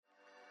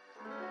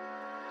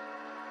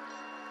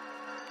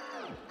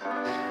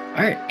All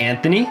right,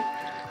 Anthony,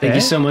 thank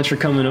you so much for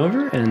coming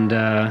over and,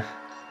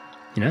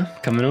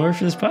 coming over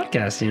for this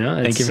podcast.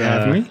 Thank you for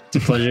having me. It's a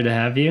pleasure to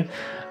have you.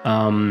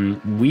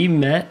 We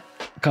met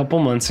a couple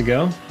months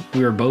ago.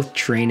 We were both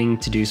training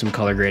to do some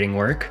color grading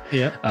work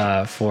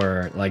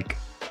for like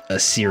a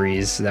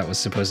series that was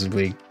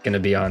supposedly going to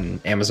be on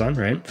Amazon,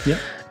 right? Yeah.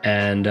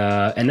 And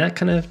that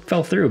kind of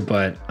fell through,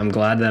 but I'm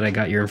glad that I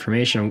got your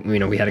information.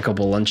 We had a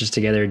couple of lunches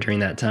together during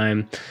that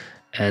time,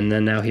 and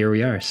then now here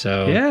we are.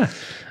 So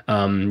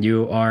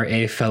you are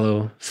a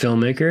fellow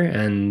filmmaker,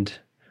 and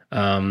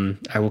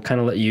I will kind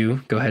of let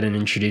you go ahead and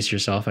introduce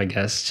yourself, I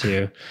guess,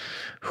 to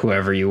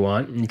whoever you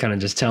want, and kind of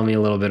just tell me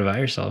a little bit about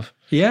yourself.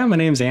 Yeah, my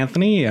name's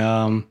Anthony.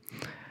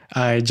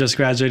 I just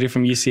graduated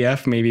from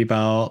UCF maybe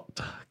about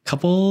a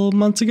couple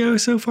months ago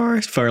so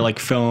far for like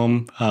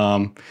film.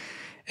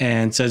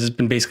 And so I've just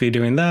been basically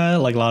doing that,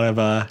 like a lot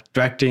of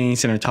directing,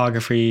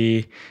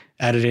 cinematography,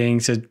 editing.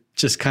 So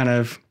just kind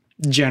of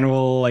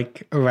general,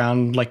 like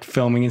around like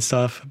filming and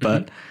stuff.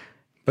 But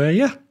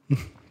yeah.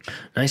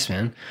 Nice,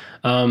 man.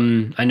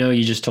 I know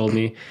you just told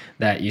me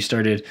that you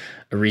started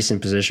a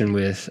recent position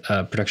with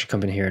a production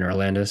company here in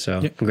Orlando.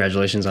 So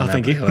congratulations on that.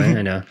 Thank you. By the way.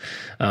 I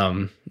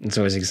know. It's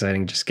always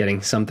exciting just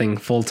getting something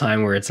full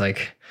time where it's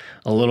like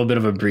a little bit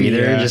of a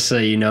breather, just so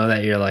you know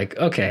that you're like,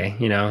 okay,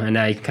 and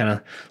now you can kind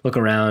of look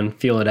around,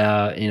 feel it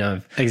out,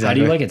 Exactly. How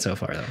do you like it so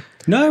far though?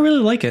 No, I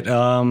really like it.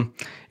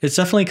 It's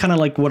definitely kind of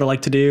like what I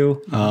like to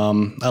do.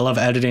 I love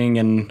editing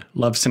and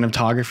love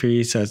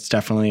cinematography. So it's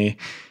definitely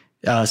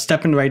a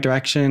step in the right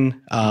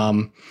direction.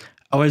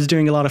 I was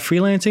doing a lot of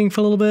freelancing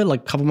for a little bit,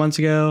 like a couple months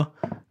ago.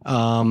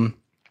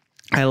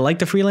 I like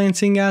the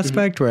freelancing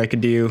aspect where I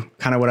could do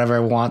kind of whatever I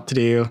want to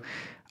do.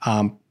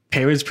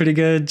 Pay was pretty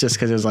good just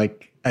because it was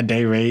like a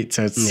day rate.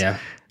 So it's,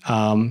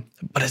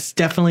 but it's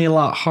definitely a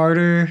lot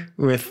harder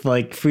with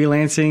like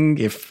freelancing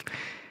if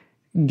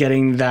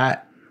getting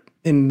that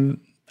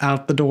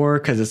out the door.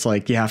 Cause it's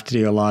like, you have to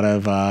do a lot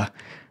of,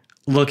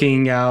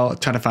 looking out,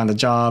 trying to find the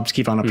jobs,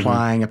 keep on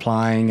applying.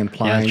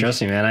 Yeah,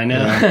 trust me, man. I know.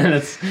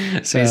 That's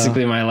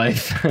basically my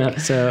life.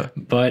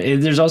 But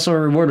there's also a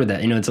reward with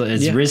that.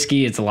 It's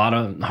risky. It's a lot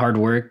of hard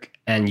work,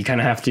 and you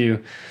kind of have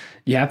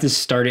to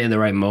start it in the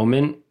right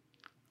moment,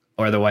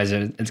 or otherwise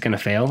it's going to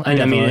fail. And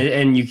I mean,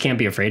 and you can't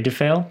be afraid to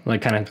fail.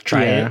 Like, kind of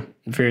try it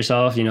for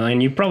yourself,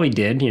 and you probably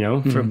did,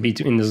 for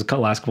between those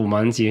last couple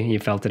months, you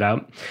felt it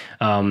out.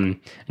 And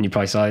you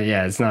probably saw it.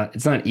 Yeah, it's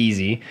not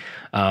easy.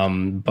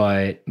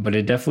 But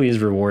it definitely is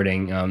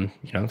rewarding.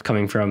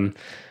 Coming from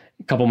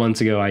a couple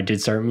months ago, I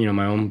did start,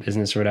 my own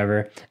business or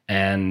whatever.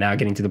 And now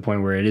getting to the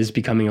point where it is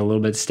becoming a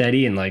little bit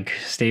steady and like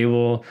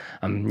stable.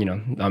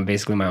 I'm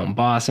basically my own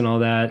boss and all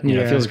that,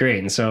 it feels great.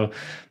 And so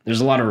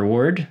there's a lot of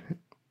reward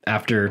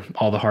after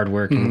all the hard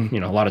work and,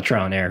 a lot of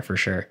trial and error for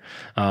sure.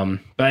 But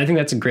I think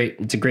it's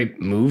a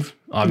great move,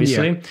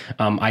 obviously.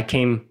 I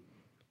came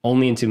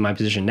only into my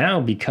position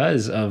now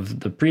because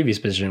of the previous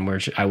position where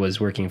I was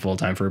working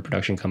full-time for a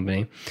production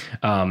company.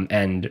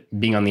 And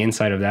being on the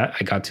inside of that,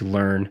 I got to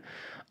learn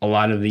a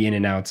lot of the in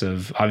and outs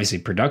of obviously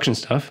production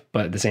stuff,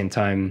 but at the same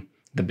time,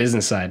 the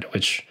business side,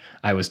 which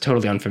I was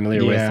totally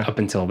unfamiliar with up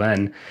until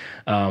then.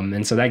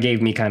 And so that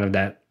gave me kind of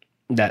that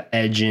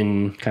edge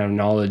in kind of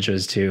knowledge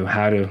as to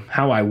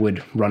how I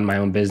would run my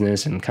own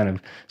business, and kind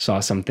of saw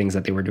some things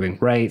that they were doing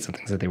right, some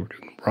things that they were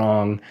doing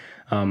wrong.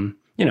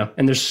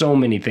 And there's so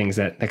many things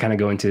that kind of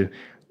go into,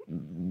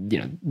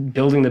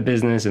 building the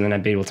business, and then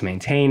I'd be able to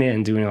maintain it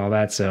and doing all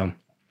that. So,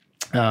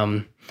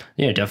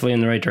 definitely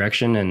in the right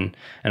direction. And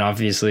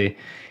obviously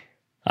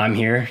I'm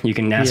here. You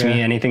can ask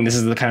me anything. This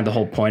is the kind of the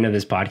whole point of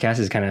this podcast,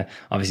 is kind of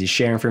obviously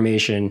share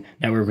information,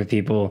 network with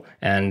people,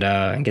 and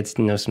get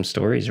to know some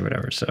stories or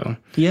whatever. So,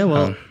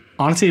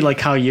 honestly, like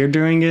how you're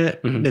doing it,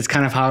 it's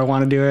kind of how I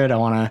want to do it. I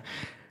want to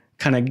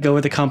kind of go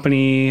with the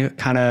company,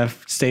 kind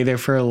of stay there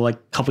for like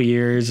a couple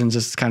years and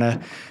just kind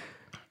of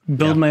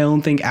build my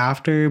own thing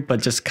after, but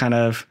just kind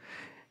of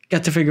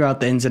get to figure out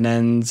the ins and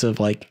ends of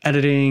like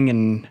editing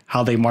and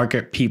how they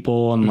market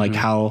people and like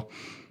how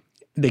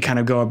they kind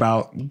of go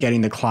about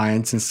getting the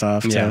clients and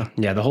stuff. Yeah.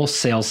 The whole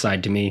sales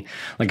side to me,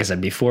 like I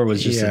said before,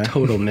 was just a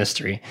total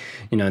mystery.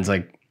 It's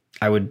like,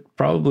 I would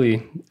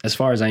probably, as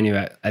far as I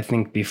knew, I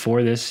think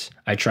before this,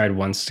 I tried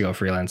once to go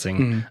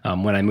freelancing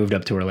when I moved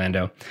up to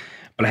Orlando.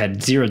 But I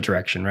had zero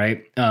direction,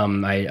 right?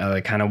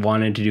 I kind of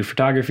wanted to do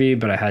photography,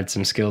 but I had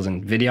some skills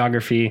in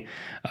videography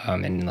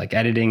and like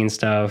editing and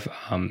stuff.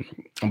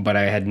 But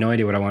I had no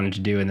idea what I wanted to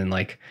do. And then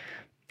like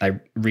I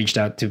reached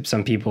out to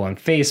some people on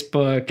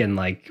Facebook and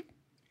like,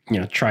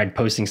 tried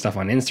posting stuff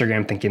on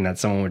Instagram thinking that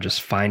someone would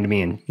just find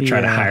me and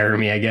try to hire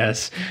me, I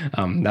guess.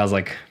 That was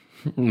like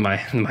my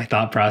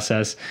thought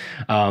process.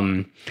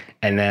 And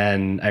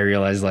then I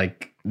realized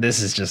like,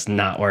 this is just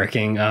not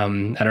working. I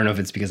don't know if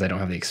it's because I don't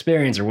have the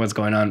experience or what's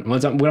going on,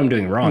 what I'm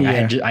doing wrong.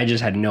 I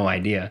just had no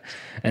idea.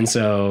 And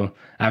so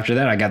after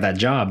that, I got that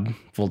job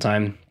full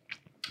time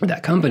with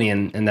that company.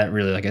 And that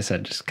really, like I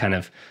said, just kind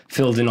of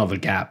filled in all the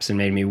gaps and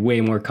made me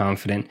way more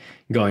confident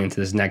going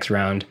into this next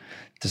round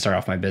to start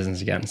off my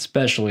business again,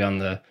 especially on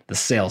the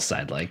sales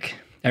side. Like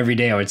every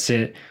day I would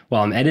sit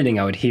while I'm editing,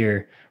 I would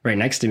hear right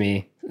next to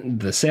me,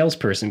 the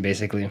salesperson,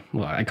 basically,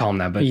 well, I call him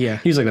that, but Yeah.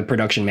 he was like the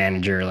production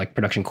manager, like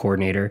production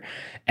coordinator.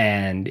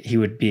 And he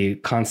would be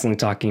constantly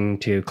talking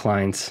to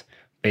clients,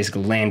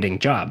 basically landing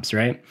jobs,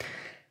 right?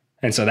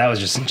 And so that was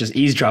just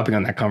eavesdropping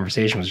on that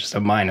conversation was just a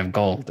mine of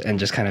gold, and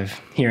just kind of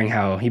hearing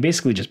how he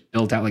basically just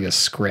built out like a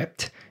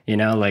script, you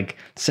know, like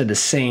said the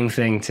same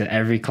thing to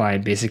every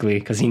client basically,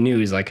 because he knew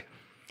he's like,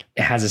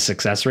 it has a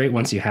success rate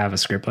once you have a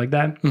script like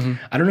that.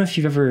 I don't know if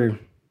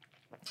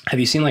have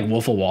you seen like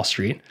Wolf of Wall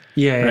Street?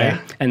 Yeah. Right.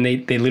 Yeah. And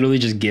they literally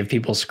just give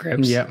people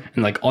scripts. Yeah.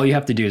 And like all you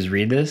have to do is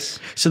read this.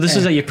 So this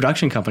is at your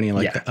production company,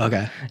 like, Yeah.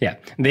 okay. Yeah.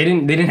 They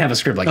didn't have a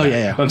script like that.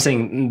 yeah. But I'm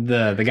saying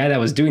the guy that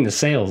was doing the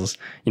sales,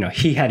 you know,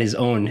 he had his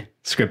own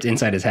script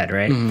inside his head,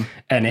 right?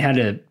 And it had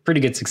a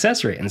pretty good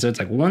success rate. And so it's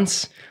like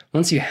once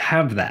you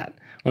have that,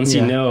 once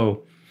you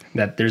know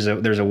that there's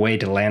a way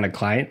to land a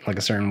client like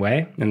a certain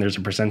way, and there's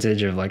a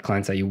percentage of like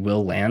clients that you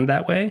will land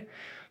that way,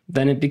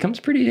 then it becomes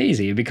pretty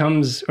easy. It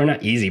becomes, or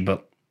not easy,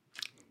 but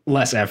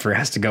less effort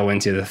has to go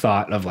into the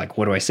thought of like,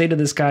 what do I say to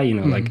this guy? You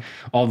know, like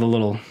all the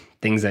little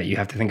things that you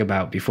have to think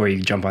about before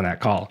you jump on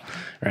that call,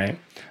 right?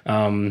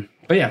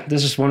 But yeah,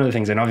 this is just one of the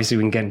things, and obviously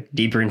we can get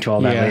deeper into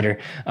all that later.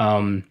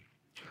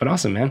 But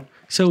awesome, man.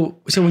 So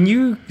when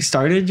you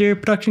started your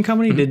production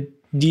company,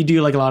 do you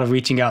do like a lot of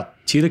reaching out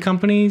to the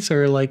companies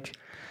or like?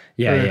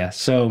 Yeah.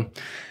 So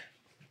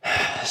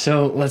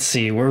let's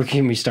see, where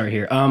can we start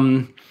here?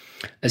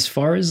 As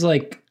far as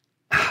like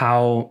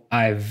how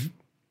I've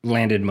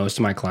landed most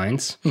of my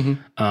clients,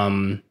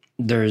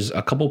 there's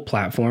a couple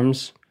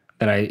platforms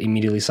that I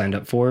immediately signed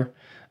up for,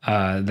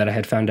 that I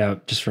had found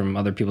out just from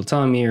other people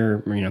telling me,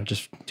 or you know,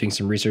 just doing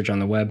some research on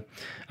the web.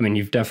 I mean,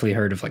 you've definitely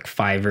heard of like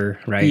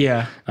Fiverr, right?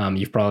 Yeah.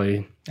 You've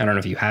probably, I don't know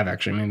if you have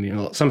actually,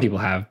 maybe some people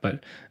have,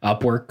 but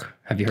Upwork.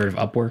 Have you heard of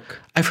Upwork?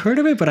 I've heard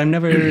of it, but I've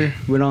never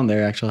went on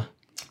there actually.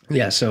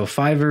 Yeah. So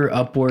Fiverr,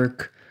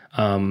 Upwork,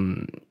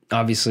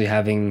 obviously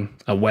having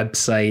a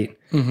website,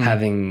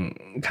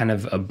 having kind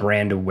of a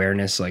brand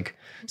awareness, like,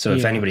 so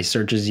if anybody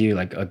searches you,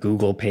 like a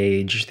Google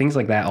page, things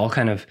like that, all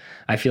kind of,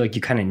 I feel like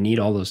you kind of need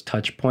all those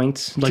touch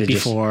points. Like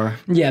before.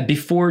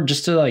 Before,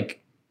 just to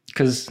like,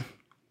 because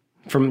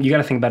you got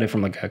to think about it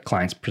from like a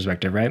client's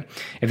perspective, right?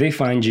 If they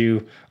find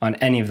you on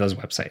any of those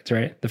websites,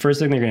 right? The first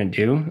thing they're going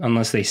to do,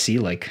 unless they see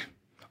like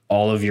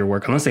all of your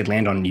work, unless they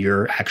land on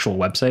your actual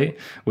website,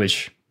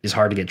 which is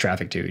hard to get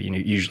traffic to, you know,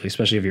 usually,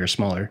 especially if you're a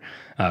smaller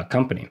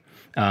company.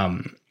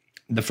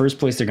 The first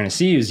place they're going to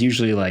see you is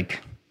usually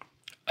like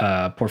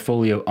a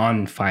portfolio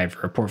on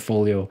Fiverr, a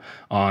portfolio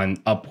on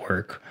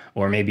Upwork,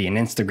 or maybe an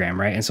Instagram,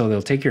 right? And so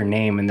they'll take your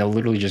name and they'll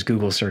literally just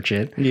Google search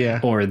it. Yeah.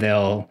 Or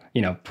they'll,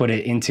 you know, put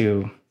it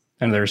into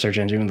another search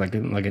engine like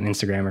an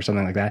Instagram or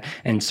something like that,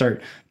 and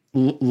start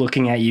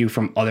looking at you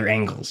from other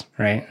angles,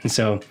 right? And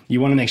so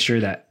you want to make sure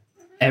that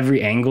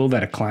every angle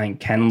that a client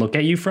can look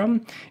at you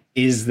from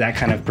is that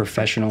kind of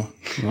professional.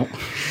 Oh,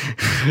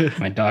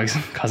 my dog's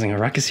causing a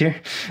ruckus here.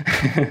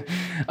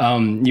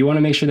 You want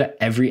to make sure that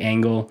every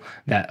angle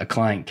that a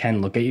client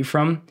can look at you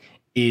from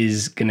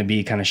is going to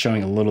be kind of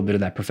showing a little bit of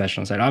that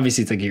professional side.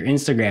 Obviously, it's like your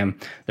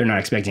Instagram, they're not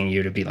expecting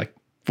you to be like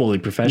fully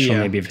professional,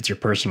 maybe if it's your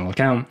personal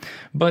account,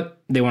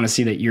 but they want to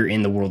see that you're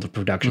in the world of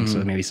production. So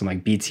maybe some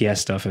like BTS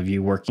stuff of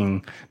you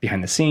working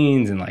behind the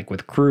scenes and like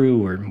with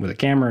crew or with a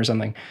camera or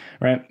something,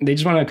 right? They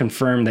just want to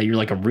confirm that you're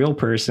like a real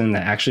person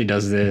that actually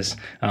does this,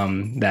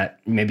 that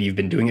maybe you've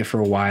been doing it for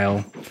a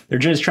while. They're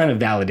just trying to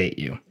validate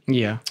you.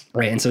 Yeah.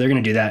 Right. And so they're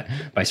going to do that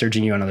by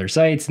searching you on other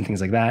sites and things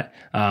like that.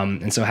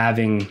 And so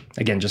having,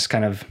 again, just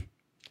kind of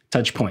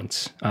touch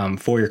points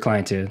for your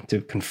client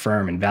to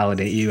confirm and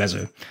validate you as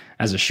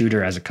a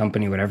shooter, as a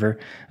company, whatever,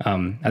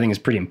 I think is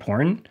pretty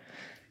important,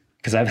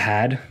 because I've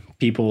had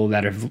people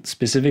that have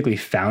specifically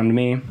found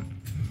me.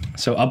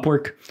 So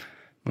Upwork,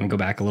 let me go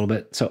back a little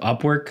bit. So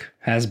Upwork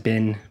has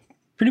been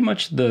pretty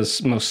much the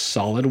most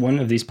solid one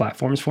of these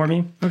platforms for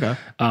me. Okay.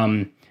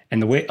 And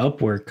the way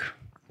Upwork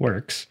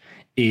works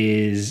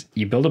is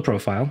you build a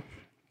profile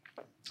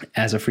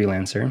as a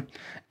freelancer,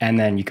 and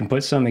then you can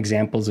put some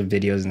examples of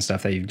videos and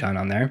stuff that you've done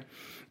on there.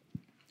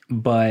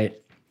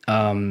 But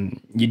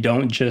clients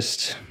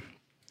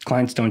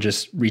don't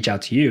just reach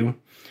out to you.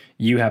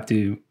 You have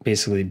to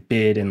basically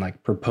bid and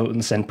like propose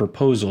and send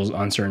proposals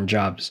on certain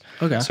jobs.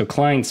 Okay. So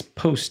clients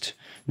post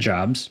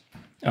jobs.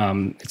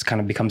 It's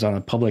kind of becomes on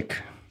a public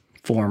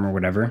forum or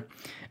whatever.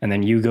 And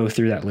then you go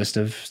through that list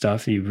of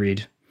stuff. You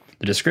read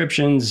the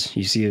descriptions,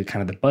 you see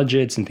kind of the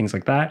budgets and things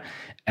like that.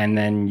 And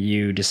then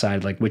you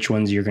decide like which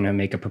ones you're going to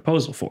make a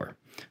proposal for.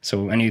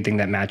 So anything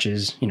that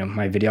matches, you know,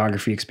 my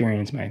videography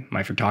experience,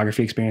 my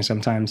photography experience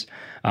sometimes,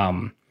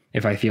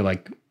 if I feel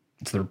like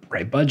it's the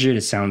right budget,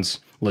 it sounds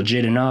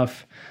legit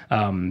enough,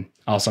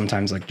 I'll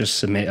sometimes like just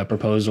submit a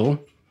proposal,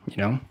 you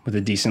know, with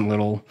a decent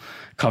little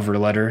cover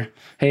letter.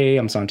 Hey,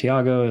 I'm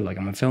Santiago, like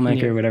I'm a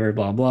filmmaker, whatever,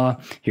 blah, blah.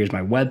 Here's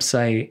my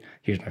website.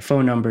 Here's my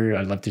phone number.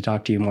 I'd love to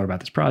talk to you more about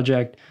this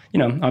project. You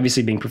know,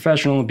 obviously being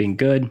professional, being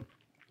good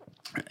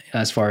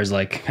as far as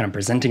like kind of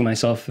presenting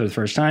myself for the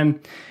first time.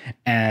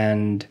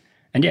 And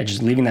yeah,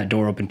 just leaving that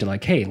door open to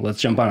like, hey,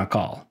 let's jump on a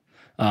call.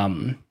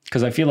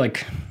 Because I feel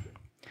like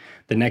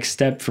the next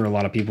step for a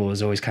lot of people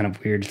is always kind of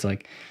weird. It's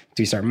like,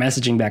 do you start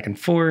messaging back and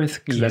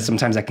forth? Because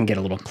sometimes that can get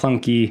a little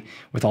clunky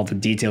with all the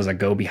details that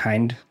go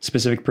behind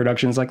specific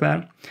productions like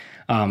that.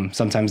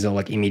 Sometimes they'll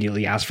like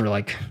immediately ask for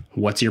like,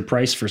 what's your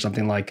price for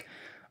something like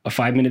a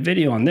 5-minute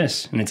video on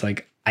this? And it's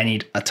like, I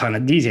need a ton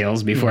of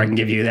details before I can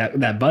give you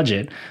that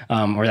budget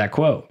or that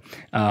quote.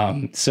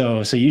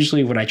 So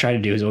usually what I try to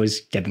do is always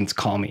get them to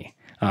call me,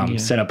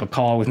 set up a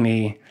call with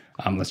me.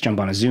 Let's jump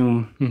on a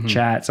Zoom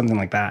chat, something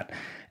like that.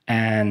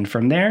 And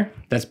from there,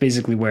 that's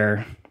basically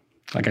where,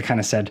 like I kind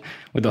of said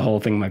with the whole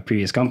thing, my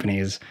previous company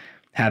is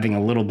having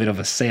a little bit of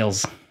a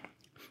sales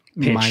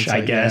pitch, mindset,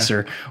 I guess,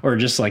 or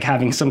just like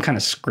having some kind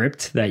of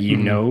script that you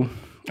know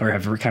or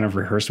have kind of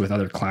rehearsed with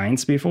other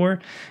clients before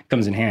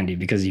comes in handy,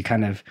 because you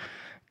kind of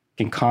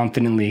can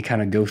confidently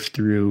kind of go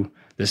through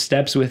the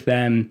steps with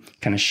them,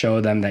 kind of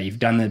show them that you've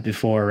done it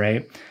before,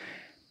 right?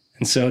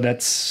 And so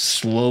that's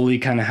slowly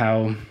kind of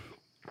how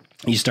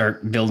you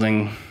start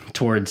building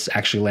towards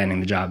actually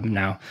landing the job.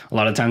 Now, a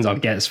lot of times I'll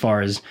get as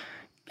far as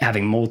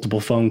having multiple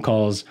phone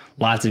calls,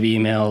 lots of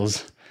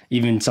emails.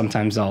 Even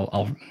sometimes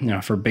I'll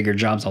for bigger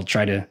jobs, I'll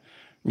try to,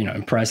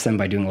 impress them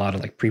by doing a lot of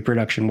like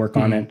pre-production work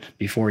on it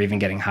before even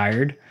getting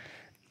hired.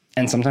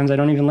 And sometimes I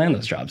don't even land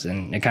those jobs,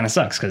 and it kind of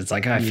sucks, because it's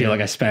like, I feel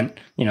like I spent,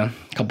 a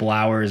couple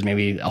hours,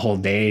 maybe a whole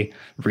day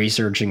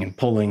researching and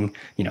pulling,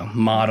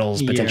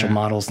 models, potential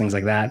models, things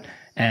like that.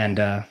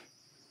 And,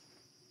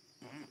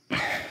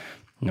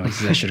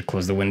 noises, I should have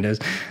closed the windows.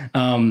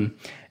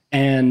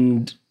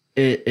 And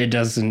it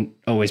doesn't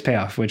always pay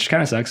off, which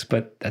kind of sucks,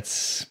 but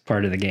that's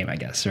part of the game, I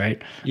guess,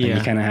 right? Yeah. And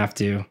you kind of have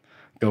to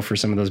go for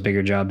some of those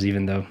bigger jobs,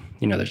 even though,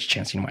 there's a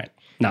chance you might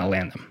not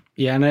land them.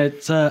 Yeah. And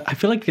it's, I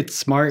feel like it's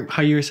smart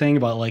how you were saying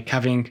about like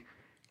having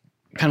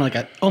kind of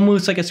like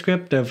almost like a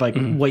script of like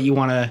what you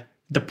want to,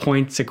 the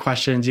points, the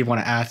questions you want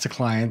to ask the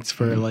clients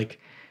for like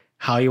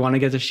how you want to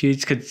get the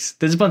shoots. Cause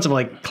there's a bunch of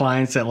like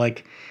clients that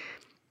like,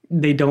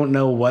 they don't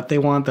know what they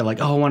want. They're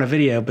like, oh, I want a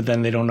video, but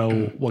then they don't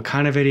know what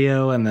kind of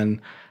video and then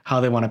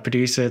how they want to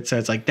produce it. So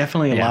it's like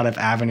definitely a lot of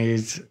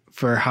avenues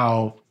for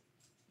how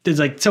there's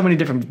like so many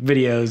different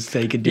videos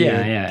that you could do.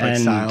 Like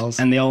styles.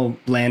 And they all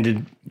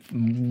landed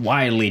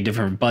widely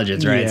different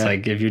budgets, right? It's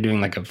like if you're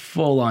doing like a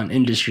full on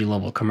industry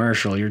level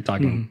commercial, you're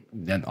talking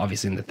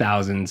obviously in the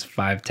thousands,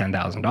 $5,000,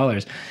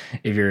 $10,000.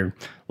 If you're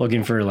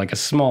looking for like a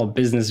small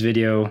business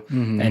video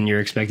and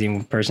you're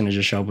expecting a person to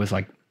just show up with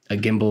like a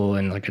gimbal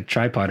and like a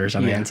tripod or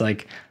something, it's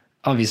like,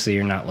 obviously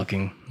you're not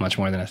looking much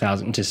more than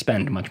 $1,000 to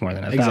spend much more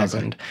than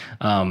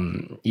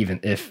 $1,000. Even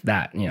if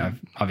that,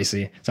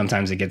 obviously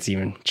sometimes it gets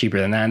even cheaper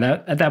than that. And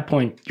at that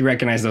point you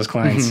recognize those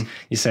clients,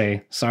 you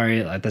say,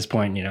 sorry, at this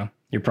point,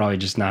 you're probably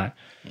just not,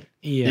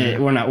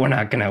 we're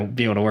not going to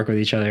be able to work with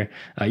each other.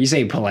 You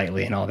say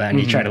politely and all that, and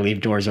you try to leave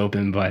doors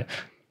open, but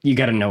you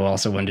got to know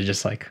also when to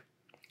just like,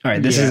 all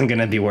right, this isn't going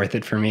to be worth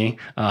it for me.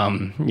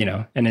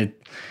 And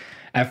it,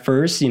 at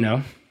first,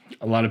 a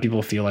lot of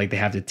people feel like they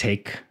have to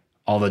take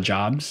all the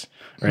jobs,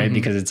 right?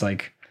 Because it's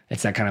like,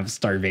 it's that kind of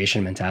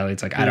starvation mentality.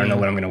 It's like, I don't know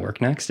when I'm going to work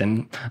next.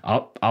 And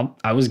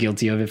I was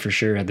guilty of it for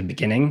sure at the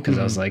beginning, because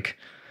I was like,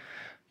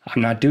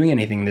 I'm not doing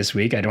anything this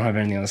week. I don't have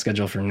anything on the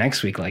schedule for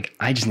next week. Like,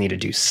 I just need to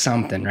do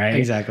something, right?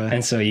 Exactly.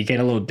 And so you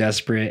get a little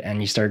desperate and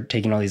you start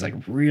taking all these like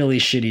really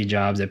shitty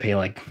jobs that pay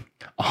like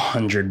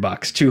 $100,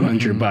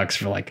 $200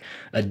 for like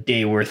a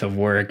day worth of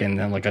work, and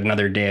then like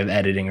another day of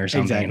editing or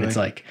something. Exactly. And it's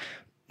like,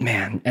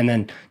 man. And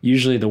then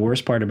usually the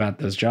worst part about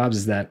those jobs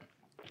is that,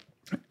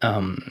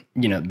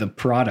 the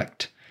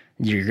product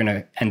you're going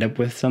to end up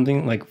with,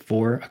 something like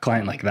for a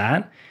client like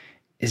that,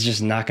 is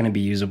just not going to be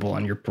usable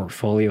on your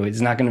portfolio.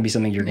 It's not going to be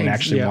something you're going to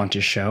actually want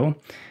to show.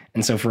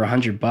 And so for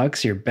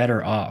 $100, you're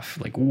better off,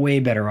 like way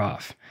better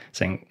off,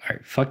 saying, all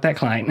right, fuck that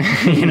client,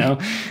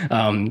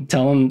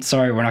 tell them,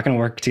 sorry, we're not going to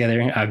work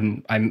together.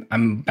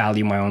 I'm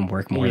value my own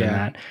work more than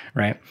that.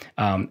 Right.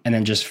 And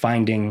then just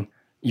finding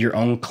your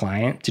own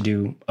client to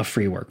do a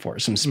free work for,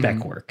 some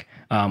spec work,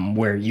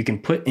 where you can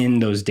put in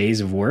those days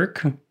of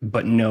work,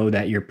 but know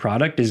that your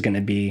product is going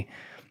to be,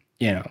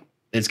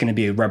 it's going to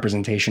be a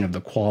representation of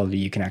the quality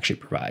you can actually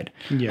provide.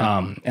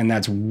 And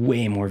that's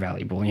way more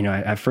valuable.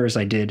 At first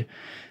I did,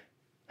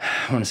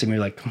 I want to say maybe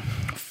like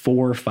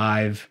 4 or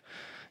 5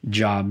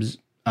 jobs,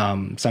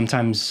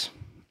 sometimes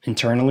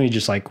internally,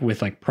 just like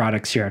with like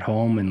products here at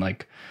home and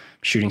like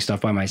shooting stuff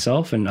by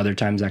myself, and other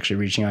times actually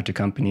reaching out to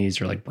companies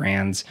or like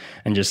brands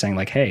and just saying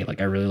like, hey, like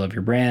I really love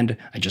your brand.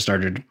 I just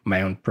started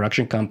my own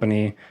production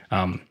company.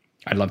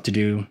 I'd love to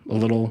do a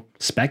little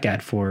spec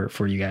ad for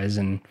you guys,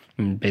 and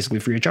basically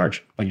free of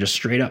charge, like just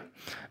straight up.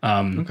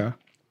 Okay.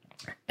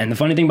 And the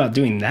funny thing about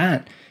doing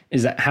that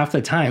is that half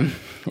the time,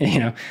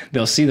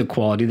 they'll see the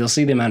quality, they'll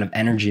see the amount of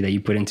energy that you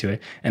put into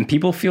it, and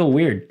people feel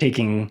weird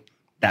taking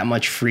that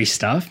much free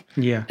stuff.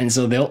 Yeah. And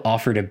so they'll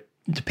offer to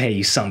pay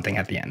you something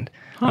at the end.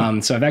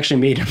 So I've actually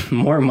made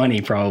more money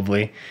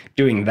probably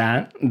doing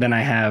that than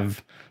I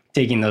have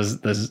taking those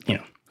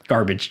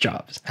garbage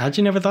jobs. How'd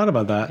you never thought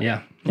about that?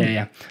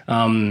 Yeah.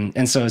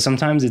 And so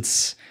sometimes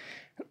it's,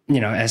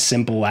 as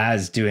simple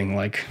as doing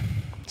like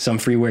some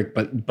free work,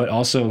 but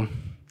also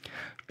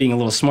being a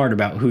little smart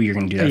about who you're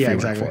going to do that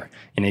free work for.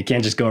 And you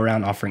can't just go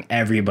around offering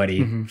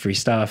everybody free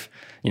stuff.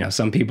 You know,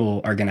 some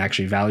people are going to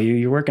actually value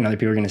your work, and other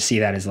people are going to see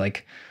that as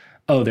like,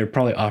 oh, they're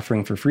probably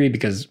offering for free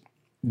because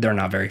they're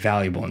not very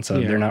valuable. And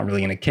so they're not really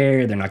going to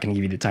care. They're not going to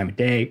give you the time of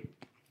day.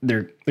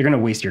 They're going to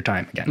waste your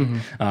time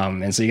again.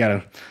 And so you got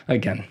to,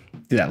 again,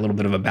 do that little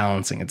bit of a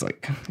balancing. It's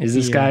like, is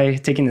this guy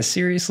taking this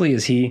seriously?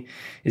 Is he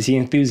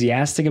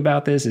enthusiastic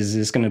about this? Is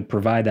this going to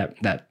provide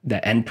that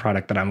end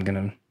product that I'm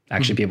going to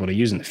actually be able to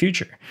use in the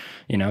future?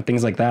 You know,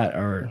 things like that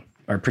are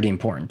pretty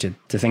important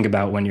to think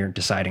about when you're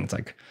deciding. It's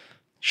like,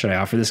 should I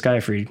offer this guy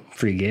a free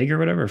gig or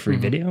whatever, a free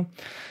video?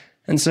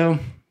 And so,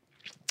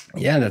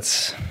 yeah,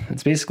 that's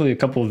basically a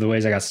couple of the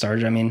ways I got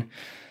started. I mean,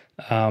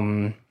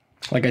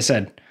 like I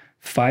said,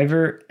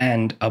 Fiverr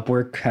and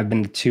Upwork have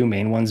been the two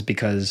main ones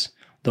because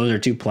those are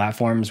two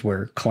platforms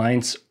where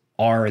clients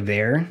are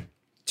there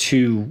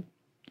to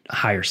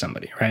hire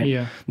somebody, right?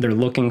 Yeah. They're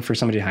looking for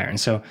somebody to hire. And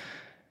so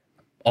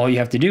all you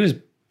have to do is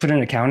put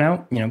an account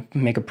out, you know,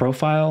 make a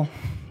profile,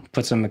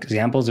 put some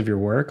examples of your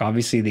work.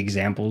 Obviously the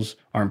examples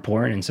are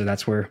important. And so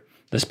that's where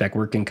the spec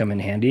work can come in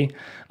handy,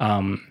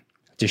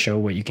 to show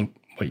what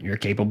you're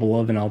capable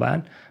of and all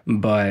that.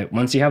 But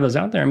once you have those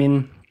out there, I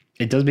mean,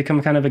 it does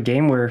become kind of a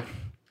game where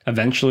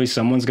eventually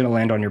someone's going to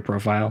land on your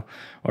profile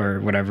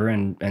or whatever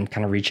and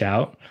kind of reach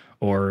out.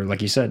 Or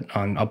like you said,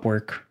 on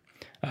Upwork,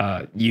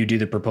 you do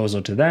the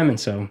proposal to them. And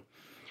so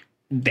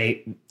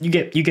you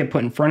get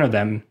put in front of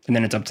them, and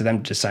then it's up to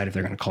them to decide if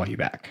they're going to call you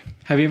back.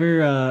 Have you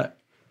ever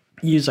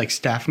used like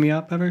Staff Me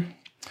Up ever?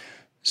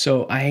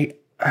 So I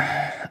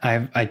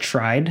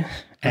tried,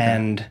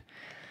 and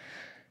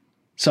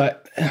so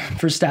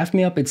for Staff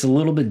Me Up, it's a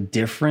little bit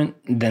different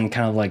than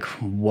kind of like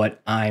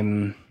what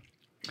I'm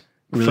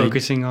really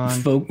focusing on.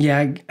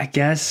 I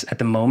guess at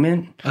the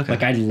moment,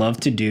 like I'd love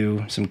to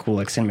do some cool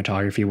like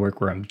cinematography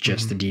work where I'm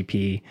just a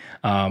DP,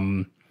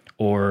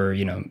 or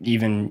you know,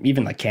 even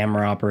like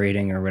camera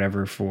operating or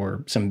whatever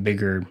for some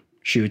bigger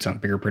shoots on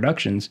bigger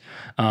productions.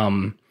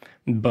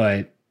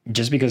 But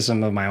just because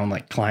some of my own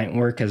like client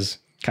work has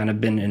kind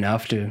of been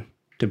enough to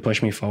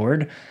push me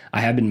forward,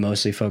 I have been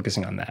mostly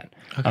focusing on that.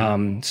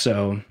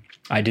 So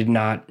I did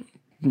not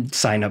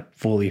sign up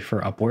fully for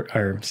Upwork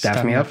or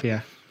Staff Me Up.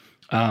 Yeah.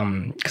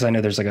 Because I know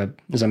there's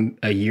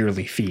a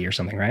yearly fee or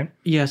something, right?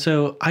 Yeah.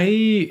 So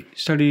I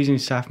started using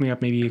Staff Me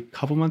Up maybe a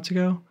couple months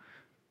ago.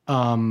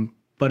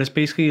 But it's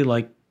basically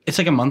like, it's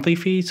like a monthly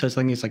fee. So I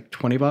think it's like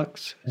 $20.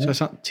 So it's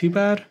not too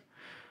bad.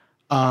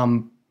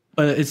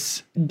 But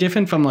it's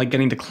different from like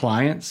getting the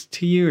clients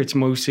to you. It's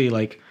mostly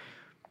like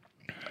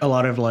a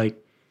lot of like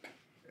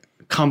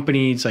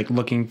companies like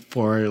looking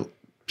for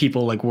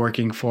people like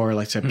working for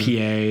like say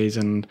PAs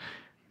and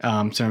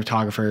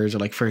cinematographers or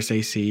like first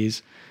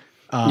ACs.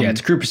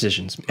 It's crew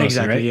positions. Mostly,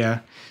 exactly. Right? Yeah.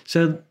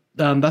 So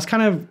that's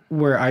kind of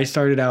where I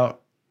started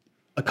out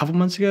a couple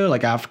months ago,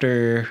 like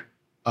after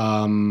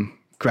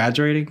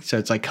graduating. So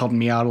it's like helped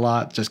me out a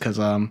lot just because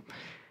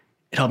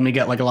it helped me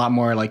get like a lot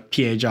more like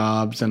PA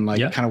jobs and like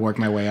kind of work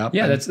my way up.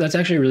 Yeah, that's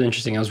actually really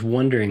interesting. I was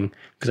wondering,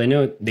 because I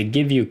know they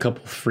give you a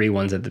couple free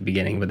ones at the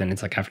beginning, but then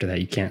it's like after that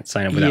you can't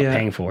sign up without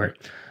paying for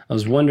it. I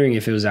was wondering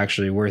if it was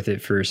actually worth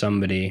it for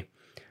somebody.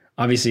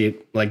 Obviously,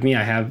 like me,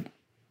 I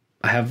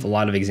have a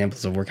lot of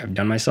examples of work I've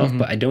done myself,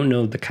 but I don't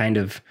know the kind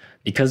of,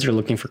 because they're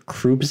looking for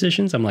crew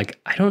positions, I'm like,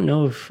 I don't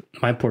know if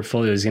my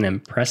portfolio is going to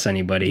impress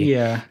anybody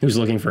who's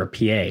looking for a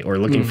PA or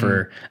looking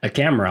for a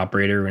camera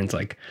operator. And it's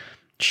like,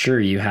 sure,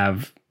 you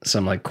have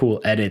some like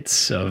cool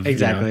edits of you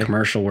know,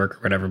 commercial work or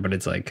whatever, but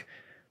it's like,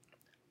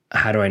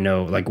 how do I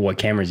know like what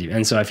cameras you?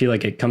 And so I feel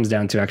like it comes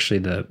down to actually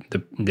the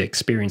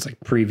experience, like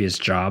previous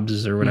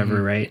jobs or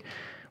whatever, right?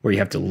 Where you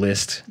have to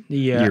list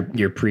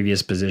your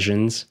previous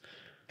positions.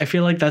 I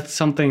feel like that's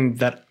something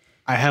that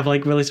I have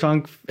like really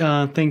strong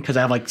thing because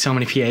I have like so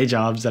many PA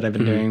jobs that I've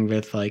been doing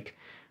with like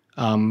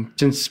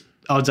since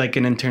I was like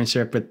an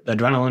internship with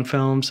Adrenaline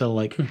Film, so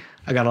like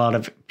I got a lot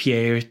of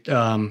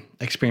PA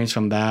experience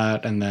from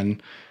that, and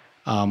then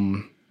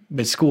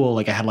with school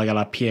like I had like a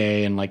lot of PA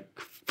and like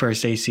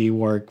first AC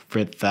work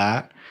with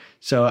that,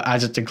 so I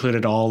just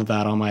included all of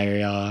that on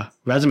my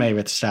resume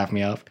with Staff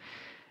Me Up,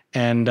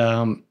 and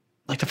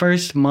like the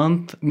first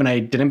month when I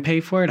didn't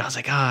pay for it, I was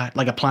like,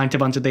 like applying to a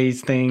bunch of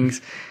these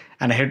things,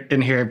 and I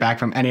didn't hear back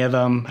from any of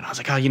them. And I was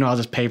like, I'll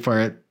just pay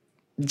for it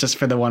just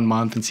for the 1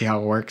 month and see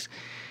how it works.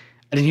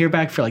 I didn't hear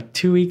back for like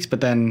 2 weeks,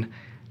 but then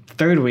the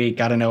third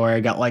week, out of nowhere, I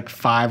got like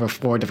 5 or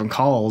 4 different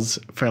calls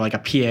for like a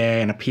PA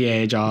and a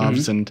PA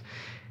jobs. And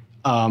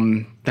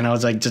then I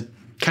was like, just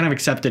kind of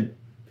accepted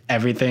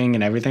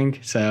everything.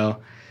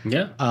 So,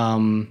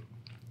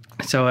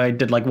 so I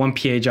did like one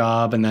PA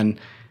job, and then,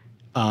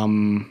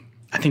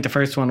 I think the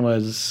first one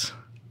was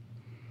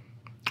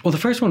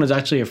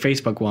actually a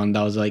Facebook one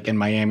that was like in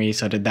Miami.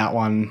 So I did that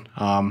one.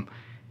 And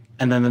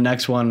then the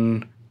next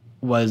one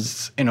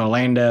was in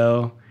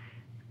Orlando.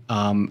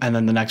 And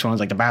then the next one was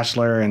like The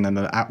Bachelor. And then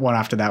the one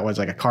after that was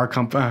like a car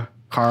commercial.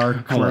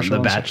 The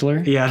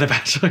Bachelor? Yeah, The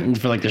Bachelor.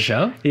 For like the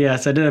show? Yeah,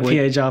 so I did a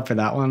PA job for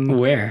that one.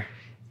 Where?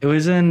 It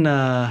was in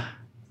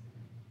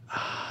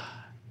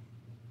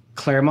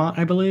Claremont,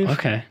 I believe.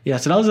 Okay. Yeah,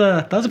 so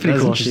that was a pretty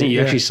cool shoot.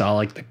 You actually saw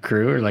like the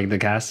crew or like the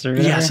cast or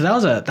whatever? Yeah, so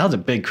that was a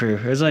big crew.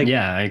 It was like,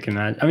 yeah, I can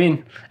imagine. I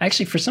mean,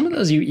 actually, for some of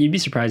those, you'd be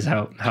surprised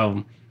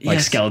how like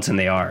skeleton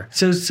they are.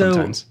 So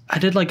sometimes. I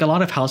did like a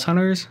lot of House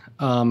Hunters.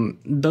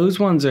 Those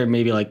ones are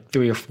maybe like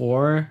 3 or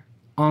 4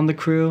 on the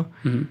crew.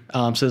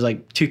 So there's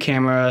like 2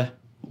 camera,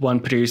 1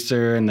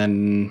 producer, and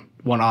then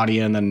 1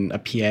 audio, and then a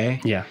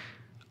PA. Yeah.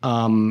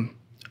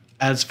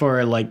 As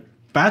for like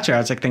Bachelor, I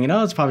was like thinking,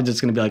 oh, it's probably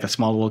just going to be like a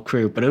small little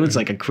crew, but it was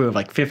like a crew of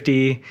like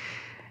 50.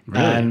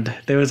 Really? And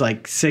there was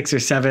like 6 or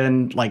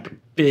 7 like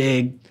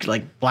big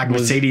like black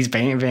Mercedes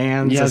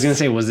vans. Yeah, I was gonna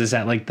say, was this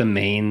at like the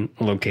main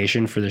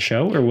location for the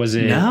show, or was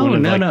it no?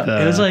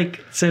 The, it was like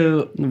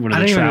one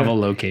of the travel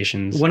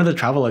locations. One of the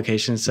travel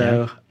locations.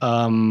 So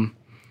I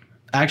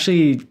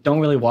actually don't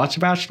really watch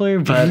The Bachelor,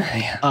 but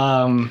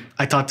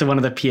I talked to one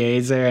of the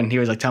PAs there, and he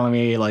was like telling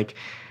me like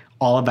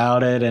all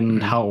about it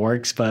and how it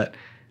works. But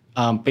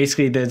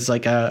basically, there's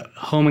like a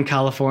home in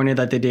California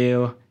that they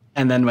do,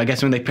 and then I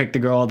guess when they pick the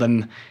girl,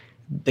 then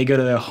they go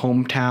to their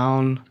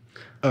hometown.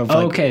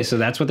 Okay, so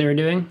that's what they were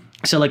doing?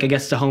 So, like, I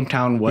guess the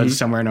hometown was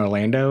somewhere in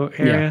Orlando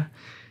area. Yeah.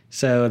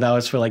 So that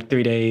was for, like,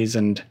 3 days,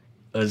 and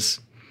it was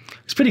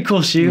a pretty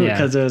cool shoot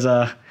because there's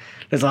a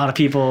lot of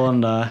people.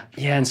 And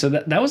yeah, and so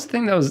that was the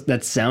thing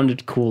that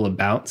sounded cool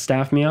about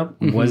Staff Me Up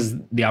was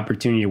the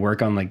opportunity to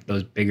work on, like,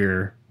 those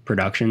bigger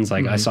productions.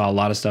 Like, I saw a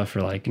lot of stuff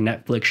for, like,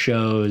 Netflix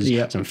shows,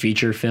 some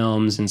feature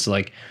films, and so,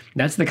 like,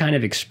 that's the kind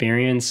of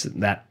experience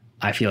that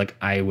I feel like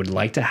I would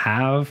like to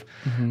have,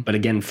 but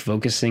again,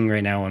 focusing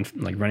right now on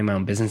like running my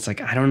own business, like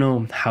I don't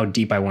know how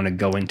deep I want to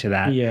go into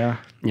that. Yeah,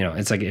 you know,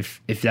 it's like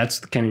if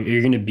that's the kind of,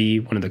 you're going to be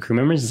one of the crew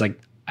members, it's like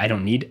I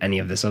don't need any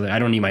of this other. I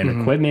don't need my own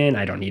equipment.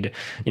 I don't need,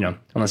 you know,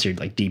 unless you're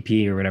like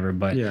DP or whatever.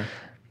 But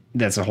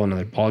that's a whole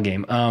nother ball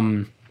game.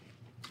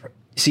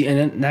 See, and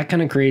then that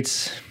kind of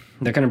brings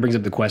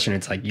up the question.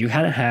 It's like you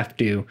kind of have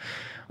to,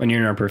 when you're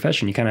in our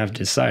profession, you kind of have to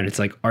decide. It's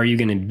like, are you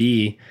going to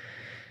be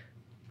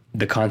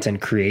the content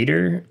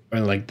creator or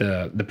like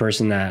the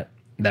person that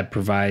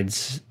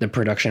provides the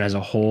production as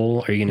a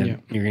whole? Are you gonna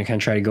you're gonna kind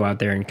of try to go out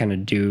there and kind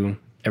of do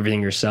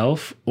everything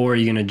yourself, or are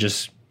you gonna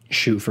just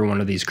shoot for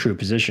one of these crew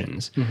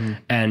positions?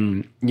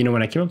 And you know,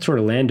 when I came up to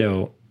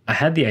Orlando, I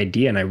had the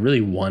idea and I really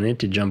wanted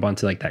to jump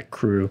onto like that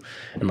crew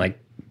and like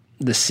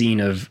the scene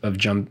of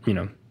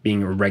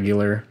being a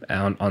regular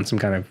on some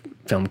kind of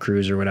film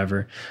cruise or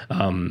whatever,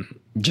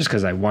 just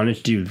because I wanted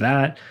to do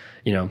that,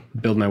 you know,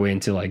 build my way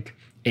into like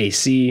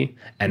AC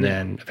and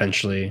then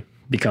eventually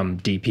become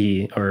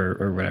DP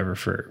or whatever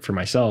for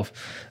myself,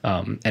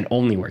 and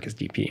only work as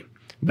DP.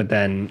 But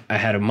then I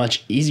had a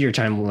much easier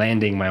time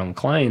landing my own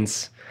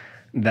clients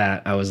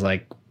that I was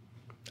like,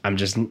 I don't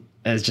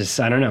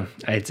know.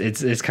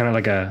 It's kind of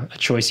like a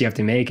choice you have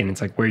to make, and it's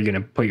like, where are you going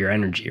to put your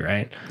energy,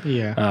 right?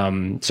 Yeah.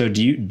 So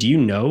do you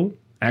know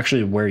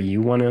actually where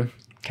you want to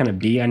kind of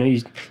be? I know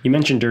you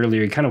mentioned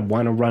earlier you kind of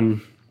want to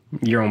run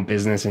your own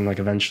business and like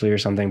eventually or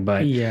something,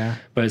 but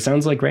it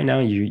sounds like right now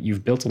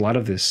you've built a lot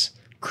of this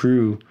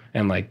crew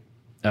and like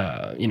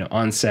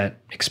on-set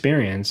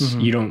experience.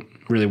 You don't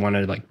really want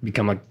to like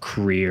become a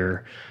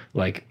career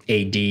like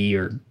AD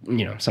or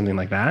something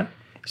like that.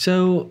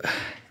 So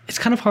it's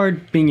kind of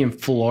hard being in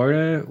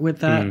Florida with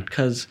that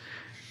because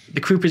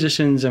the crew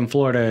positions in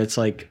Florida, it's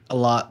like a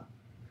lot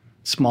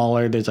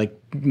smaller. There's like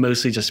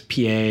mostly just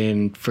PA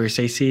and first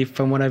AC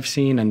from what I've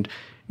seen, and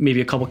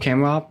maybe a couple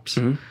camera ops.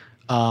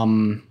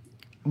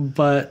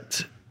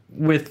 But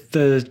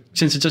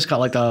since it just got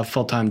like a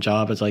full-time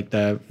job as like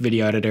the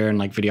video editor and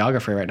like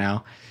videographer right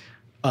now,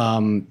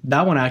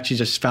 that one I actually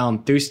just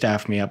found through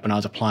Staff Me Up when I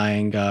was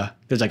applying.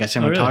 There's like a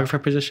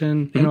cinematographer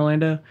position in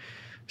Orlando.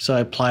 So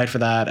I applied for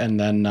that, and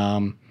then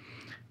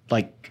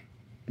like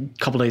a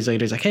couple days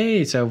later, it's like,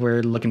 hey, so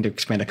we're looking to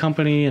expand the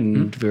company,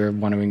 and we were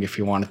wondering if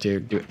you wanted to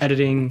do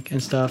editing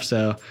and stuff.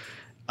 So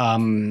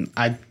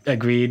I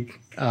agreed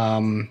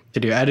to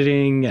do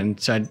editing, and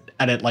so I'd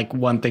edit like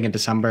one thing in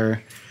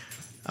December,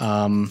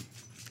 I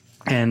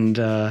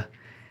guess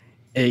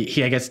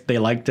they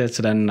liked it,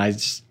 so then I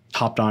just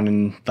hopped on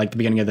in like the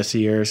beginning of this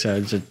year. So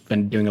I've just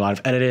been doing a lot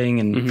of editing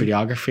and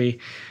videography.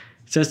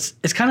 So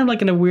it's kind of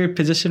like in a weird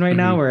position right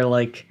now where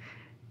like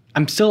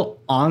I'm still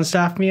on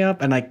Staff Me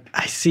Up, and like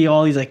I see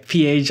all these like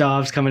PA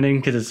jobs coming in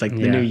because it's like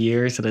the new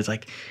year, so there's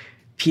like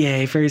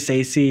PA, first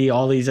AC,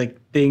 all these like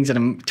things, and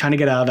I'm trying to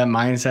get out of that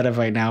mindset of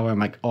right now where I'm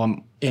like, oh,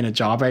 I'm in a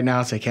job right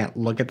now, so I can't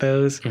look at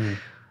those.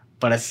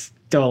 But it's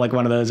still like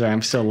one of those where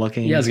I'm still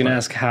looking. Yeah, I was gonna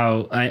ask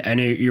how I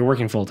know you're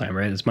working full time,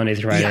 right? It's Monday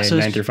through Friday,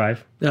 9 through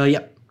 5.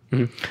 Yep.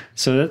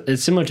 So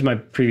it's similar to my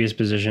previous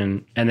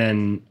position, and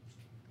then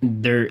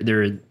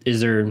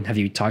have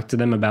you talked to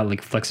them about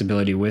like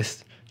flexibility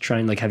with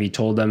trying, like, have you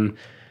told them,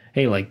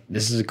 hey, like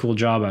this is a cool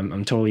job,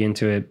 I'm totally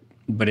into it,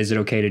 but is it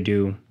okay to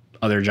do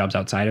other jobs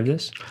outside of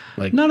this?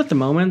 Like, not at the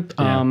moment.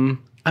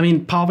 I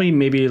mean, probably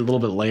maybe a little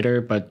bit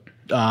later, but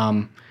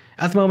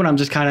at the moment I'm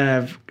just kind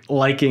of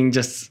liking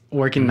just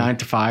working 9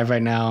 to 5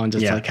 right now, and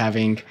just like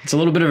having, it's a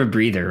little bit of a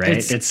breather, right?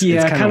 It's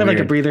kind of like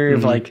a breather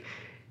of like,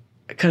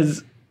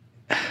 because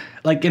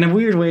like in a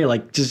weird way,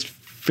 like just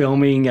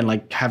filming and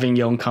like having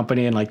your own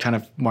company and like trying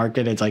to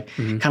market, it's like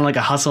kind of like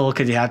a hustle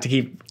because you have to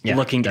keep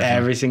looking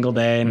every single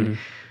day. And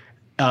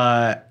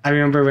I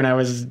remember when I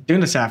was doing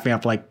the staffing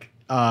up like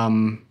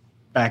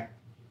back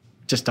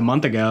just a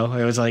month ago,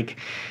 it was like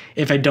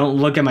if I don't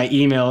look at my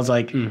emails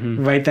like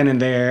right then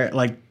and there,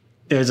 like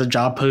there's a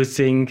job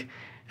posting,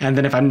 and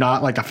then if I'm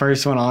not like the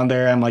first one on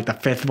there, I'm like the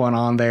fifth one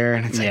on there,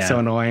 and it's like so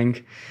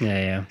annoying.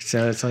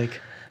 So it's like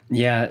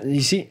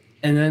you see,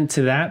 and then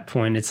to that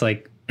point, it's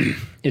like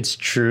it's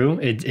true.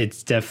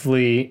 It's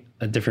definitely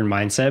a different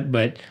mindset,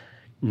 but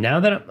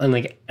now that I'm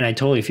like, and I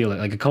totally feel it.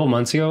 Like a couple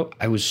months ago,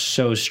 I was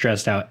so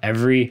stressed out.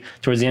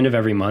 Towards the end of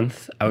every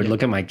month, I would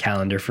look at my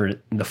calendar for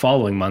the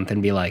following month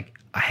and be like,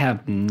 I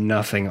have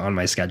nothing on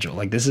my schedule.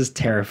 Like, this is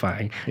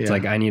terrifying. It's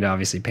like, I need to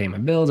obviously pay my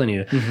bills. I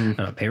need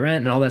to pay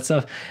rent and all that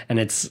stuff. And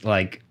it's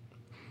like,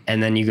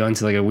 and then you go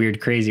into like a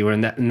weird, crazy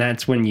one. And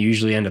that's when you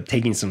usually end up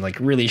taking some like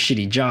really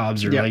shitty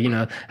jobs or like, you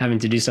know, having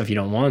to do stuff you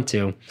don't want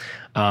to.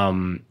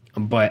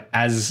 But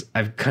as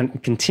I've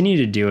continued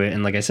to do it,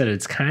 and like I said,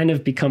 it's kind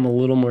of become a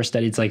little more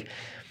steady. It's like,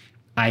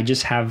 I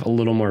just have a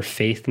little more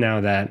faith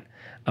now that,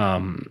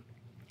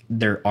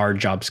 there are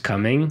jobs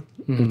coming.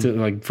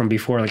 Like from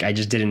before, like I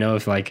just didn't know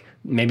if like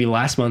maybe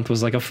last month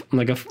was like a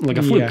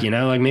fluke, you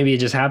know, like maybe it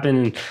just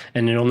happened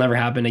and it'll never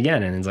happen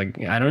again. And it's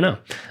like, I don't know.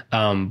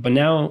 But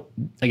now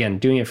again,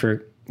 doing it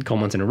for a couple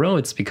months in a row,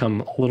 it's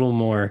become a little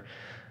more,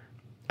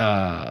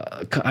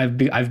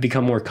 I've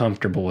become more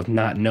comfortable with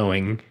not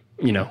knowing,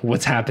 you know,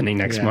 what's happening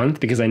next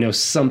month, because I know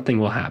something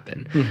will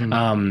happen.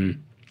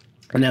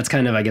 And that's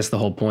kind of, I guess, the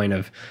whole point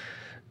of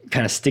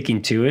kind of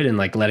sticking to it and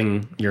like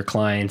letting your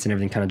clients and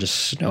everything kind of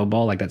just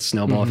snowball, like that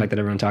snowball effect that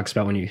everyone talks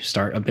about when you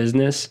start a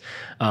business.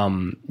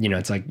 You know,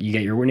 it's like you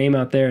get your name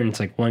out there and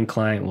it's like one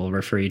client will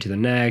refer you to the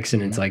next,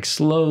 and it's like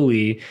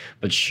slowly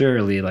but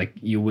surely, like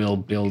you will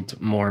build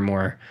more and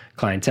more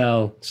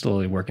clientele,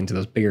 slowly work into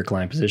those bigger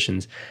client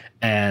positions.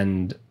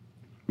 And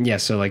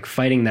so like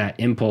fighting that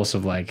impulse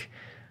of like,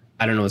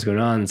 I don't know what's going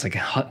on. It's like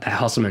that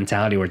hustle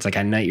mentality where it's like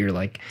at night you're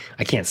like,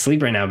 I can't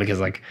sleep right now because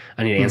like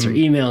I need to answer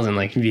emails and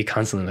like be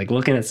constantly like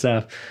looking at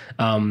stuff.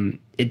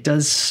 It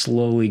does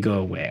slowly go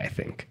away, I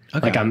think.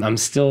 Like I'm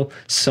still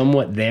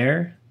somewhat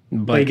there,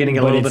 but you're getting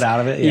a little bit out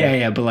of it.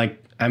 Yeah. But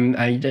like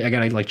I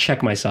gotta like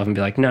check myself and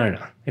be like, no.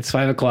 It's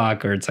 5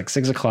 o'clock or it's like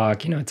 6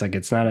 o'clock. You know, it's like,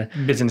 it's not a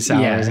business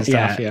hours and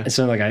stuff. Yeah.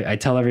 So like I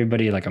tell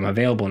everybody like I'm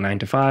available 9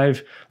 to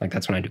 5. Like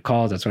that's when I do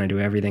calls. That's when I do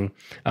everything.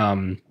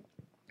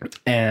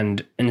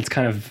 And it's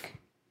kind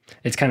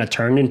of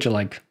turned into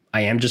like,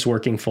 I am just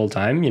working full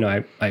time. You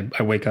know,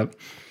 I wake up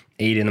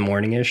 8 in the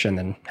morning ish and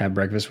then have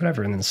breakfast,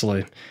 whatever. And then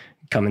slowly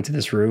come into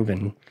this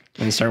room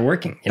and start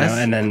working, you know,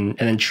 and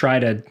then try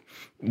to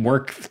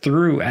work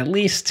through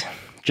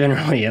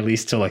generally at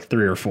least till like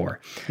 3 or 4.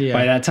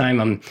 By that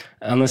time,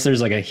 unless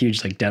there's like a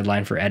huge like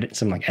deadline for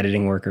some like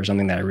editing work or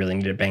something that I really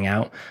need to bang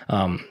out,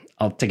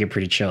 I'll take it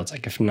pretty chill. It's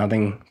like, if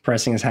nothing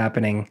pressing is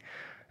happening,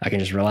 I can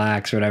just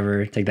relax,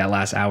 whatever, take that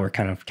last hour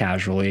kind of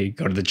casually,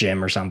 go to the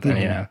gym or something,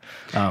 you know?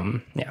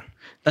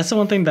 That's the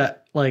one thing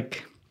that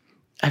like,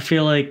 I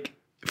feel like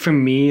for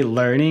me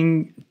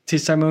learning to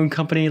start my own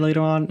company later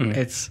on,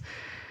 it's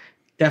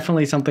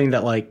definitely something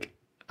that like,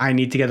 I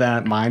need to get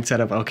that mindset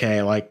of,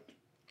 okay, like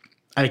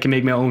I can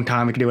make my own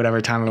time. I can do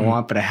whatever time I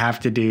want, but I have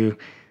to do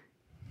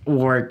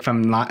work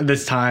from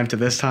this time to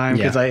this time.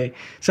 Cause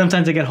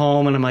sometimes I get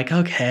home and I'm like,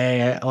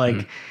 okay,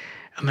 I'm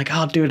like,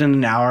 I'll do it in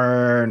an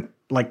hour.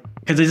 Like,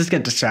 because I just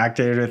get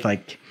distracted with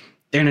like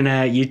the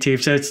internet,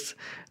 YouTube. So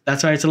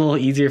that's why it's a little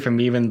easier for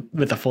me even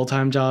with a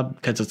full-time job,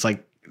 because it's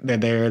like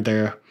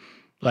they're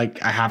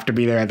like, I have to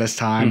be there at this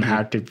time,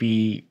 have to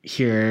be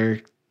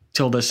here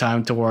till this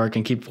time to work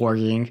and keep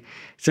working.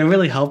 So it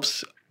really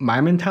helps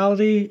my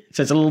mentality.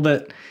 So it's a little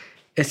bit,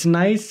 it's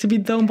nice to be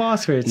the own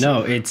boss. Where it's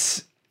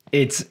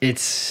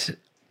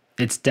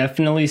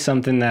definitely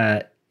something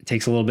that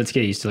takes a little bit to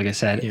get used to, like I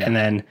said. And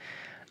then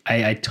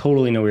I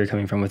totally know where you're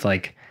coming from with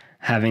like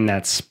having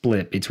that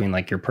split between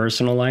like your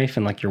personal life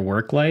and like your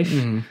work life.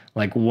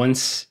 Like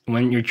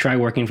when you try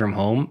working from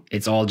home,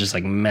 it's all just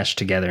like meshed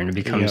together and it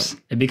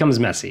becomes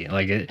messy.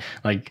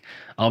 Like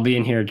I'll be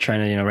in here trying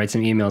to, you know, write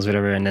some emails,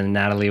 whatever. And then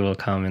Natalie will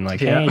come and like,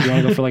 hey, do you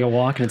want to go for like a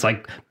walk? And it's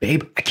like,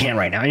 babe, I can't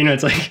right now. You know,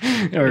 it's like,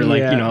 or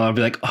like, you know, I'll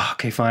be like, oh,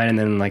 okay, fine. And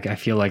then like, I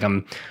feel like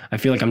I'm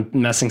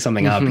messing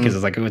something up because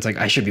it's like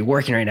I should be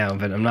working right now,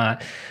 but I'm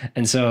not.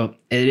 And so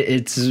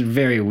it's a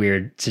very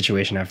weird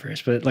situation at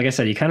first, but like I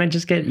said, you kind of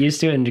just get used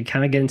to it and you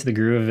kind of get into the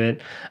groove of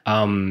it.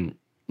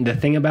 The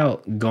thing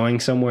about going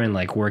somewhere and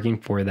like working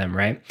for them,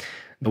 right?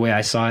 The way I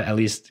saw it, at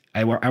least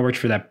I worked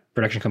for that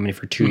production company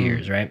for 2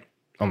 years, right?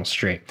 Almost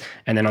straight.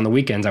 And then on the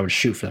weekends, I would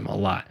shoot for them a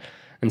lot.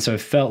 And so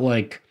it felt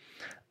like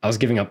I was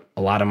giving up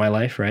a lot of my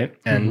life, right?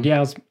 And I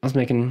was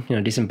making, you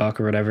know, decent buck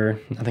or whatever,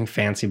 nothing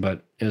fancy,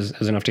 but it was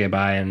enough to get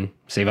by and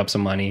save up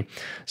some money.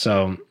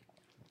 So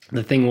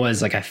the thing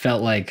was, like, I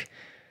felt like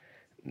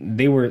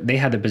they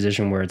had the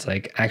position where it's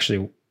like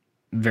actually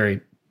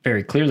very,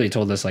 very clearly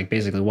told us, like,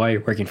 basically, while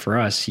you're working for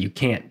us, you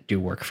can't do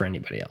work for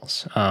anybody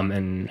else.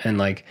 And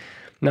like,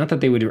 not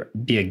that they would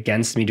be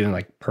against me doing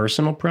like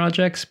personal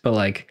projects, but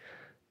like,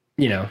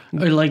 you know,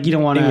 or like you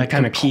don't want to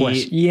kind of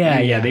compete.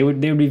 Yeah. They would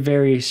be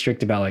very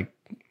strict about like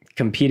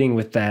competing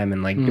with them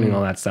and like doing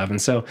all that stuff.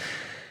 And so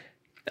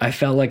I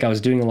felt like I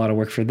was doing a lot of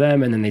work for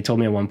them. And then they told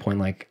me at one point,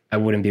 like, I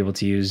wouldn't be able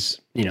to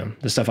use, you know,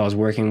 the stuff I was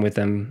working with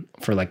them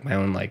for like my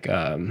own, like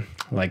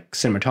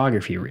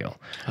cinematography reel.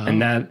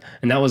 And that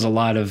was a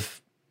lot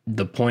of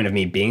the point of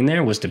me being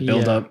there, was to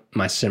build up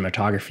my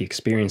cinematography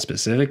experience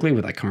specifically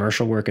with like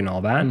commercial work and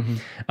all that.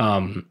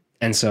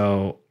 And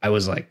so I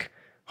was like,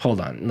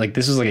 hold on, like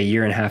this was like a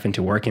year and a half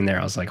into working there.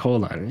 I was like,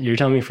 hold on, you're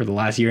telling me for the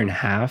last year and a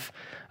half,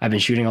 I've been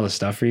shooting all this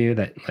stuff for you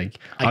that like,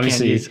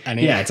 obviously, it's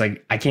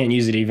like, I can't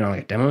use it even on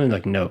like a demo. And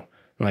like, no,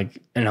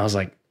 like, and I was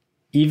like,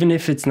 even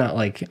if it's not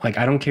like,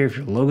 I don't care if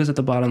your logo's at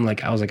the bottom.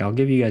 Like, I was like, I'll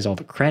give you guys all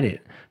the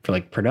credit for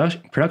like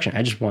production.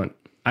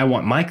 I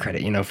want my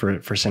credit, you know, for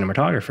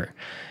cinematographer.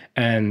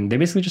 And they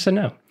basically just said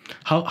no.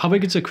 How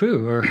big is the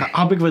crew, or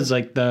how big was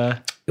like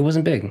It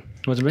wasn't big.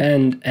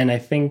 And I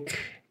think,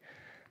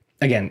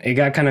 again, it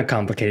got kind of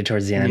complicated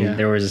towards the end.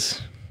 Yeah.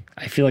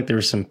 I feel like there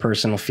was some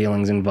personal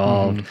feelings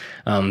involved.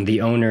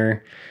 The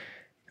owner,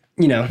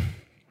 you know,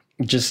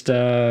 just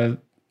had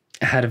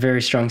a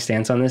very strong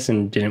stance on this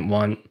and didn't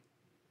want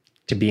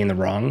to be in the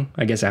wrong.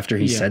 I guess after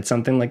he said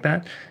something like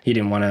that, he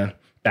didn't want to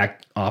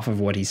back off of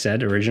what he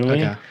said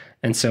originally. Okay.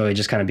 And so it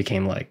just kind of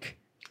became like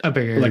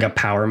a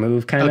power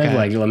move kind of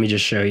like, let me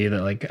just show you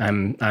that like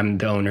I'm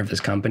the owner of this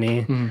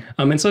company.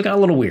 And so it got a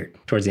little weird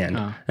towards the end.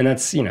 And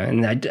that's, you know,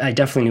 and I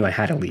definitely knew I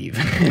had to leave.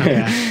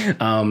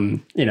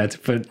 You know,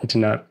 to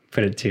not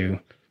put it too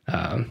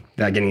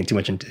without getting too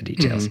much into the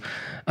details.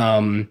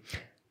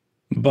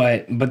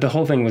 But the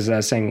whole thing was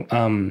saying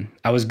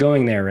I was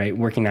going there, right,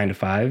 working 9 to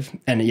 5,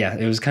 and yeah,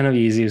 it was kind of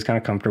easy, it was kind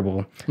of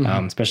comfortable,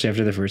 especially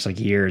after the first like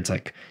year. It's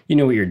like, you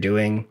know what you're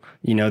doing,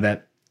 you know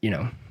that, you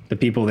know, the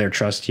people there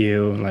trust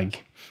you,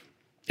 like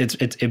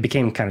it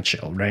became kind of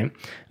chill, right?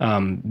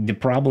 The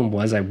problem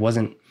was I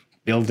wasn't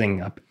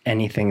building up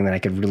anything that I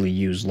could really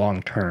use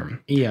long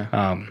term.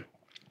 And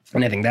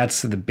I think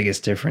that's the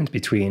biggest difference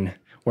between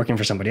working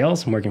for somebody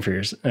else and working for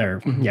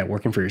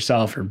working for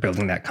yourself, or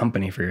building that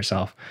company for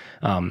yourself,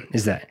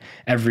 is that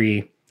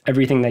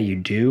everything that you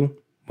do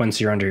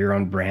once you're under your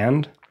own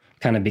brand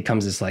kind of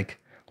becomes this like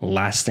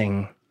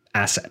lasting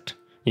asset.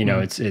 You know,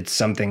 it's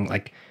something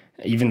like,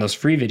 even those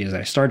free videos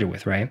that I started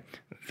with, right?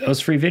 Those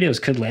free videos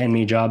could land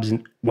me jobs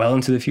well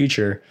into the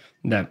future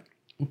that,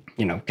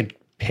 you know, could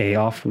pay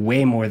off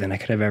way more than I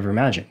could have ever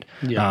imagined.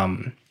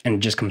 And it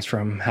just comes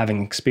from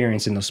having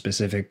experience in those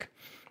specific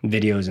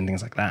videos and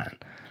things like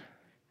that.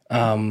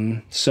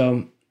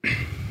 So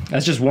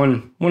that's just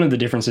one of the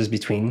differences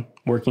between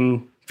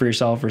working for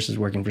yourself versus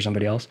working for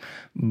somebody else.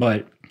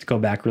 But to go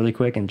back really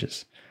quick and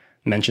just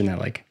mention that,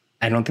 like,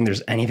 I don't think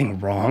there's anything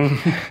wrong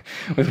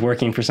with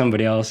working for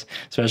somebody else,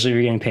 especially if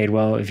you're getting paid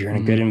well, if you're in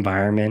a good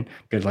environment,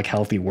 good, like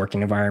healthy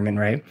working environment,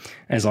 right?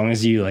 As long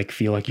as you like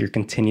feel like you're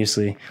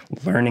continuously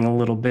learning a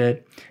little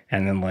bit,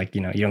 and then like, you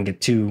know, you don't get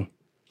too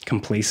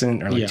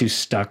complacent or like too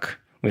stuck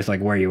with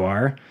like where you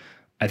are,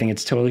 I think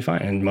it's totally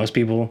fine. And most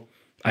people,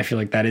 I feel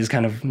like that is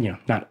kind of, you know,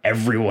 not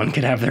everyone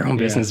could have their own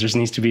business. There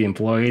needs to be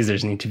employees.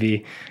 There's need to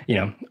be, you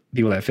know,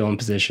 people that fill in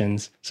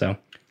positions. So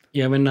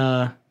yeah, when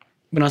I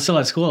was still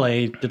at school,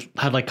 I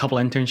had like a couple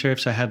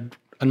internships. I had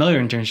another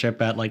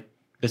internship at like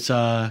this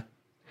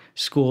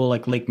school,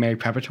 like Lake Mary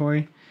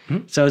Preparatory.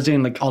 So I was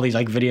doing like all these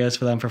like videos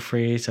for them for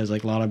free. So it was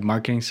like a lot of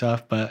marketing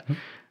stuff. But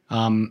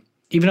even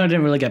though I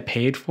didn't really get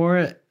paid for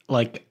it,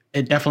 like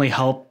it definitely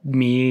helped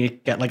me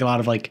get like a lot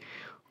of like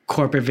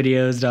corporate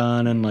videos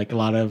done, and like a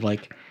lot of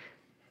like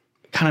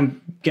kind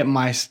of get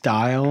my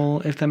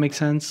style, if that makes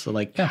sense. So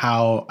like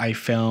how I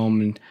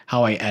film and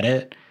how I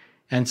edit.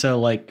 And so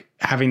like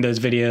having those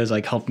videos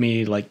like helped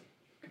me like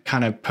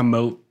kind of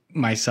promote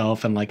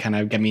myself and like kind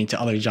of get me into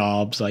other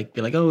jobs, like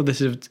be like, oh,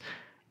 this is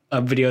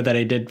a video that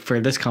I did for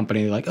this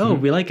company. Like, oh,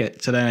 we like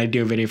it. So then I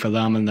do a video for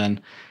them, and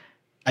then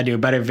I do a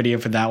better video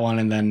for that one.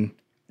 And then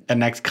the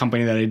next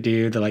company that I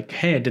do, they're like,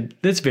 hey, I did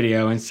this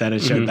video instead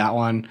of showed that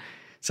one.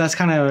 So that's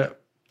kind of,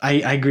 I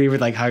agree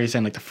with like how you're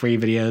saying like the free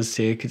videos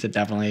too, because it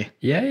definitely.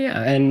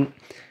 Yeah. And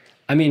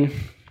I mean,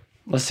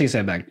 let's take a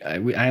step back. I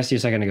asked you a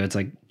second ago, it's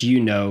like, do you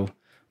know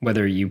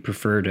whether you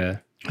prefer to,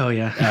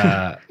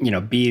 you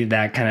know, be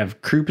that kind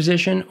of crew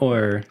position,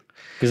 or,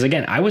 because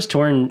again, I was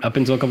torn up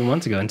until a couple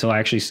months ago, until I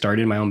actually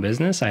started my own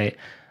business. I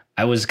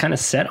was kind of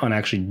set on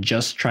actually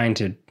just trying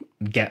to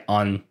get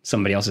on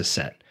somebody else's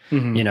set,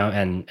 you know,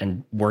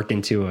 and worked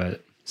into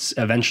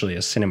eventually a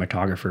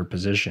cinematographer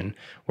position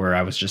where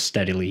I was just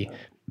steadily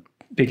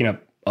picking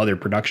up other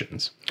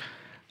productions.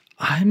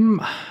 I'm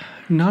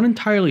not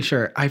entirely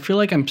sure. I feel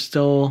like I'm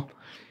still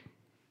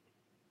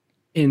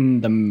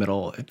in the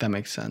middle, if that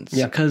makes sense.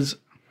 Yeah. Because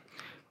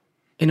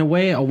in a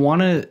way, I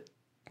want to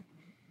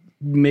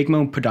make my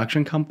own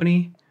production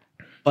company,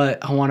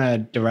 but I want to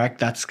direct.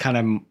 That's kind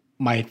of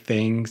my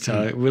thing. So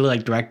I really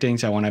like directing.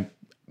 So I want to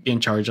be in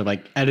charge of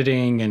like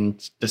editing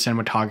and the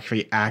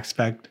cinematography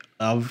aspect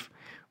of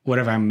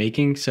whatever I'm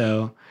making.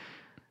 So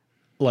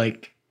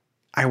like,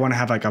 I want to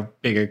have like a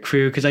bigger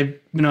crew, because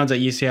when I was at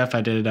UCF,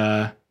 I did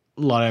a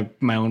lot of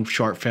my own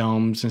short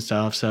films and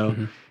stuff. So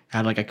I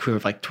had like a crew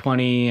of like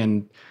 20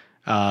 and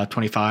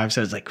 25.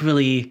 So it's like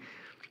really,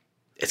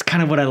 it's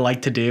kind of what I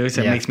like to do.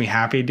 So it makes me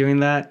happy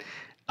doing that.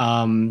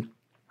 And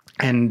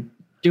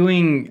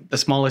doing the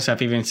smaller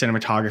stuff, even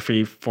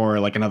cinematography for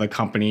like another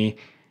company,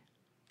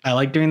 I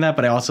like doing that,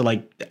 but I also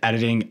like the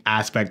editing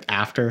aspect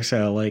after.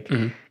 So like,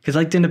 because I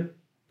like doing the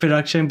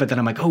production, but then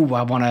I'm like, oh,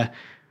 I want to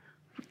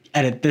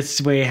edit this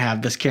way,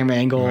 have this camera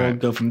angle,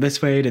 go from this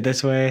way to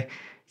this way.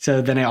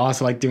 So then I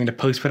also like doing the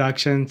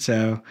post-production.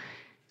 So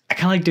I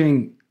kind of like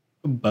doing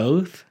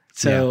both.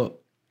 So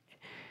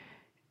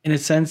in a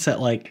sense that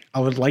like I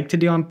would like to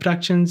do on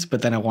productions,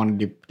 but then I want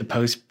to do the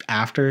post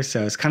after.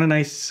 So it's kind of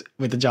nice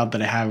with the job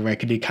that I have where I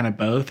could do kind of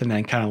both and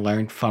then kind of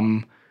learn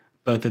from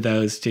both of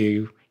those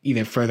to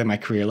either further my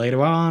career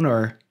later on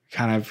or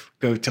kind of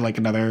go to like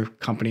another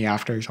company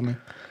after or something.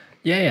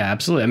 Yeah,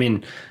 absolutely. I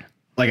mean,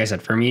 like I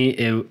said, for me,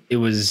 it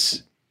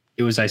was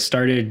I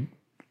started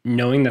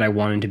knowing that I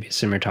wanted to be a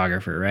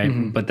cinematographer,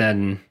 right? But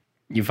then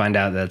you find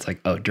out that it's like,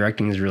 oh,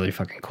 directing is really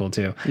fucking cool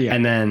too. Yeah.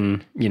 And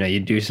then, you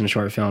do some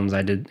short films.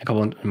 I did a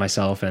couple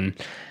myself and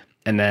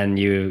then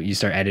you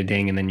start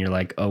editing and then you're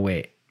like, oh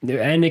wait.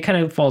 And it kind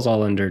of falls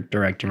all under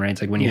directing, right?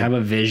 It's like when you have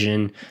a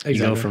vision, you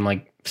go from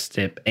like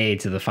step A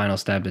to the final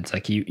step. It's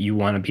like you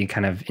want to be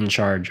kind of in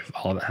charge of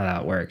all of how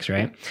that works,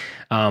 right?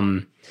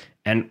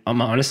 And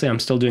honestly, I'm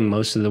still doing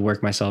most of the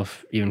work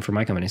myself, even for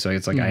my company. So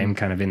it's like I am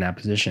kind of in that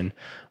position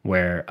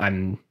where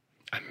I'm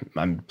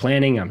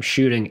planning, I'm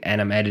shooting,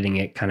 and I'm editing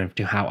it kind of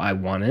to how I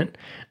want it.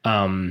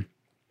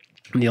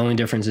 The only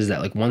difference is that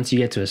like once you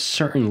get to a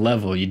certain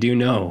level, you do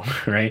know,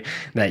 right,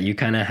 that you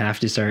kind of have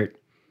to start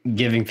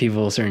giving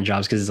people certain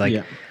jobs because it's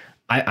like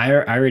I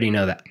already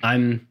know that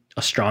I'm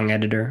a strong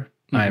editor.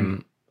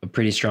 I'm a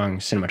pretty strong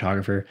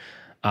cinematographer.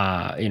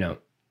 I'm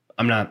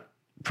not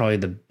probably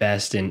the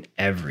best in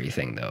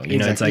everything though.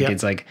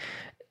 It's like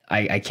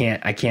I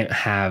can't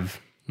have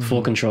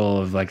full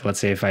control of like, let's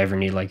say if I ever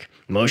need like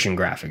motion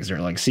graphics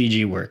or like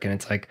CG work. And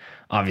it's like,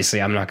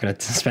 obviously I'm not going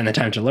to spend the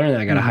time to learn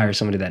that. I got to hire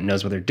somebody that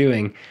knows what they're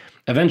doing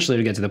eventually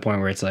to get to the point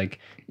where it's like,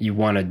 you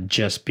want to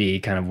just be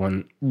kind of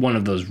one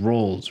of those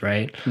roles,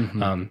 right?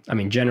 I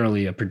mean,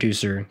 generally a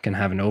producer can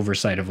have an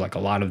oversight of like a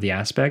lot of the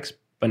aspects,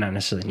 but not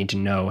necessarily need to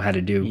know how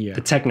to do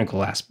the technical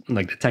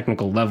like the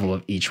technical level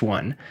of each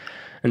one.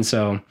 And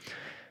so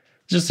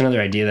just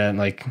another idea that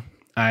like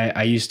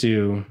I used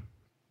to,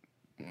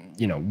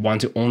 want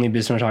to only be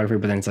a cinematographer,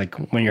 but then it's like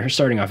when you're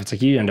starting off, it's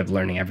like you end up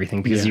learning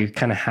everything because you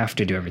kind of have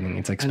to do everything.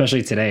 It's like,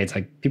 especially today, it's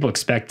like people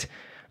expect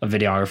a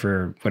videographer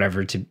or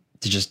whatever to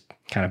just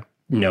kind of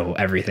know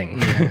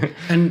everything.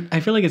 And I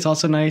feel like it's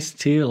also nice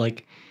too.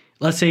 Like,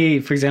 let's say,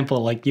 for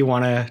example, like you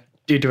want to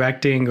do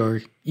directing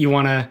or you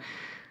want to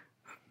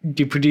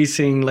do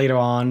producing later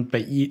on,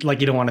 but you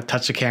don't want to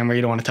touch the camera,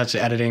 you don't want to touch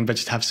the editing, but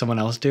just have someone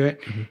else do it.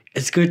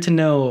 It's good to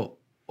know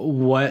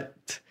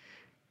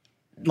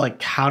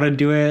how to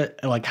do it,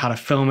 like how to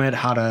film it,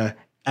 how to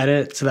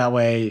edit. So that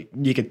way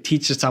you could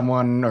teach to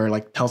someone or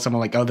like tell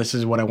someone like, oh, this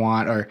is what I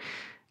want, or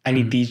I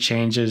need these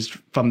changes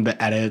from the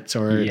edits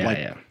or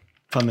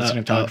from the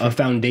cinematography. A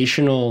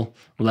foundational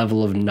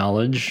level of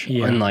knowledge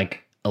and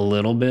like a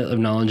little bit of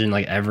knowledge in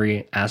like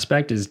every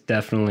aspect is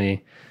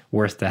definitely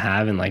worth to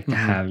have and like to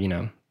have,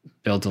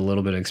 built a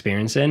little bit of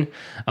experience in.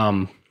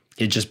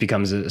 It just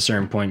becomes a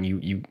certain point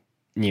you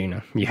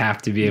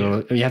have to be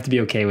able to, you have to be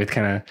okay with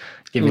kind of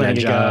giving that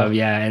job.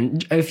 Yeah.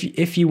 And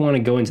if you want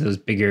to go into those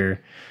bigger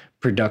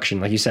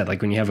production, like you said,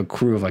 like when you have a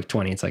crew of like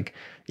 20, it's like,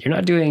 you're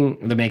not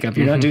doing the makeup,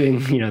 you're not doing,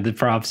 the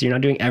props, you're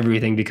not doing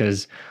everything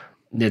because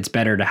it's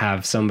better to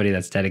have somebody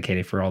that's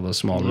dedicated for all those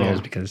small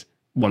roles because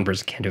one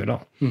person can't do it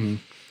all.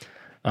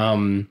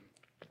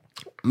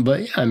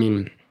 But yeah, I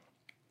mean,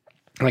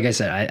 like I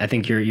said, I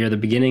think you're the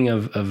beginning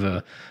of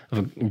a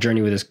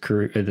journey with this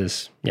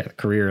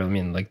career. I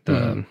mean, like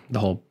the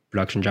whole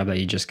production job that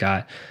you just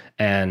got,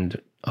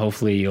 and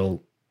hopefully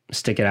you'll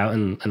stick it out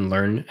and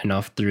learn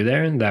enough through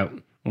there that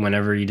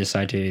whenever you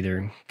decide to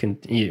either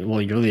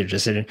you'll either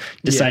just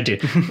decide to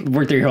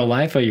work through your whole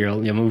life or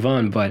you'll move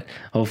on, but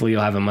hopefully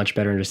you'll have a much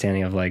better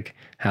understanding of like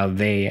how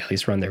they at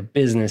least run their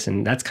business.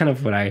 And that's kind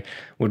of what I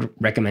would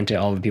recommend to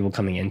all the people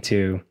coming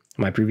into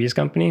my previous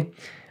company,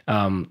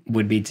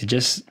 would be to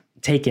just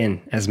take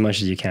in as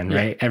much as you can,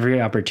 right?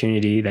 Every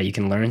opportunity that you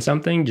can learn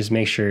something, just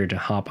make sure to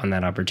hop on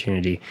that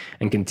opportunity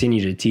and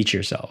continue to teach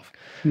yourself.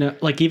 No,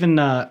 like even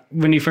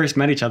when you first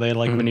met each other,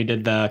 like when you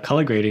did the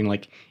color grading,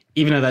 like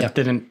even though that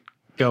didn't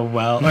go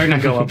well, or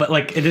not go well, but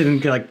like it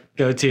didn't like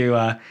go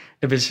to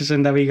the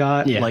position that we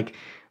got, like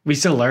we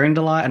still learned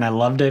a lot and I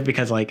loved it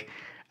because like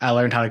I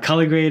learned how to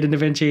color grade in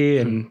DaVinci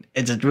and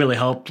it just really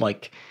helped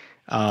like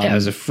it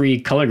was a free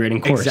color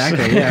grading course.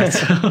 Exactly. Yeah.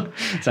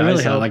 So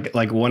really I saw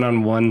like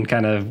one-on-one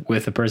kind of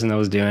with the person that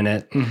was doing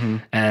it.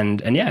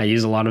 And I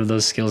use a lot of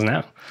those skills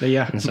now.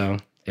 And so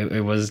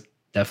it was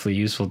definitely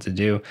useful to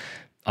do.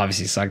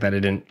 Obviously sucked that it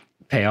didn't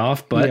pay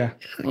off, but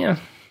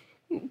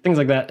things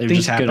like that. They're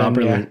just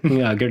happen,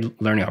 good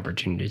learning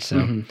opportunities.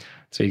 So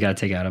you got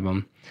to take out of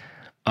them.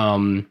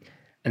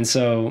 And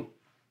so,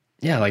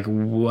 yeah, like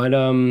what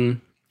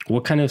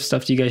kind of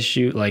stuff do you guys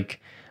shoot?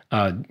 Like,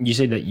 you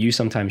said that you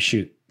sometimes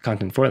shoot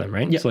content for them,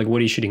 right? Yeah. So like, what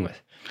are you shooting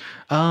with?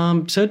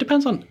 So it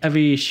depends on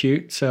every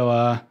shoot.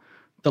 So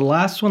the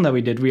last one that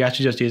we did, we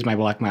actually just used my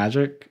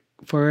Blackmagic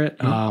for it.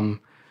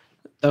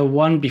 The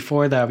one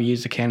before that, we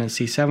used the Canon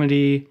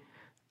C70.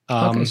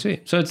 Okay,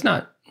 sweet. So it's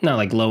not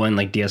like low end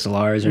like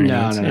DSLRs or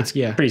anything. It's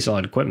pretty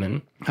solid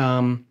equipment.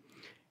 And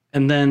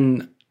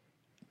then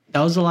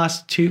that was the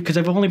last two, because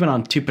I've only been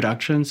on 2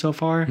 productions so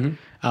far.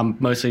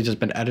 Mostly just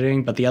been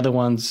editing, but the other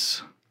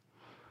ones,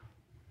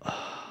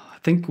 I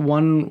think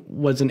one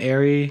was an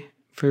Arri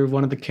for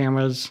one of the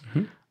cameras,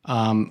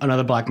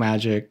 another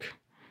Blackmagic,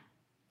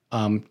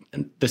 the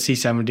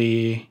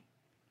C70,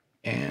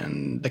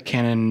 and the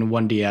Canon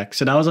 1DX.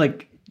 So that was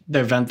like the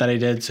event that I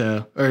did,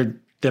 or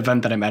the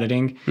event that I'm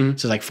editing.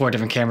 So like 4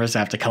 different cameras I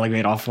have to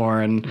calibrate all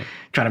 4 and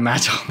try to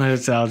match all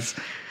those. So it's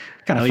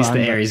kind of At least fun,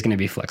 the Arri is going to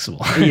be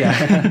flexible.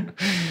 Yeah.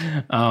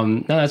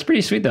 No, that's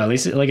pretty sweet though. At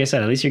least, like I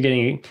said, at least you're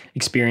getting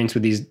experience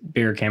with these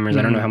bigger cameras.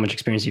 I don't know how much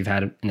experience you've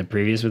had in the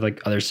previous with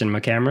like other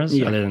cinema cameras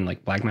other than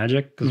like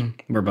Blackmagic, because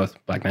we're both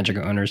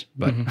Blackmagic owners,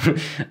 but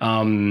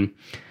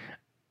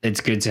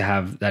it's good to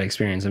have that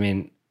experience. I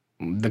mean,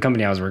 the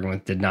company I was working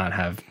with did not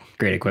have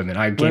great equipment.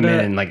 I came in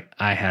and like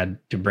I had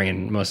to bring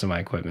in most of my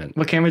equipment.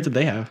 What cameras did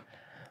they have?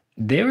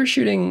 They were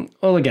shooting,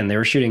 they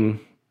were shooting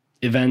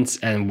events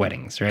and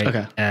weddings, right?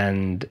 Okay.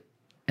 And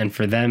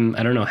for them,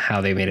 I don't know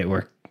how they made it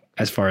work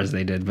as far as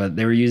they did, but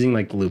they were using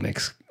like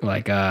Lumix,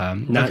 like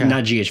not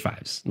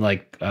GH5s,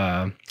 like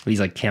these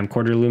like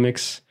camcorder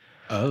Lumix.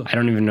 Oh. I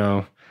don't even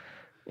know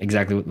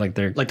exactly what like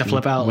they're like the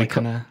flip out, like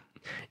kind of.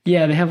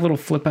 Yeah, they have little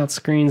flip out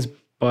screens,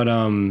 but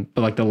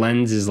like the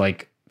lens is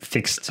like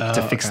fixed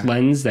to fixed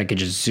lens that could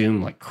just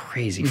zoom like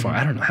crazy far.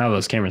 I don't know how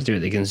those cameras do it.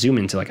 They can zoom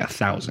into like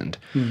 1,000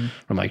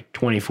 from like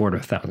 24 to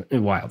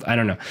 1,000. Wild. I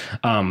don't know.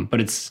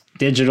 But it's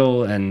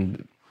digital,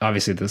 and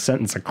obviously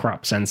it's a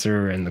crop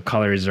sensor, and the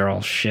colors are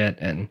all shit,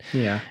 and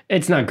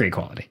it's not great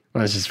quality.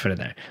 Let's just put it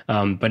there.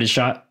 But it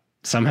shot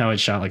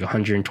like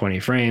 120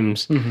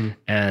 frames,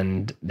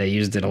 and they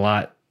used it a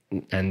lot,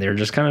 and they're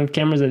just kind of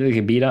cameras that they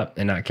could beat up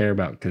and not care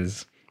about,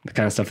 because the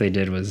kind of stuff they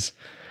did was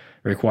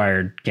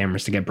required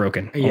cameras to get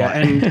broken.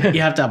 And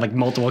you have to have like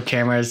multiple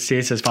cameras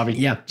too, so it's probably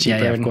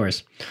cheaper. Of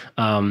course.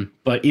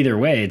 But either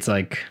way, it's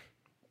like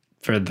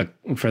for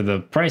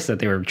the price that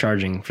they were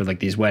charging for like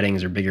these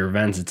weddings or bigger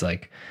events, it's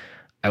like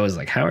I was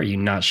like, how are you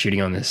not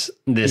shooting on this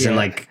and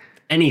like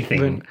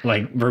anything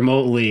like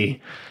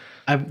remotely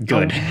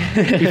good?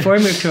 Before I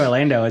moved to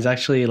Orlando, I was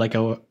actually like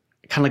kind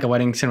of like a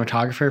wedding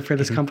cinematographer for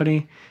this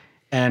company,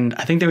 and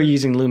I think they were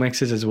using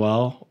Lumixes as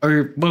well.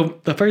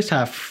 The first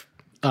half,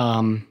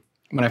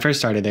 when I first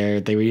started there,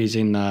 they were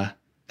using the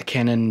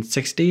Canon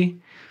 60.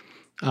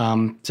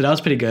 So that was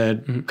pretty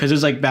good, because it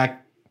was like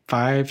back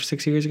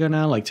 5-6 years ago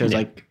now. Like, so it was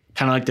like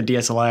kind of like the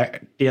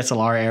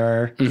DSLR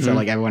era. So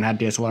like everyone had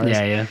DSLRs.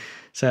 Yeah.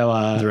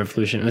 So the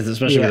revolution,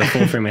 especially with the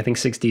full frame. I think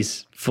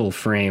 60's full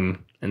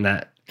frame, and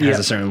that has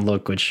a certain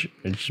look, which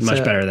is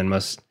much better than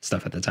most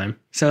stuff at the time.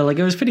 So like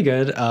it was pretty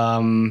good.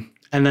 And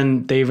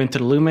then they went to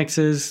the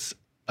Lumixes,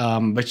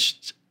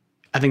 which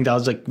I think that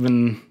was like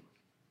when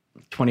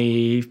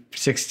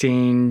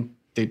 2016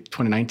 to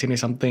 2019 or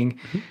something.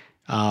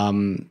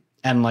 And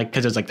like,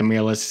 because it was like the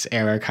mirrorless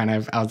era kind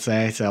of, I would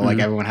say. So like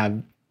everyone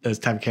had those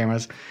type of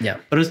cameras. Yeah.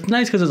 But it was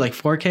nice because it was like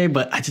 4K,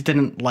 but I just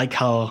didn't like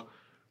how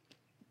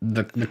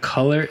the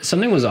color,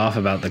 something was off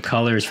about the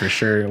colors for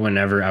sure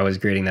whenever I was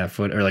grading that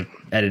or like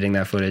editing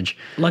that footage.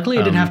 Luckily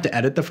I didn't have to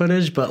edit the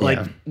footage, but like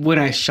when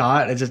I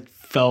shot, it just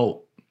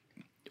felt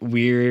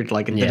weird.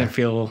 Like it didn't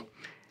feel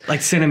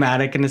like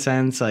cinematic in a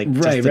sense, like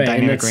just the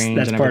dynamic range.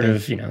 That's part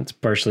of, it's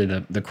partially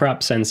the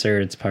crop sensor.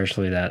 It's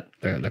partially that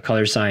the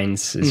color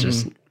science is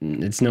just,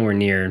 it's nowhere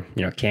near,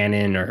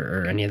 Canon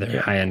or any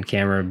other high-end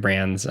camera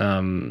brands.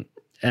 And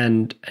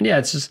yeah,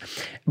 it's just,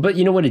 but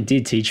you know what it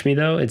did teach me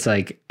though? It's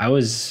like, I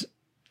was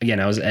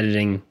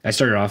editing, I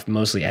started off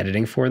mostly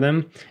editing for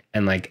them,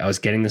 and like, I was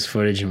getting this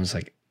footage and was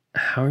like,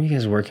 how are you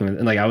guys working with it?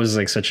 And like, I was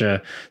like such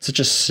a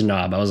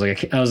snob. I was a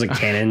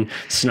Canon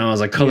snob. I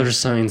was like, color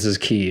science is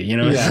key,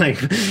 It's like,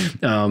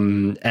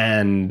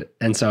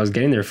 and so I was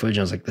getting their footage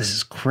and I was like, this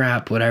is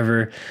crap,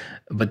 whatever.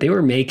 But they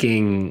were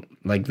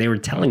they were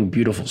telling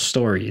beautiful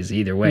stories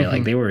either way.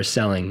 Like they were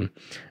selling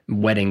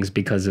weddings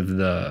because of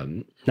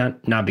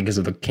not because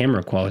of the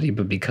camera quality,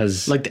 but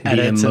because like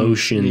the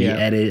emotion, the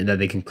edit that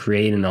they can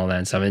create and all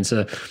that stuff. And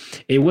so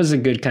it was a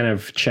good kind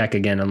of check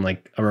again on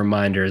like a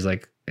reminder is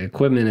like,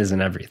 equipment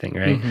isn't everything,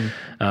 right?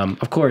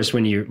 Of course,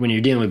 when you're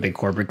dealing with big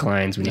corporate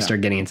clients, when you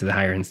start getting into the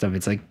higher end stuff,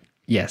 it's like,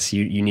 yes,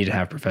 you need to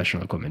have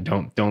professional equipment.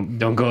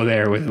 Don't go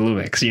there with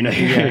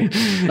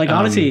Lumix, Like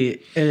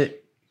honestly,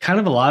 it kind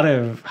of a lot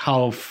of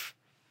how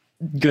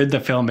good the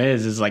film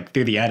is like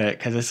through the edit,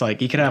 because it's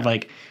like you could have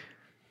like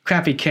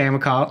crappy camera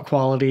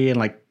quality, and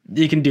like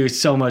you can do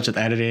so much with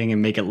editing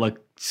and make it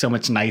look so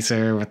much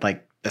nicer with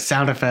like the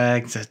sound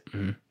effects,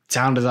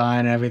 sound design,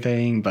 and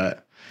everything,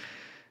 but.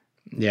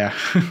 Yeah.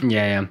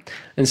 Yeah.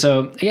 And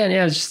so again,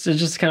 yeah, it's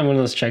just kind of one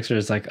of those checks where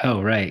it's like,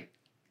 oh, right.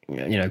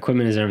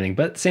 Equipment is everything.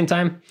 But at the same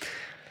time,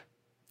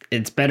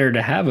 it's better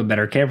to have a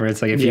better camera.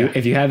 It's like if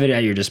you have it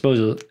at your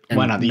disposal, and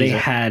why not they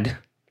had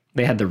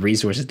the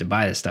resources to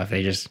buy this stuff.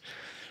 They just,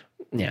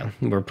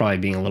 were probably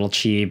being a little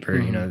cheap, or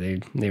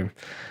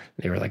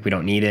they were like, we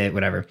don't need it,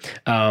 whatever.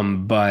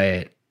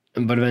 But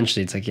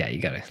eventually it's like, yeah, you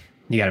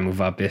gotta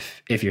move up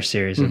if you're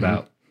serious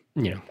about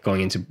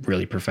going into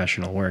really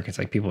professional work. It's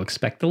like people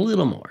expect a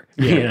little more,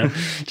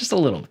 just a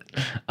little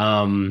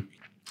bit.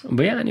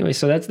 But yeah, anyway,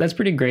 so that's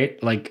pretty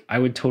great. Like I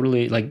would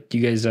totally like, do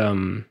you guys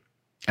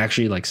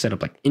actually like set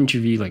up like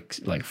interview,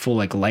 like full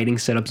like lighting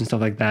setups and stuff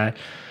like that?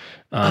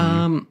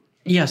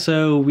 Yeah,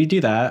 so we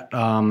do that.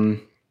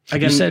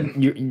 Again, you said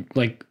you're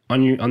like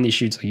on these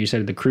shoots, like you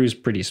said the crew's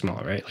pretty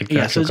small, right? Like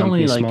the so it's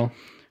only like small.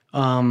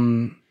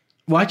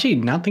 Well, actually,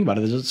 now think about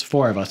it, there's just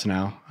 4 of us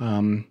now.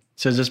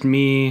 So it's just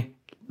me,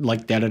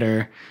 like the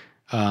editor,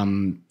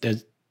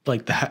 there's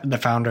like the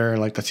founder,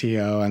 like the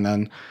CEO, and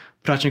then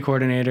production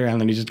coordinator,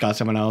 and then you just got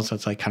someone else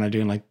that's like kind of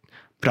doing like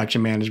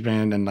production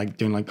management and like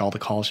doing like all the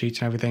call sheets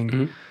and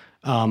everything.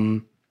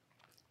 So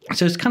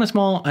it's kind of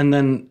small, and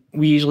then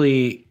we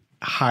usually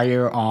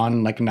hire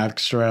on like an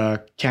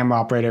extra camera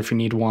operator if you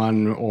need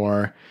one,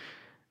 or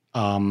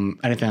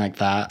anything like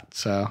that.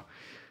 So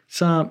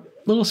it's a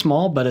little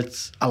small,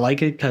 but I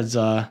like it because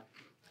I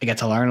get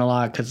to learn a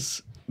lot,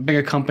 because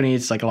bigger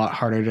companies, it's like a lot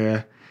harder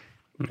to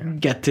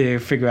get to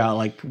figure out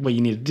like what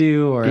you need to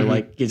do, or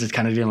like you're just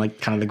kind of doing like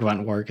kind of the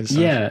grunt work and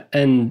stuff. Yeah.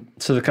 And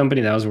so the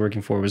company that I was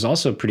working for was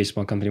also a pretty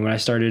small company. When I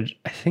started,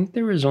 I think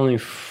there was only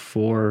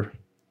 4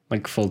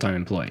 like full-time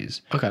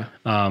employees. Okay.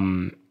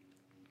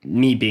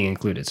 Me being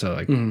included. So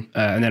like, and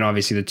then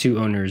obviously the 2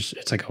 owners,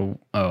 it's like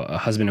a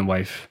husband and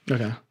wife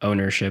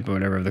ownership or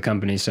whatever of the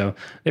company. So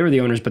they were the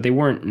owners, but they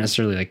weren't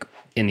necessarily like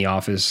in the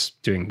office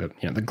doing the,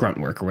 the grunt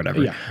work or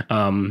whatever. Yeah.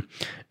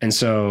 And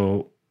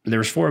so there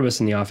was 4 of us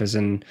in the office,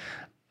 and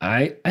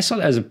I saw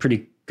that as a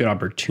pretty good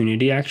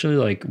opportunity, actually.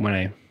 Like when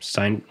I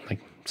signed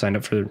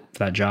up for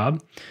that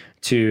job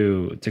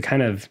to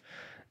kind of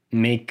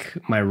make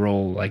my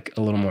role like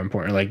a little more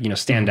important, like,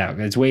 stand out.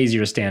 It's way easier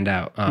to stand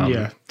out.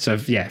 So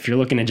if you're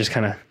looking to just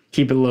kind of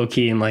keep it low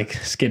key and like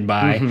skid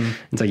by,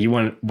 it's like you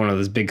want one of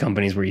those big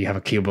companies where you have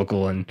a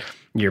cubicle and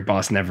your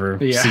boss never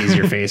sees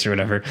your face or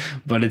whatever.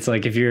 But it's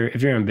like if you're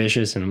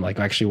ambitious and like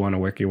actually want to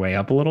work your way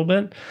up a little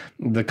bit,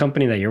 the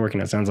company that you're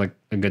working at sounds like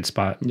a good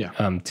spot.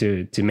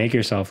 To make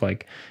yourself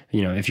like,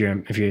 if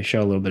you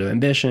show a little bit of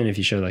ambition, if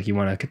you show like you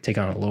want to take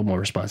on a little more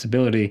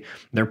responsibility,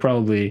 they're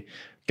probably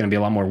going to be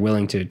a lot more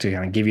willing to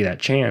kind of give you that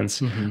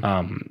chance,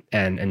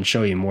 and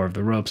show you more of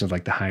the ropes of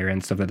like the higher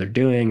end stuff that they're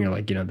doing, or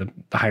like, the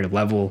higher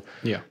level,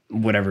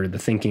 whatever, the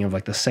thinking of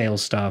like the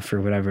sales stuff or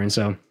whatever. And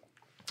so,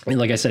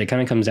 like I said, it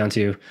kind of comes down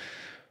to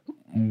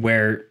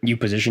where you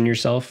position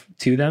yourself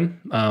to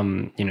them.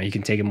 You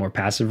can take a more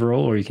passive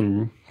role, or you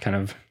can kind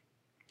of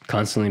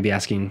constantly be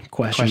asking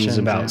questions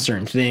about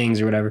certain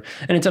things or whatever.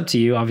 And it's up to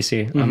you,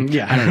 obviously. I don't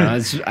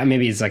know.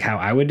 Maybe it's like how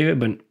I would do it,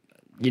 but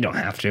you don't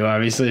have to,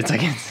 obviously. It's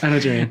like, I know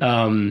what you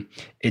mean.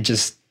 It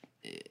just,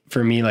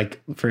 for me,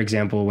 like, for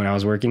example, when I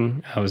was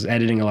working, I was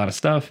editing a lot of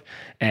stuff,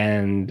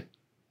 and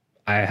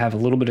I have a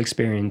little bit of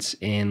experience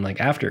in like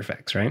After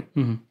Effects, right?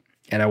 And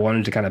I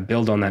wanted to kind of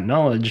build on that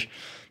knowledge,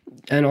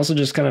 and also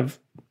just kind of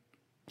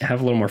have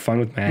a little more fun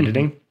with my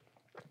editing.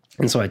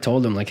 And so I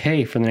told them like,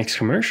 hey, for the next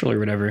commercial or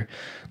whatever,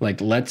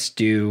 like, let's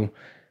do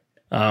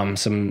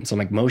some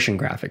like motion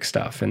graphic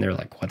stuff. And they're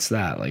like, what's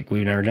that? Like,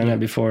 we've never done that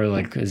before.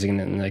 Like, is it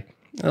gonna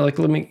like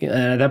let me,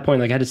 at that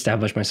point, like I had to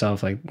establish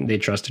myself, like they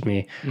trusted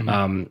me.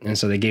 And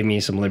so they gave me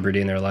some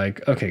liberty, and they're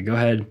like, okay, go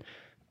ahead,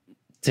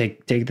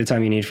 take the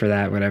time you need for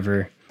that,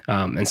 whatever.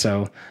 And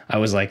so I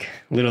was like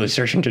literally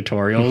searching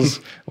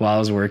tutorials while I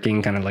was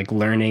working, kind of like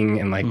learning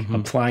and like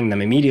applying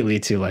them immediately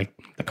to like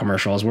the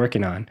commercial I was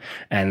working on.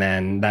 And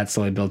then that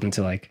slowly built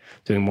into like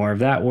doing more of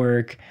that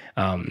work.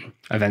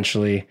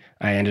 Eventually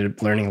I ended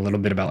up learning a little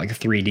bit about like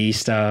 3D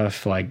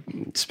stuff, like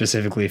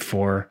specifically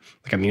for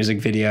like a music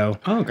video.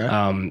 Oh, okay.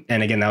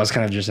 And again, that was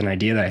kind of just an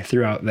idea that I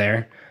threw out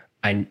there.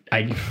 I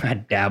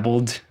had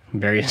dabbled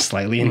very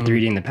slightly in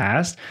 3D in the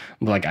past,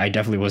 but like I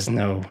definitely was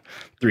no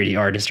 3D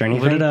artist or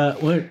anything.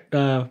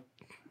 What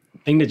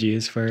thing did you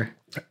use for?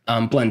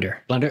 Blender.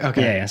 Blender.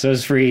 Okay. Yeah. So it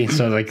was free.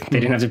 So like they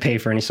didn't have to pay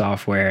for any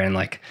software. And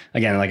like,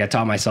 again, like I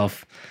taught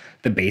myself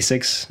the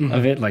basics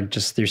of it, like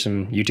just through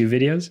some YouTube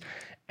videos.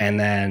 And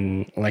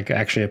then like I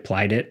actually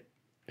applied it,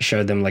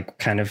 showed them like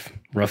kind of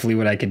roughly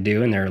what I could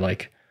do. And they're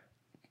like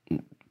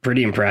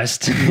pretty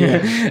impressed.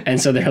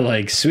 And so they're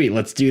like, sweet,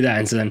 let's do that.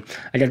 And so then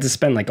I got to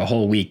spend like a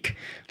whole week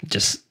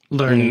just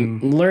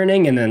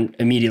learning and then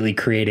immediately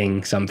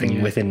creating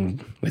something within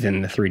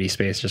the 3D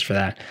space just for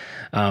that.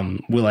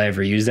 Will I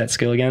ever use that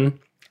skill again?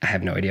 I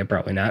have no idea.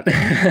 Probably not.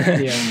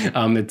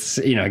 It's,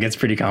 it gets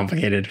pretty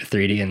complicated with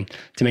 3D, and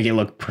to make it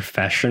look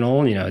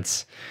professional,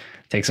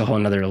 takes a whole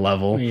nother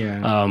level.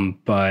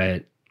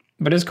 But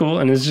it's cool.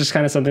 And it's just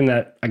kind of something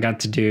that I got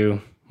to do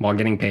while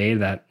getting paid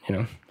that,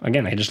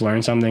 again, I just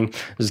learned something.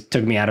 This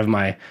took me out of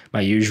my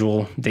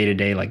usual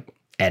day-to-day, like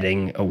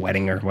editing a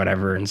wedding or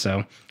whatever. And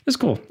so it's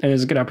cool. And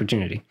it's a good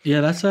opportunity.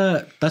 Yeah, that's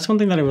one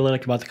thing that I really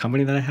like about the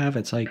company that I have.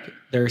 It's like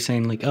they're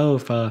saying like, oh,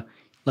 if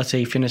let's say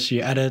you finish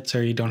your edits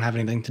or you don't have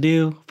anything to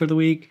do for the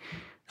week,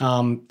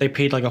 they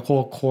paid like a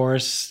whole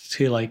course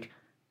to like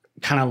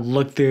kind of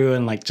look through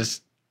and like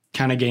just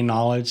kind of gain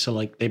knowledge. So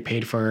like they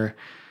paid for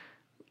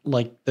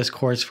like this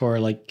course for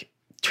like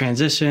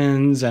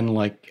transitions and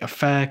like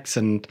effects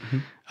and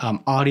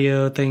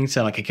audio things,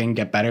 so like I can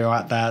get better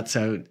at that.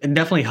 So it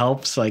definitely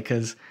helps, like,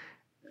 because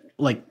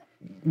like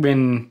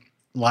when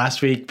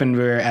last week when we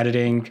were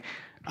editing,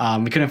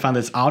 we couldn't find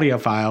this audio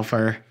file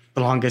for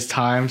the longest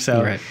time.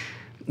 So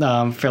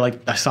for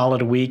like a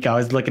solid week, I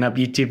was looking up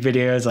YouTube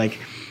videos like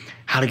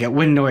how to get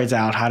wind noise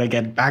out, how to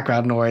get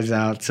background noise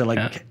out. So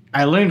like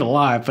I learned a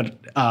lot, but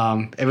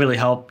it really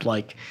helped,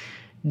 like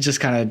just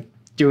kind of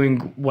doing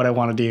what I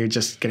want to do,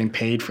 just getting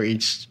paid for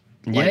each.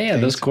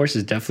 Those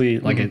courses definitely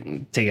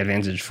like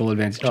take full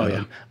advantage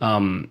of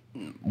them.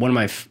 One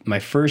of my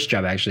first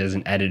job actually as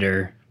an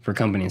editor for a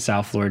company in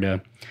South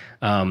Florida,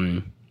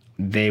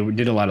 they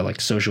did a lot of like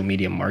social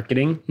media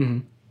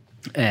marketing,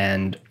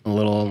 and a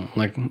little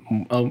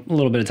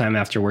bit of time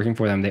after working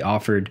for them, they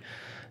offered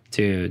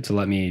to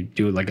let me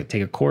do like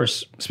take a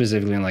course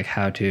specifically on like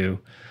how to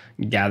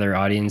gather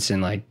audience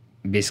and like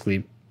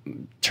basically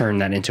turn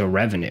that into a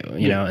revenue,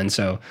 you know? And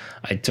so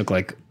I took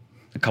like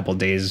a couple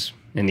days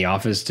in the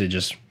office to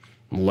just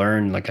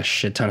learn like a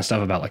shit ton of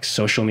stuff about like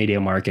social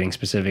media marketing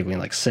specifically,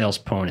 and like sales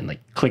phone and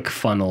like click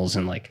funnels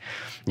and like,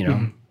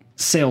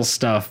 sales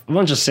stuff, a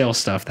bunch of sales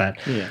stuff that,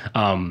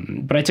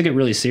 but I took it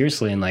really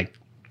seriously. And like,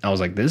 I was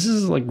like, this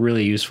is like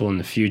really useful in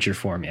the future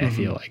for me. I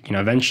feel like,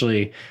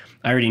 eventually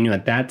I already knew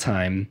at that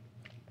time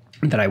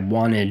that I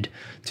wanted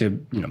to,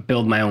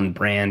 build my own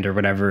brand or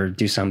whatever,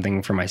 do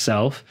something for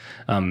myself.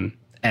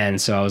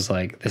 And so I was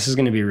like, this is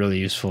going to be really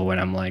useful when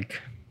I'm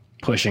like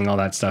pushing all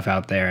that stuff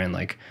out there and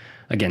like,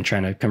 again,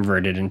 trying to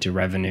convert it into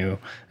revenue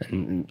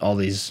and all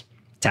these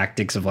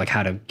tactics of like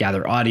how to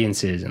gather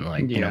audiences and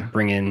like,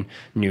 bring in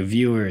new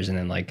viewers, and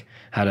then like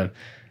how to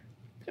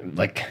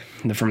like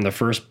from the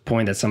first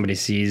point that somebody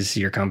sees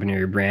your company or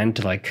your brand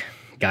to like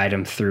guide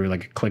them through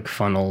like a click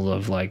funnel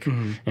of like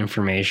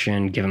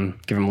information, give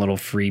them little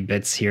free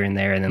bits here and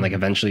there. And then like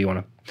eventually you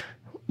want to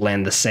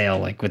land the sale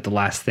like with the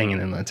last thing.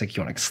 And then it's like,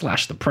 you want to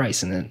slash the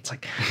price. And then it's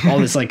like all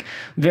this like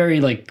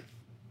very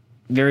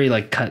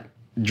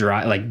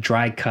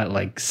dry cut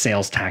like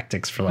sales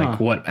tactics for like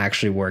what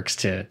actually works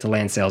to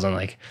land sales on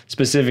like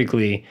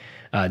specifically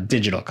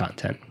digital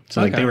content.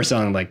 So like they were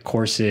selling like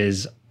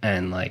courses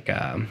and like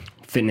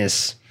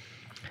fitness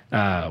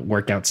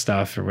workout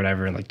stuff or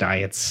whatever, like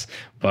diets,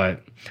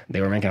 but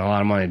they were making a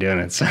lot of money doing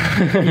it. So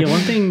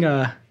one thing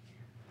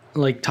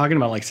like talking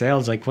about like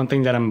sales, like one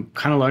thing that I'm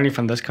kind of learning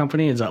from this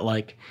company is that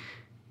like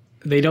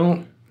they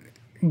don't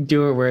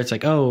do it where it's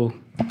like,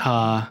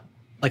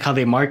 like how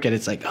they market,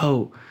 it's like,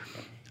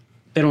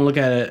 they don't look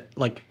at it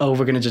like, we're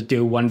going to just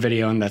do one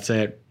video and that's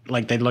it.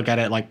 Like they look at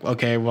it like,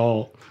 okay,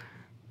 we'll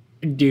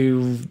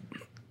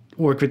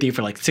work with you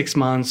for like 6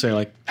 months or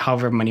like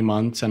however many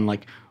months, and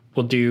like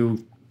we'll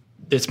do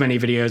this many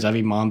videos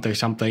every month or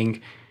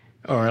something,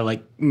 or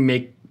like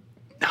make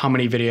how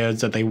many videos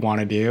that they want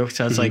to do.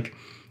 So it's like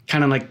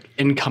kind of like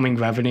incoming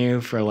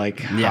revenue for like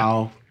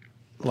how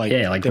like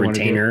like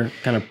retainer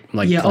kind of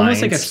like clients.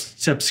 Almost like a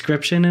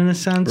subscription in a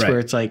sense, where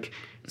it's like,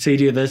 so you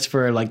do this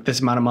for like this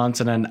amount of months,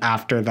 and then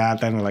after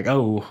that, then they're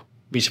like,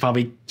 we should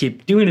probably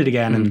keep doing it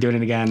again and doing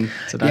it again.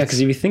 So that's,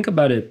 because if you think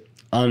about it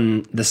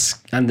on the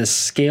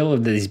scale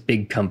of these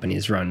big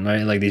companies run,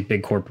 right? Like these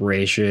big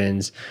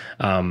corporations,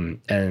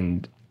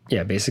 and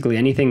basically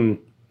anything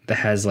that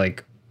has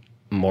like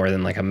more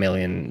than like $1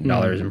 million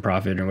in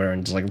profit or whatever,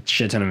 and just like a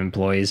shit ton of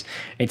employees,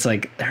 it's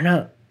like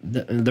they're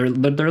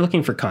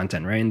looking for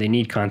content, right? And they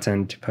need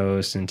content to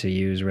post and to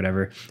use or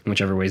whatever, in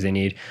whichever ways they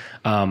need.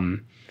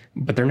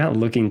 But they're not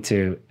looking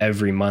to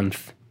every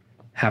month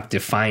have to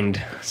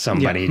find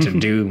somebody to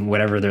do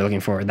whatever they're looking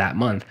for that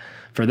month.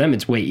 For them,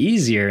 it's way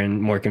easier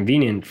and more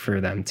convenient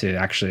for them to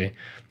actually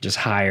just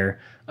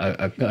hire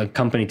a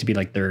company to be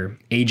like their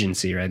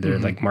agency, right? Their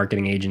like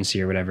marketing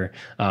agency or whatever,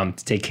 to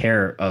take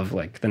care of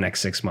like the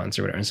next 6 months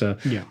or whatever. And so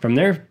from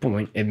their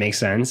point, it makes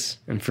sense.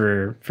 And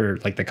for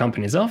like the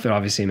company itself, it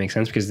obviously makes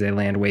sense because they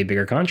land way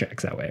bigger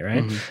contracts that way,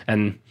 right?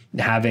 And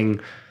having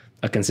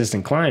a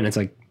consistent client, it's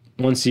like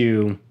once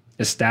you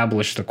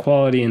establish the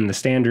quality and the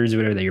standards,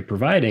 whatever that you're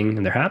providing,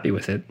 and they're happy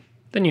with it,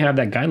 then you have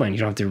that guideline. You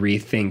don't have to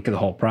rethink the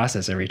whole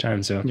process every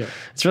time. So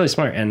it's really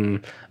smart.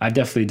 And I've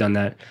definitely done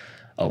that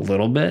a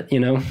little bit,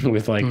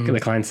 with like the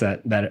clients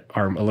that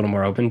are a little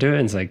more open to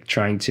it. It's like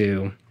trying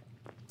to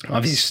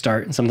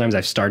obviously sometimes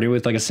I've started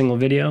with like a single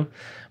video, but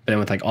then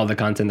with like all the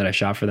content that I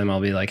shot for them, I'll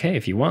be like, hey,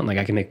 if you want, like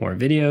I can make more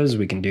videos,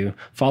 we can do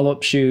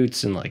follow-up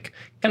shoots, and like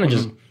kind of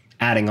just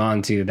adding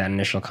on to that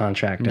initial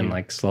contract and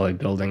like slowly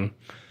building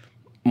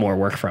more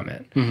work from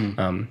it.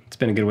 It's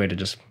been a good way to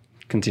just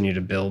continue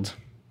to build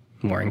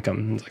more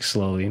income, like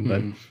slowly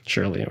but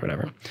surely or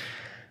whatever.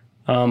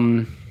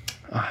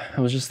 I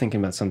was just thinking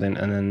about something,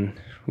 and then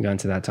we got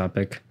into that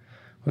topic.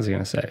 What was I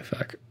gonna say?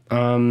 Fuck.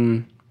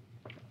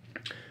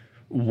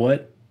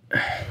 What?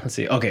 Let's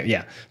see. Okay,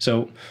 yeah.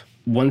 So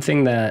one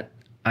thing that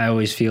I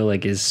always feel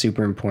like is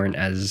super important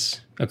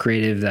as a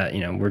creative that,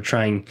 we're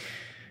trying,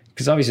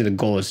 because obviously the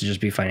goal is to just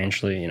be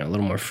financially, a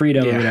little more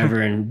freedom or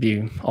whatever and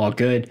be all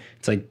good.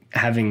 It's like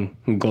having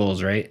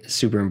goals, right?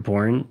 Super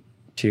important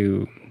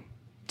to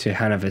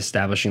kind of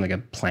establishing like a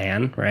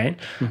plan, right?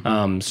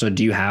 So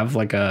do you have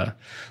like a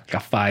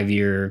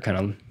 5-year kind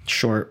of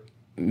short,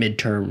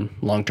 midterm,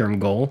 long-term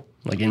goal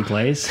like in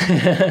place?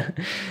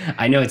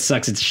 I know it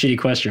sucks. It's a shitty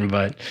question,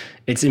 but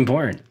it's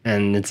important.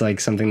 And it's like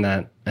something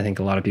that I think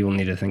a lot of people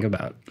need to think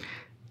about.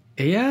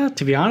 Yeah,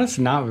 to be honest,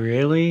 not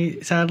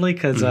really, sadly,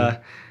 because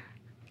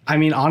I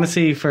mean,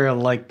 honestly, for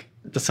like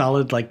the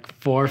solid like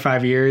 4 or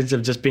 5 years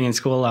of just being in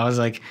school, I was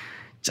like,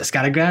 just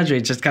gotta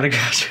graduate.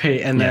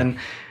 And then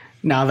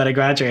now that I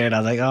graduated, I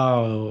was like,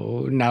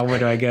 oh, now where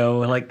do I go?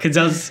 Like, because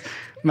that was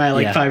my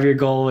 5-year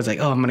goal was like,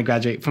 oh, I'm gonna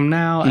graduate from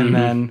now, and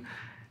then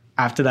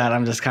after that,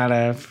 I'm just kind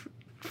of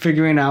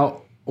figuring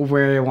out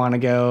where I want to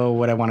go,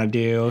 what I want to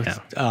do,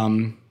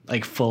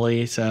 like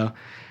fully. So,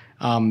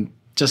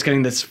 just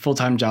getting this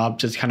full-time job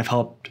just kind of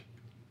helped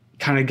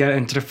kind of get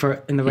into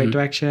the right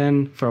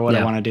direction for what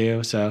I want to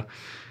do. So,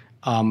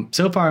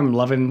 so far I'm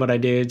loving what I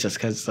do just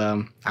because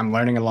I'm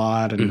learning a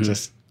lot and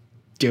just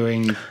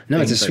doing.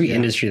 No, it's a sweet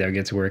industry that we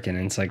get to work in.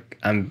 And it's like,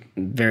 I'm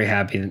very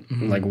happy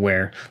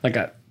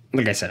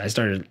like I said, I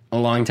started a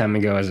long time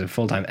ago as a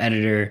full-time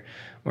editor,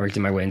 worked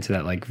my way into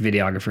that like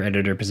videographer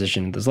editor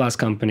position at this last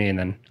company. And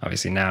then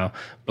obviously now,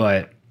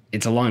 but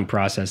it's a long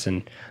process.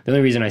 And the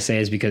only reason I say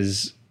is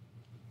because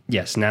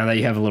yes, now that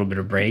you have a little bit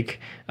of break,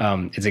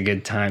 it's a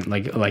good time.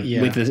 Like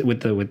with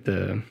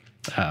the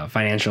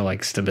financial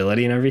like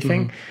stability and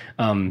everything,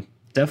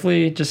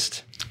 definitely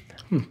just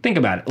think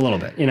about it a little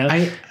bit.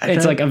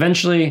 It's like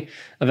eventually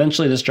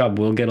this job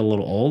will get a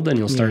little old, and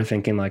you'll start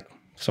thinking like,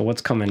 so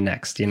what's coming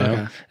next?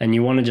 And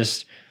you want to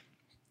just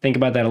think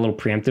about that a little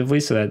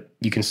preemptively so that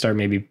you can start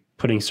maybe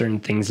putting certain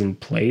things in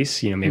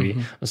place, maybe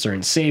a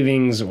certain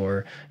savings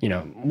or,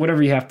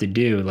 whatever you have to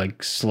do,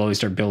 like slowly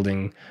start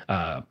building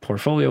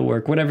portfolio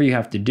work, whatever you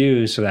have to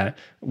do so that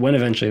when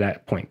eventually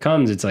that point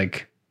comes, it's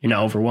like, you're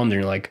not overwhelmed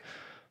and you're like,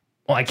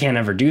 well, I can't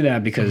ever do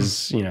that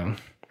because,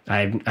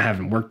 I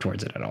haven't worked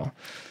towards it at all.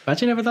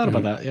 But you never thought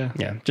about that. Yeah.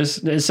 Yeah.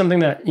 Just it's something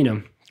that,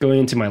 going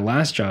into my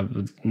last job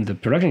with the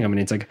production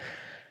company, it's like,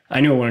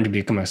 I knew I wanted to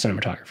become a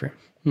cinematographer.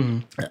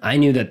 I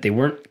knew that they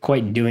weren't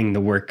quite doing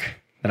the work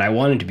that I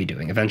wanted to be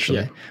doing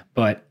eventually,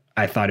 but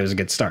I thought it was a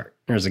good start.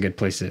 It was a good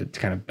place to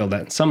kind of build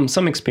that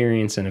some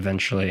experience, and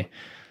eventually,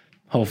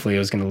 hopefully, it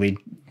was going to lead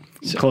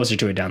closer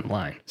to it down the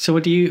line. So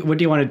what do you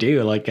want to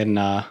do? Like in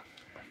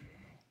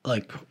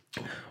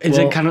is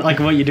it kind of like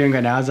what you're doing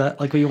right now? Is that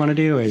like what you want to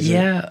do? Or is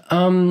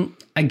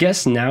I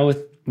guess now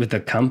with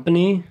the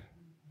company,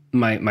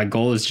 my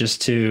goal is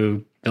just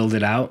to build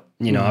it out.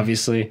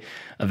 Obviously,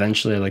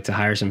 eventually, I'd like to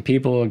hire some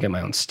people, get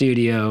my own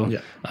studio.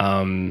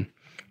 Yeah.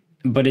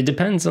 But it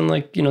depends on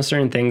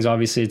certain things.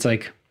 Obviously, it's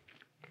like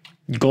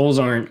goals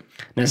aren't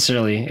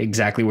necessarily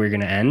exactly where you're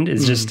going to end.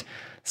 It's just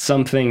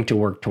something to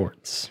work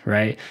towards,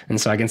 right? And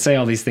so I can say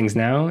all these things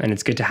now, and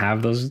it's good to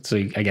have those. So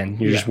again,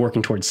 you're just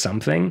working towards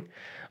something,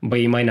 but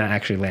you might not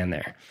actually land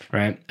there,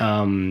 right?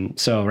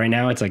 So right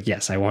now, it's like,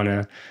 yes, I want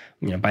to,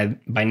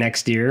 by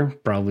next year,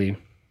 probably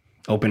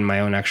open my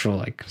own actual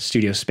like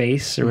studio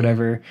space or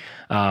whatever,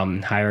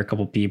 hire a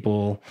couple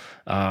people,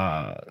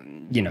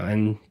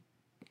 and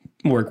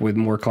work with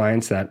more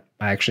clients that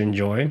I actually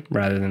enjoy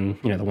rather than,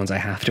 the ones I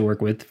have to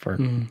work with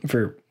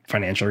for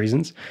financial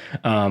reasons.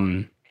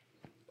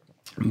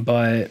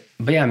 But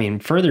yeah, I mean,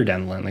 further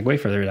down the line, like way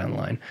further down the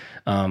line,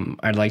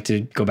 I'd like to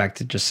go back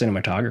to just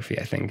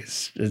cinematography. I think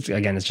it's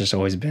just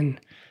always been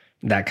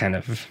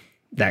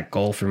that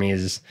goal for me,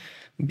 is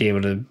be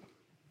able to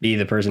be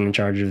the person in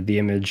charge of the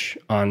image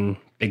on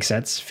big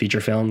sets,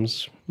 feature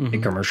films,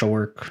 big commercial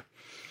work.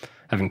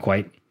 Haven't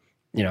quite,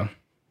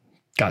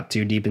 got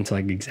too deep into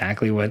like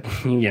exactly what,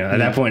 at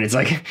that point it's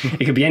like,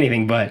 it could be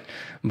anything, but,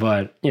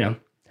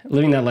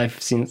 living that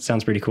life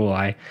sounds pretty cool.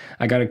 I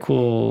got a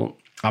cool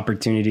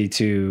opportunity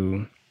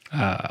to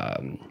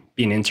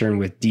be an intern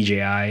with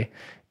DJI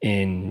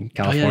in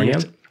California.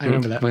 I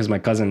remember that. Because my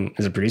cousin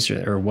is a producer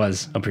there, or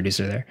was a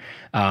producer there.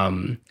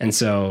 And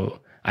so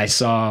I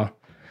saw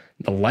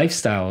the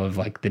lifestyle of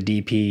like the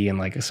DP and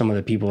like some of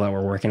the people that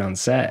were working on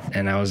set.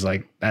 And I was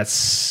like,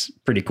 that's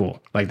pretty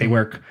cool. Like they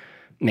work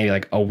maybe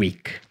like a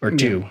week or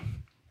two,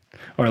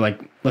 or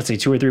like, let's say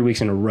 2 or 3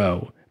 weeks in a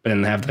row, but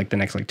then they have like the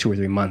next like 2 or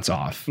 3 months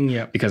off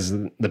because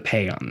of the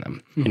pay on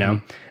them,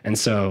 And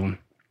so,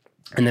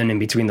 and then in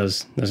between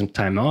those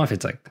time off,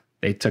 it's like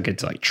they took it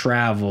to like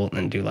travel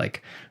and do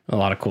like a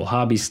lot of cool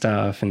hobby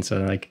stuff. And so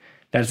like,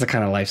 that's the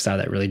kind of lifestyle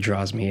that really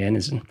draws me in,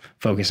 is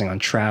focusing on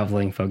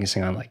traveling,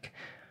 focusing on like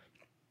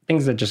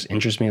things that just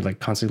interest me, like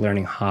constantly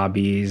learning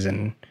hobbies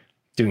and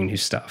doing new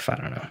stuff. I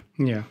don't know.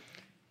 Yeah.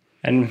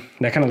 And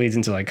that kind of leads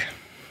into like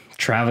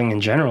traveling in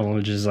general,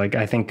 which is like,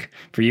 I think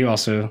for you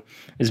also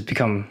has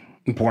become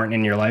important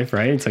in your life,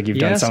 right? It's like you've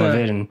done some of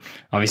it and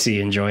obviously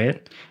you enjoy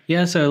it.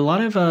 Yeah, so a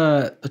lot of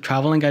the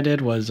traveling I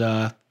did was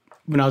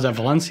when I was at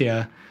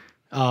Valencia.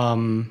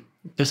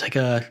 There's like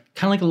a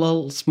kind of like a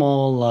little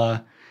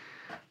small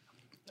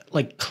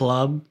like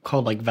club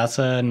called like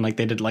Vesa, and like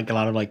they did like a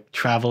lot of like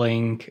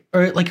traveling,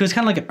 or like it was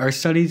kind of like an art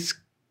studies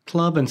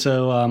club, and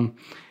so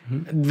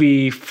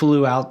we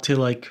flew out to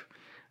like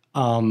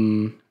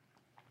where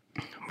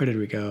did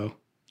we go?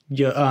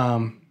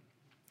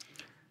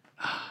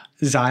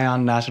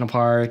 Zion National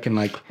Park and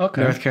like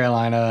North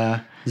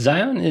Carolina.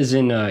 Zion is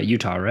in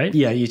Utah, right?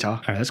 Yeah, Utah.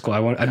 All right, that's cool.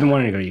 I've been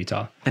wanting to go to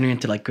Utah. Then we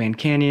went to like Grand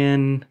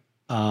Canyon.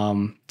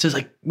 So it's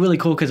like really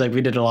cool because like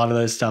we did a lot of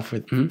those stuff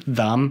with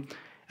them,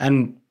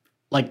 and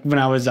like when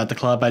I was at the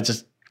club, I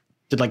just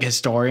did like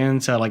historian.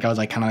 So like I was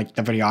like kind of like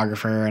the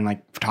videographer and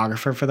like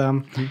photographer for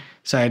them.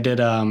 So I did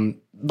a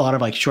lot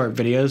of like short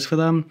videos for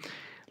them,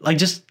 like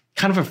just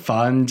kind of for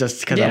fun,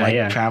 just because I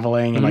like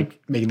traveling and like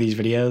making these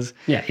videos.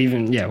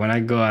 Yeah, when I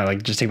go, I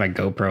like just take my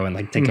GoPro and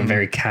like take a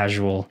very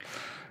casual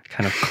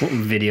kind of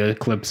video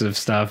clips of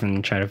stuff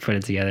and try to put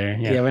it together.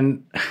 Yeah,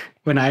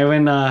 when I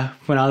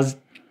was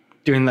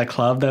doing the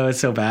club though, it's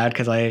so bad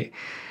because I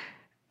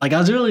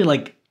was really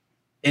like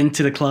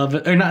into the club,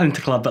 or not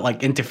into club, but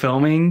like into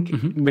filming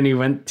when we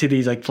went to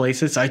these like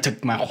places. So I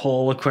took my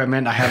whole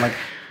equipment. I had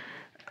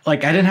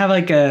like I didn't have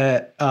like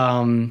a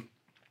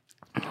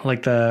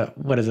like the,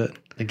 what is it?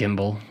 The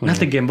gimbal. Not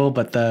the gimbal,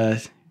 but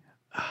the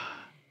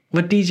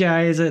what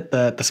DJI is it?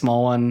 The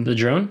small one. The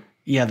drone?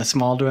 Yeah, the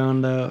small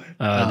drone though.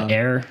 The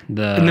Air,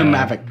 the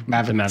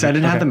Mavic. So I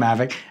didn't have the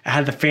Mavic. I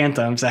had the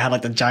Phantoms. I had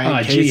like the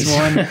giant case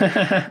one.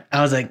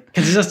 I was like,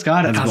 because I just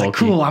got it. And I was like,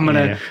 cool, I'm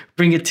gonna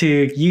bring it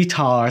to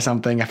Utah or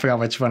something. I forgot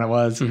which one it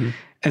was.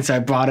 And so I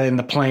brought it in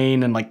the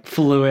plane and like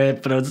flew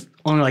it, but it was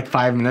only like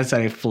 5 minutes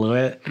that I flew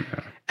it.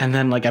 And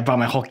then like I brought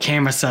my whole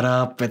camera set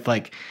up with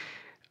like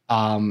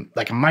a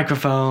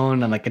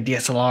microphone and like a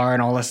DSLR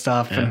and all this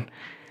stuff. And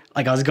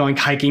like I was going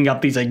hiking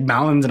up these like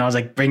mountains and I was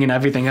like bringing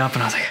everything up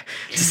and I was like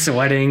just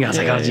sweating. I was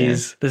like, oh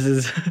geez, this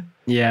is.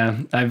 Yeah,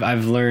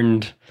 I've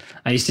learned.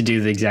 I used to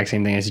do the exact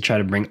same thing. I used to try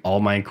to bring all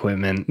my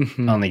equipment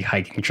on like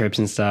hiking trips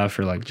and stuff,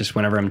 or like just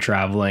whenever I'm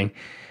traveling.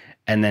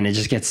 And then it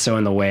just gets so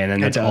in the way. And then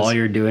that's all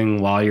you're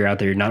doing while you're out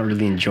there. You're not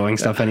really enjoying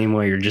stuff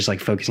anymore. You're just like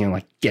focusing on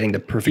like getting the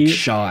perfect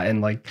shot.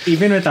 And like,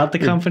 even without the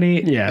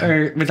company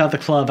or without the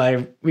club,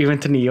 we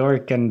went to New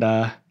York, and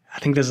I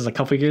think this was a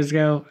couple of years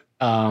ago.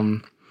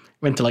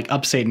 Went to like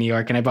upstate New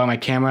York, and I bought my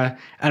camera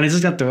and I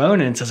just got the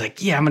Ronin. So I was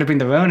like, yeah, I'm going to bring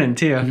the Ronin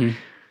too.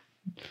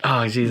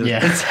 Oh, Jesus.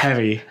 Yeah. It's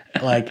heavy.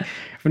 Like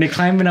when you're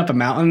climbing up a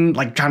mountain,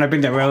 like trying to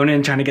bring the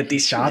Ronin, trying to get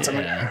these shots.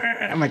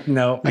 I'm like,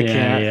 no, I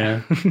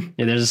can't.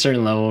 Yeah. There's a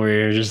certain level where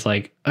you're just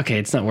like, okay,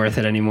 it's not worth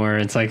it anymore.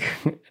 It's like,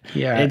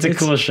 it's a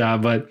cool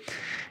shot, but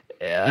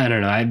I don't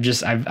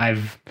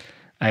know.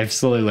 I've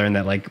slowly learned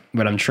that like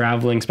when I'm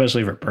traveling,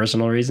 especially for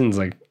personal reasons,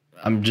 like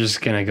I'm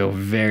just going to go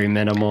very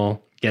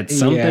minimal, get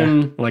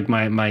something like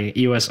my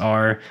EOS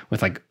R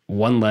with like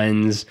one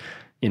lens,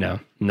 no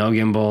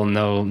gimbal,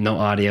 no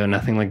audio,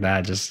 nothing like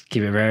that. Just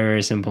keep it very,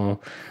 very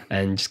simple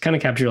and just kind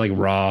of capture like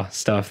raw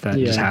stuff that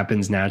just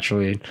happens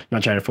naturally.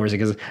 Not trying to force it,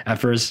 because at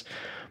first,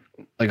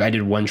 like I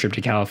did one trip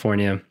to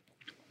California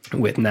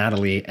with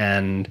Natalie,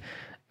 and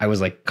I was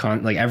like,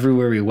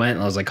 everywhere we went,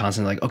 I was like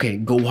constantly like, okay,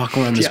 go walk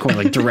around this corner,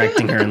 like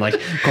directing her, and like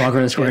go walk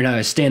around this corner. And I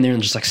would stand there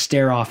and just like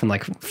stare off and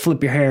like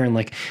flip your hair and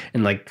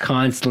like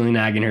constantly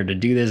nagging her to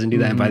do this and do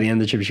that. And by the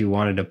end of the trip, she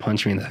wanted to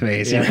punch me in the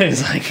face.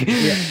 It's like,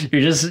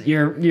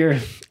 you're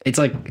it's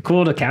like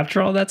cool to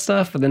capture all that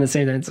stuff, but then at the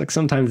same time, it's like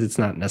sometimes it's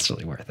not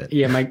necessarily worth it.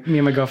 Yeah, me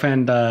and my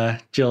girlfriend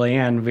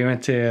Julianne, we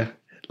went to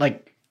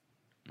like.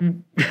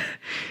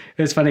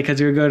 It was funny because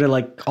we would go to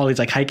like all these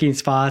like hiking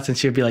spots, and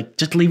she would be like,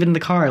 just leave it in the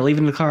car. And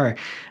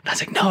I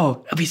was like,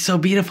 no, it'll be so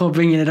beautiful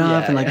bringing it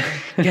up and like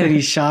getting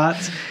these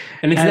shots.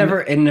 And it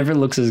never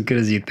looks as good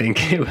as you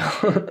think it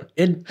will.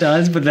 It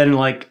does, but then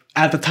like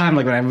at the time,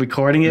 like when I'm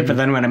recording it, but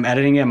then when I'm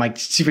editing it, I'm like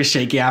super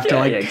shaky after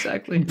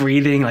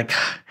breathing, like,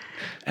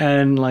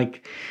 and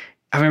like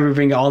I remember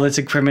bringing all this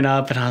equipment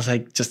up, and I was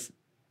like, just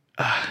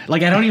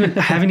like I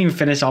haven't even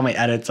finished all my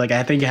edits. Like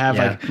I think I have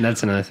like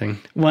that's another thing.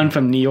 One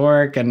from New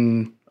York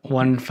and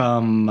one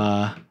from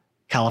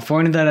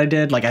California that I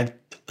did. Like I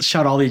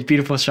shot all these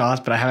beautiful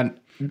shots, but I haven't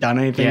done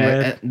anything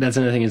with. That's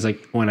another thing, is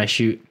like when I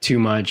shoot too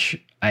much,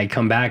 I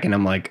come back and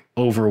I'm like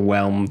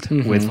overwhelmed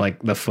with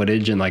like the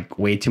footage and like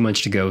way too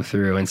much to go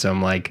through. And so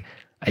I'm like,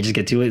 I just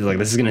get too lazy. Like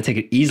this is going to take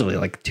it easily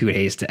like 2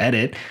 days to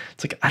edit.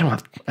 It's like, I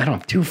don't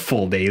have 2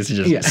 full days to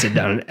just sit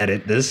down and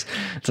edit this.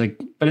 It's like,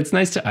 but it's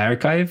nice to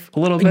archive a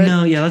little bit.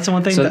 No, yeah, that's the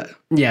one thing.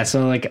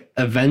 So like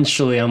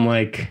eventually I'm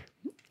like,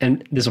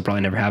 and this will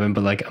probably never happen,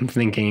 but like I'm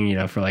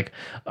thinking, for like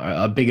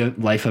a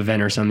big life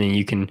event or something,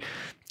 you can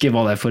give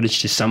all that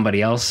footage to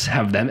somebody else,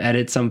 have them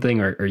edit something,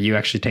 or you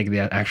actually take the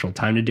actual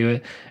time to do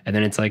it. And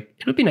then it's like,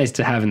 it'll be nice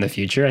to have in the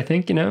future, I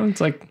think,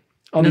 it's like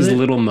all these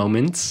little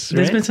moments.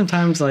 There's been some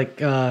times like,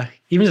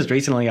 even just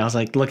recently, I was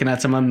like looking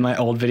at some of my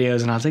old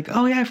videos and I was like,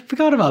 oh yeah, I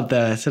forgot about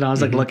this. And I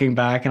was like looking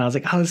back and I was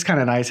like, oh, it's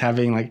kind of nice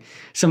having like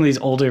some of these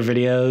older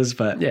videos,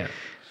 but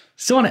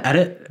still want to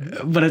edit,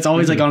 but it's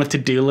always like on a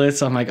to-do list.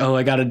 So I'm like, oh,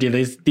 I got to do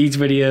these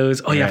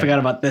videos. Oh yeah, I forgot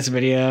about this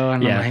video.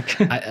 And I'm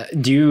like,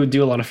 do you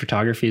do a lot of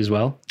photography as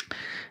well?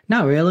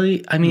 Not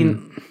really. I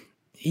mean,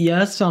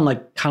 yes, on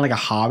like kind of like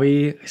a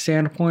hobby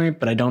standpoint,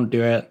 but I don't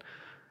do it.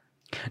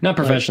 Not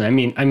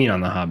professionally. Like, I mean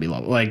on the hobby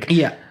level. Like,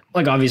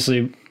 like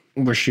obviously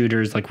we're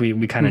shooters. Like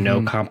we kind of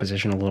know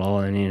composition a little,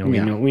 and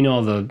we know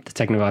all the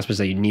technical aspects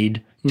that you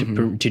need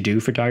to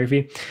do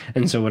photography.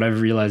 And so what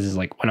I've realized is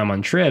like when I'm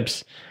on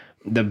trips,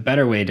 the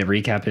better way to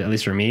recap it, at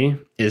least for me,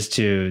 is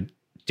to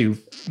do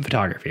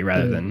photography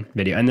rather than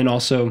video. And then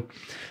also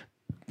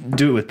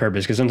do it with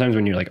purpose. Because sometimes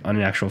when you're like on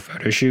an actual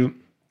photo shoot,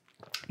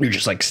 you're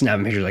just like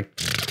snapping pictures like,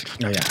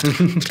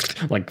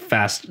 like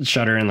fast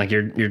shutter, and like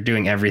you're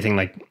doing everything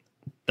like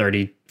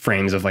 30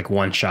 frames of like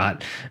one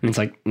shot. And it's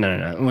like,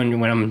 no.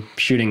 When I'm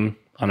shooting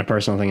on a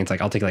personal thing, it's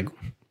like, I'll take like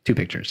 2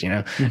 pictures,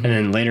 and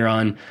then later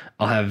on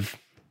I'll have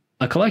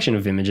a collection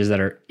of images that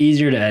are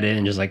easier to edit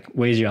and just like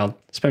way easier. I'll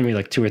spend maybe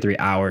like 2 or 3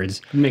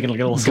 hours making like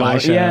a little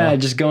slideshow. Yeah,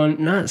 just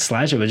going, not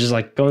slideshow, but just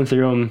like going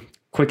through them,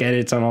 quick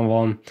edits on all of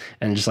them,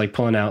 and just like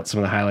pulling out some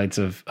of the highlights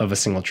of a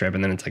single trip.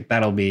 And then it's like,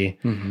 that'll be,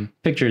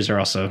 pictures are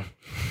also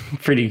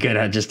pretty good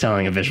at just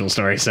telling a visual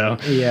story. So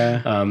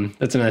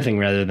that's another thing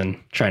rather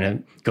than trying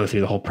to go through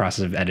the whole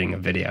process of editing a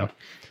video.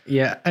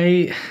 Yeah.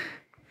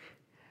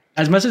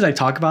 As much as I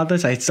talk about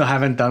this, I still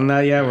haven't done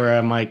that yet, where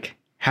I'm like,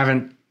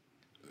 haven't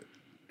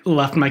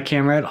left my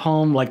camera at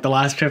home. Like the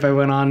last trip I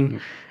went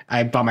on,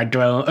 I bought my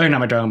drone, or not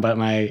my drone, but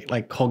my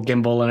like whole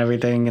gimbal and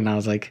everything. And I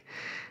was like,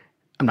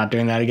 I'm not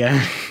doing that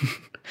again.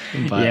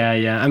 But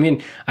I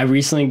mean, I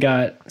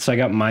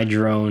got my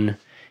drone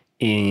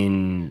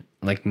in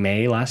like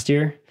May last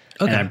year,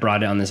 and I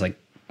brought it on this like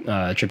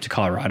trip to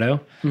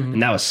Colorado,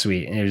 and that was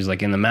sweet. And it was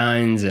like in the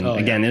mountains, and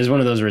again, it was one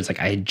of those where it's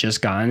like I had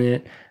just gotten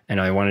it, and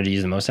I wanted to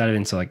use the most out of it.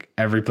 And so like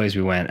every place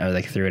we went, I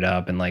like threw it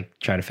up and like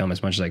try to film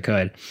as much as I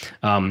could.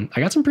 I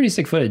got some pretty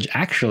sick footage.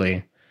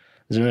 Actually,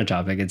 there's another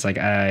topic. It's like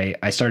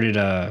I started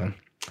to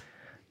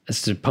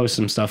post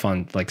some stuff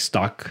on like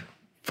stock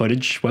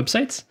footage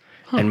websites.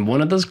 And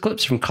one of those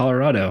clips from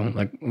Colorado,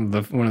 like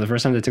one of the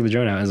first times I took the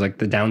drone out, is like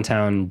the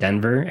downtown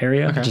Denver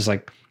area, just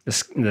like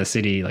the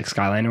city like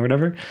skyline or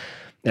whatever.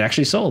 It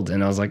actually sold,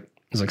 and I was like, it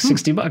was like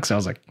 $60. I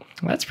was like,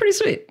 well, that's pretty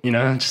sweet,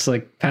 just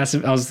like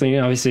passive. I was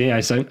thinking, obviously,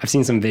 I've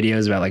seen some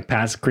videos about like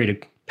create a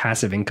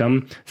passive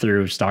income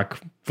through stock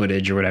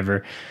footage or whatever.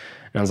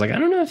 And I was like, I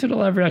don't know if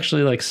it'll ever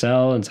actually like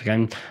sell. It's like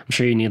I'm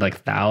sure you need like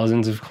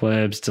thousands of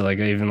clips to like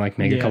even like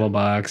make a couple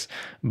bucks.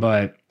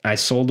 But I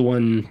sold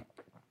one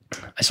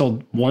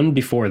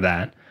before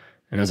that,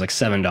 and it was like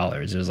 $7.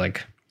 It was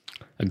like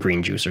a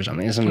green juice or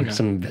something,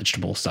 some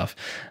vegetable stuff.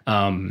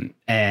 And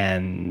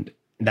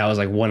that was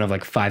like one of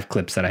like 5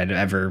 clips that I had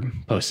ever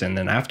posted. And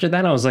then after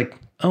that, I was like,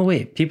 oh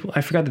wait,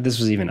 I forgot that this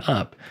was even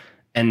up.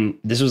 And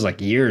this was like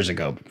years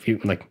ago.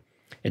 Like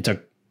it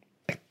took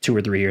like 2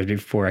 or 3 years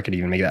before I could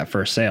even make that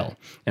first sale.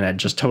 And I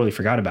just totally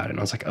forgot about it. And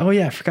I was like, oh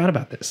yeah, I forgot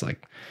about this.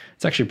 Like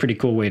it's actually a pretty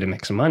cool way to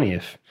make some money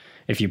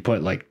if you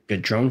put like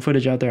good drone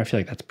footage out there. I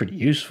feel like that's pretty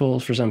useful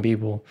for some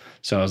people.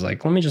 So I was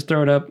like, let me just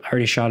throw it up. I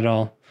already shot it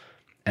all.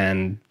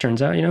 And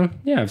turns out,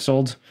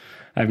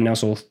 I've now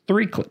sold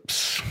 3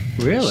 clips.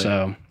 Really?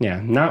 So yeah,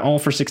 not all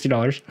for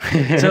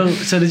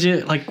 $60. so did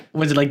you like,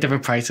 was it like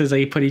different prices that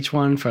you put each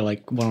one for?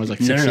 Like one was like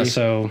 60? No.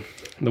 So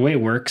the way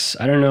it works,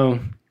 I don't know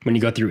when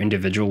you go through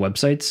individual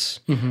websites,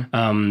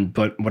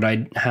 but what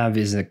I have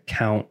is an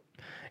account.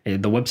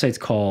 The website's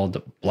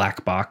called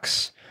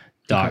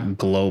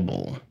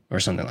blackbox.global. Or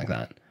something like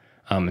that.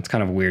 It's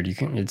kind of weird.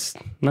 It's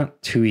not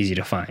too easy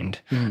to find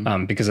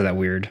because of that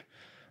weird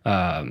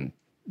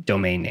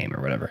domain name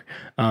or whatever.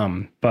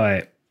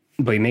 But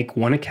you make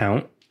one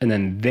account, and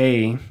then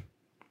they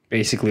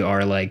basically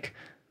are like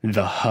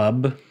the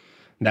hub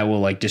that will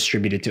like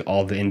distribute it to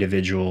all the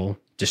individual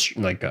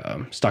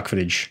stock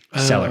footage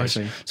sellers.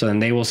 So then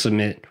they will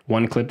submit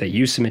one clip that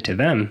you submit to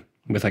them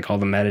with like all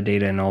the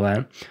metadata and all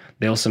that.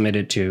 They'll submit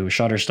it to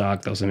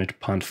Shutterstock. They'll submit it to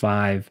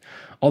Pond5.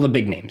 All the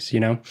big names,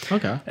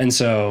 Okay. And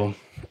so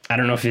I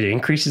don't know if it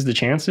increases the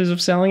chances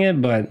of selling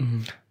it, but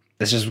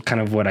that's just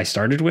kind of what I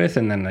started with.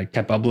 And then I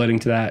kept uploading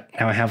to that.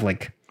 Now I have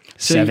like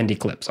 70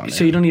 clips on there.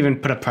 So you don't even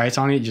put a price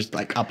on it? You just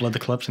like upload the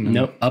clips? And then...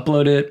 Nope.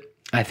 Upload it.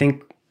 I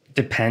think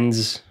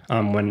depends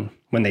when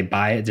they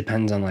buy it.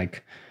 Depends on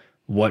like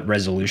what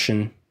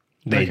resolution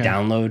they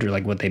download or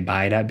like what they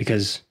buy it at,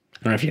 because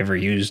I don't know if you ever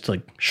used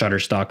like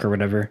Shutterstock or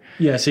whatever.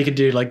 Yeah. So you could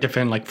do like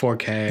different like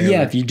 4K.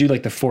 Yeah. If you do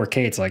like the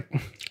 4K, it's like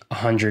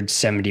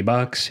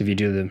 $170. If you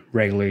do the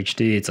regular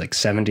HD, it's like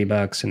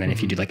 $70. And then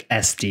if you do like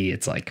SD,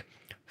 it's like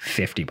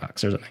 $50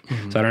 or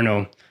something. So I don't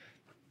know,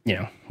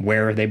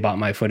 where they bought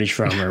my footage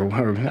from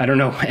or I don't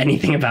know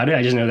anything about it.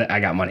 I just know that I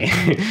got money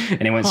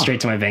and it went straight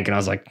to my bank, and I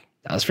was like,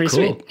 that was pretty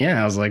sweet.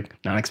 Yeah. I was like,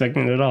 not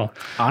expecting it at all.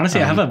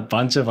 Honestly, I have a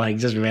bunch of like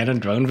just random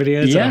drone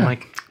videos. Yeah. And I'm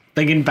like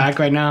thinking back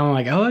right now, I'm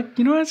like, oh,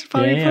 you know what? I should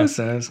probably post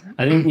those.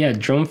 I think,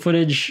 drone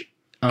footage,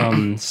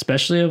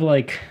 especially of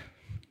like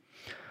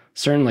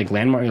certain like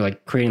landmark,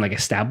 like creating like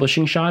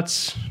establishing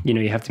shots,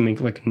 you have to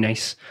make like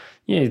nice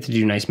you have to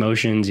do nice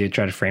motions. You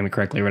try to frame it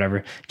correctly or whatever.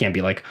 It can't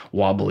be like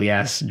wobbly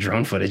ass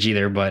drone footage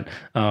either, but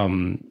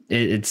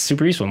it's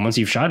super useful. And once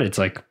you've shot it, it's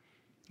like,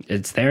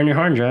 it's there in your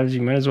hard drives.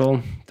 You might as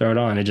well throw it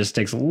on. It just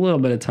takes a little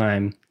bit of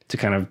time to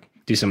kind of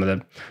do some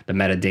of the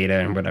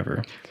metadata and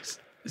whatever.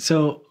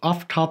 So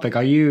off topic,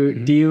 do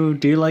you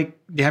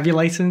have your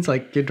license,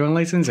 like your drone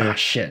license? Or? Oh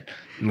shit.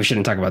 We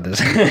shouldn't talk about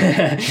this.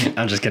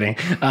 I'm just kidding.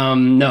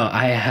 No,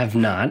 I have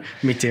not.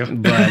 Me too.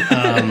 But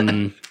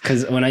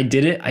because when I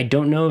did it, I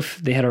don't know if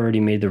they had already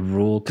made the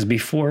rule. Because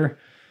before,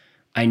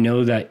 I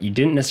know that you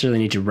didn't necessarily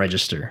need to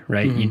register,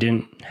 right? You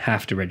didn't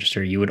have to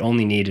register. You would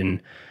only need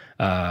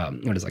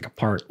like a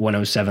Part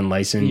 107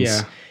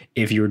 license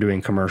if you were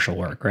doing commercial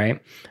work,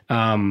 right?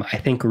 I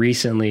think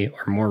recently,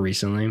 or more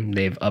recently,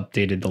 they've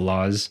updated the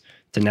laws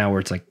to now where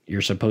it's like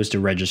you're supposed to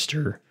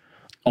register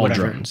all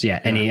drones.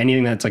 Yeah,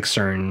 anything that's like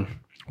certain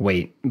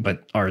weight,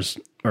 but ours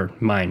or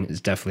mine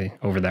is definitely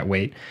over that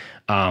weight.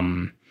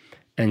 And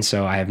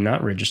so I have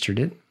not registered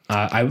it.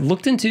 I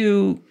looked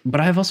into, but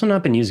I've also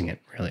not been using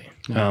it really.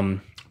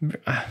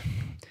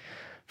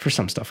 For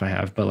some stuff I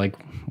have, but like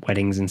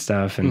weddings and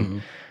stuff,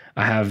 and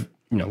I have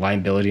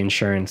liability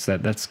insurance.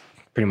 That's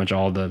pretty much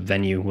all the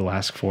venue will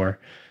ask for.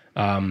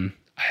 I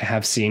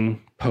have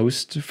seen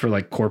posts for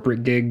like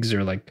corporate gigs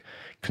or like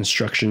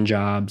construction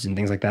jobs and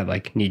things like that.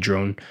 Like need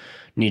drone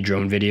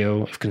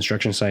video of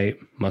construction site,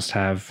 must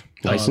have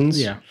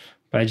license.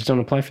 But I just don't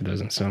apply for those,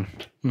 and so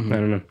I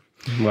don't know.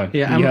 What?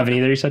 Yeah, you have any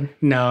that you said?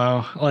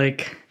 No,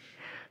 like,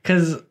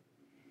 because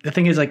the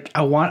thing is, like,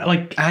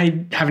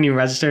 I haven't even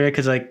registered it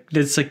because like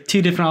there's like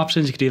two different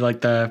options. You could do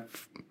like so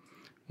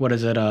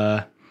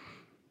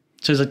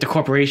there's like the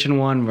corporation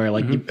one where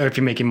like or if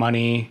you're making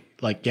money,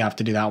 like you have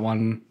to do that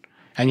one,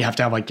 and you have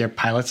to have like your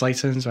pilot's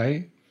license,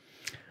 right?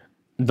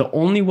 The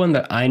only one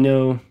that I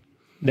know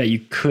that you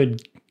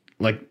could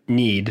like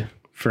need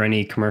for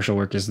any commercial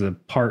work is the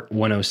Part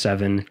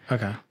 107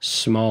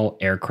 small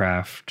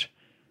aircraft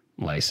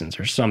license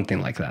or something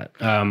like that.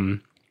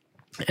 And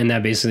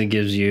that basically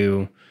gives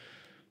you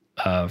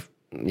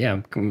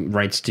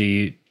rights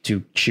to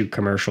shoot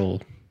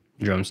commercial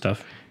drone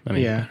stuff. I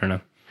mean, I don't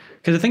know.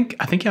 Because I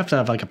think you have to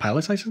have like a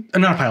pilot's license.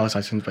 Not a pilot's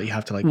license, but you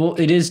have to like. Well,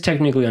 it is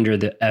technically under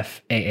the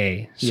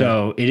FAA,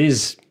 so it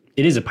is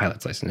a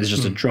pilot's license. It's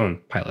just a drone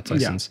pilot's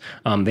license.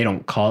 They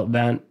don't call it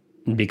that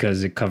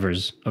because it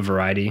covers a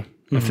variety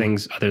of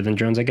things other than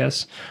drones, I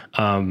guess,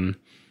 or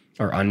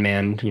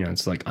unmanned.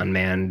 It's like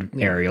unmanned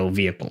aerial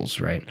vehicles,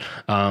 right?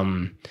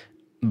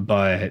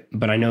 But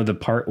I know the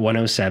Part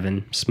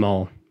 107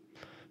 small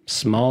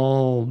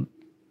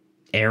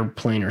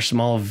airplane or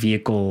small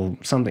vehicle,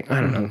 something,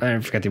 I don't know, I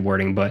forgot the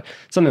wording, but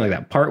something like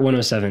that. Part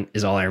 107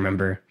 is all I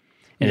remember,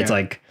 and it's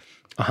like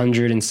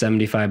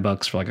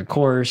 $175 for like a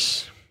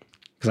course.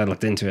 Because I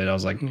looked into it, I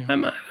was like,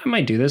 I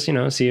might do this,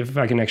 see if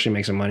I can actually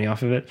make some money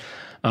off of it.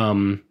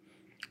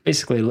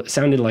 Basically, it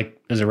sounded like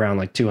it was around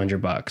like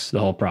 $200 the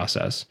whole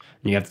process,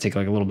 and you have to take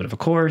like a little bit of a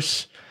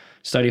course,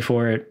 study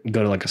for it,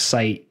 go to like a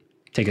site,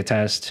 take a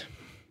test,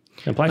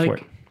 and apply for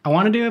it. I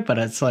want to do it, but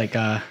it's like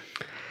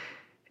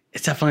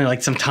it's definitely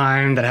like some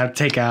time that I have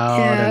to take out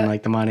and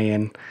like the money,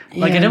 and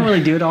like I don't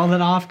really do it all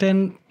that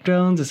often.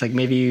 Drones, it's like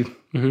maybe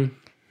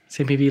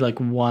maybe like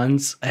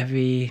once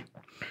every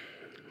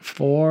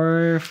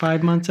 4 or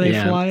 5 months I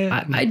fly it.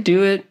 I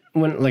do it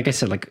when, like I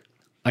said, like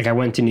I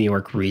went to New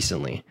York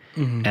recently,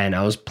 and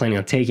I was planning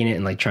on taking it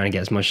and like trying to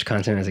get as much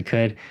content as I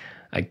could.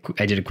 I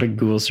did a quick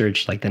Google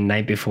search like the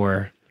night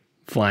before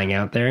flying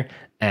out there,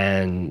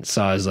 and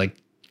saw I was like,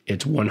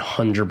 it's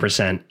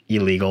 100%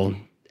 illegal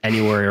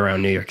anywhere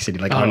around New York City,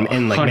 like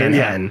in like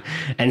Manhattan.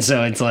 And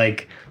so it's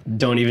like,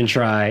 don't even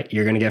try.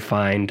 You're gonna get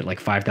fined like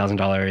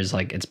 $5,000.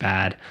 Like it's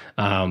bad.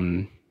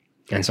 And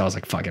so I was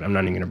like, fuck it, I'm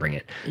not even gonna bring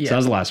it. So that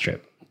was the last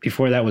trip.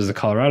 Before that was the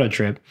Colorado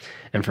trip,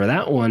 and for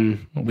that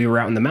one we were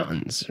out in the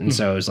mountains, and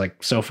so it was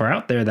like so far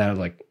out there that I was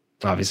like,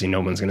 obviously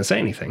no one's gonna say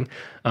anything.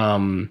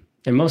 And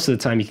most of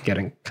the time you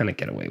can kind of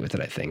get away with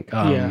it, I think.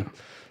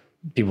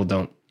 People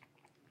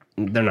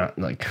they're not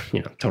like,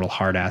 total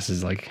hard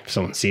asses. Like if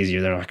someone sees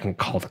you, they're not going to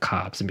call the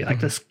cops and be like,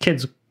 this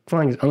kid's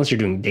flying, unless you're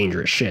doing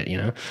dangerous shit,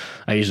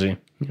 I usually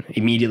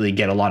immediately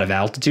get a lot of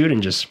altitude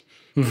and just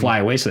fly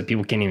away so that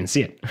people can't even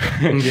see it.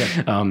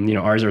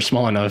 Ours are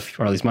small enough,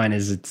 or at least mine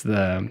is, it's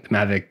the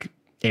Mavic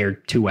Air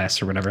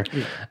 2S or whatever.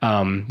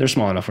 They're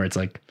small enough where it's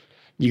like,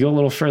 you go a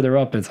little further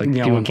up, it's like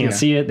people can't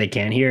see it, they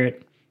can't hear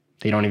it,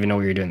 they don't even know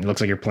what you're doing. It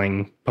looks like you're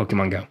playing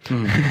Pokemon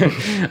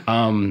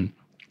Go.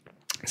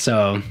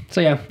 So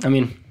yeah, I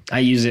mean, I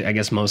use it, I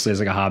guess, mostly as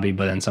like a hobby,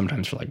 but then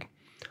sometimes for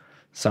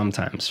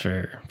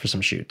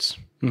some shoots.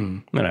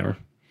 Whatever.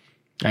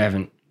 I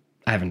haven't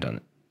done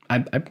it. I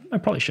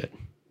probably should,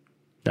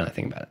 now that I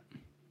think about it.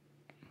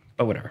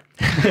 But whatever.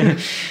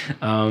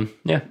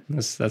 Yeah,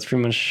 that's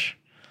pretty much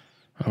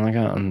all I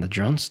got on the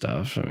drone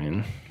stuff. I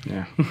mean,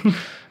 I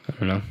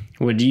don't know.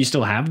 What, do you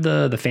still have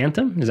the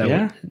Phantom? Is that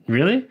what,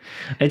 really?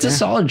 It's a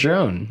solid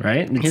drone,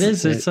 right?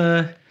 It's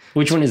a.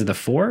 Which one is it? The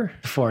 4?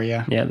 4,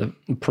 yeah. Yeah, the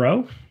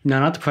Pro?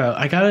 No, not the Pro.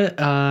 I got it.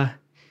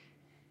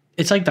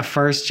 It's like the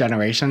first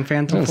generation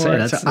Phantom 4.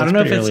 I don't know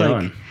if it's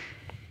like.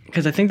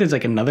 because I think there's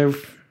like another,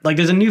 like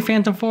there's a new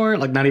Phantom 4,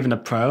 like not even a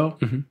Pro,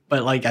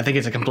 but like I think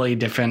it's a completely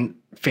different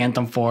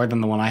Phantom 4 than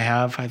the one I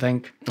have, I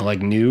think.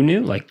 Like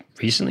new, like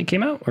recently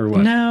came out or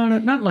what? No,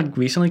 not like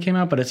recently came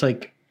out, but it's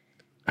like,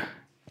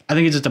 I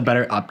think it's just a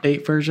better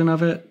update version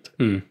of it,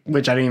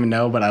 which I didn't even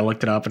know, but I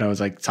looked it up and I was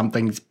like,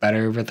 something's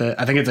better with it.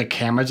 I think it's like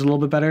camera's a little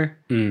bit better,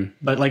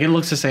 but like it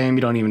looks the same.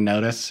 You don't even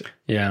notice.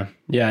 Yeah.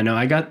 No,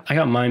 I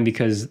got mine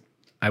because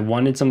I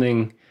wanted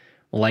something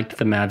like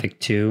the Mavic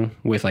 2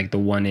 with like the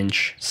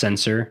 1-inch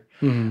sensor.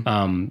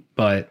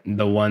 But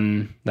the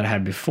one that I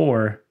had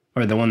before,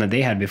 or the one that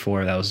they had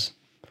before, that was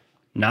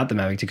not the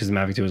Mavic 2 because the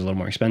Mavic 2 was a little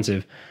more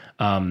expensive,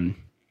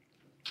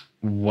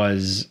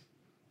 was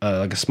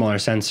like a smaller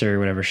sensor,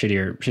 whatever,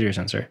 shittier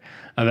sensor.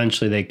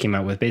 Eventually they came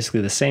out with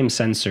basically the same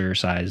sensor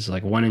size,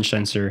 like 1-inch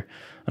sensor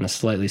on a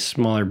slightly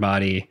smaller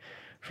body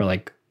for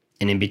like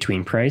an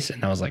in-between price.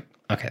 And I was like,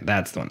 okay,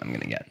 that's the one I'm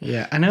going to get.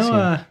 Yeah. I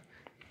know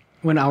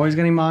when I was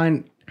getting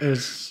mine, it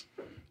was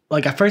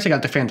like, at first I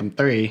got the Phantom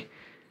 3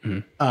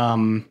 because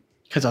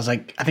I was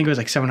like, I think it was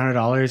like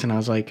 $700 and I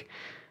was like,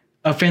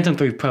 a Phantom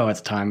 3 Pro at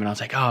the time. And I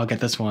was like, oh, I'll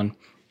get this one.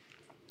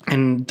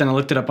 And then I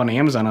looked it up on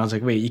Amazon. I was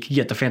like, wait, you could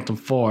get the Phantom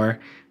 4.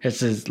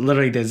 It's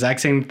literally the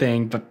exact same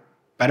thing, but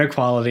better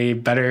quality,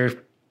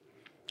 better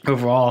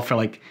overall for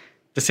like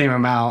the same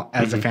amount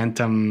as the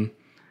Phantom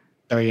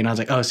 3. And I was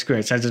like, oh, screw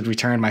it. So I just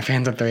returned my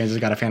Phantom 3 and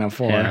just got a Phantom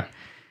 4. Yeah.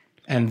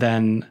 And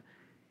then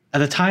at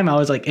the time I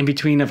was like in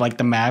between of like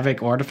the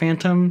Mavic or the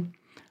Phantom.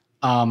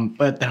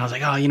 But then I was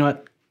like, oh, you know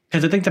what?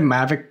 Because I think the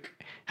Mavic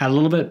had a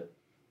little bit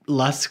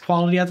less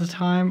quality at the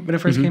time when it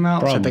first came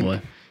out. Probably. So I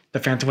think the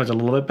Phantom was a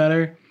little bit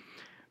better.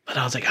 But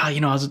I was like, oh,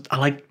 you know, I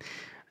like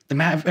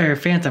the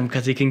Phantom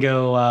because he can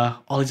go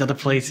all these other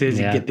places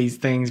and get these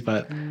things.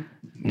 But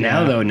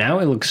now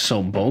it looks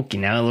so bulky.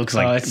 Now it looks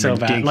like it's so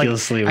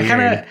ridiculously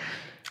bad.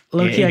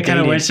 Like, weird. I kind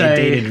of wish it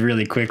dated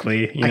really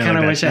quickly. I kind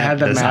of wish I had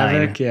the design.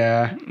 Mavic.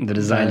 Yeah, the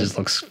design just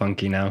looks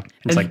funky now.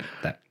 It's like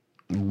that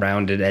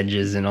rounded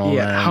edges and all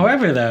that.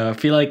 However, though,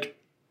 if you like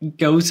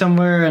go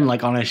somewhere and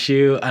like on a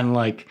shoot and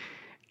like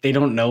they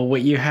don't know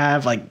what you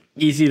have, like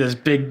you see this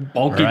big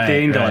bulky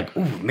thing, they're like,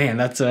 "Ooh, man,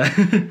 that's a..."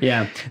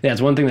 yeah,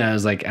 it's one thing that I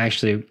was like,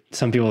 actually,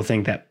 some people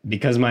think that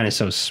because mine is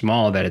so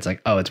small that it's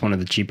like, oh, it's one of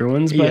the cheaper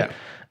ones, but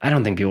I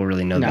don't think people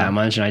really know that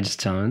much, and I just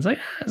tell them, it's like,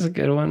 it's a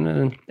good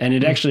one, and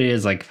it actually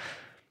is like,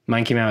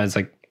 mine came out as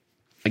like,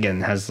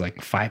 again, it has like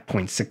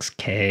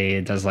 5.6K,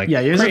 it does like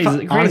yours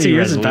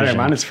is better,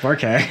 mine is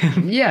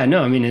 4K. Yeah,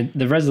 no, I mean,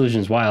 the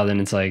resolution is wild,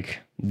 and it's like,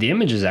 the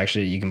images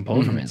actually you can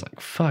pull from it is like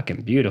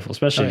fucking beautiful,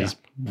 especially these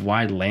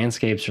wide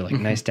landscapes or like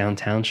nice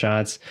downtown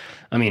shots.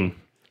 I mean,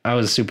 I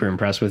was super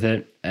impressed with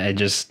it. I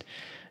just,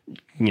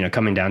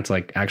 coming down to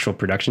like actual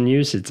production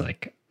use, it's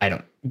like, I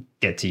don't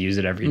get to use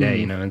it every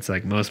day. It's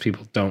like most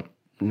people don't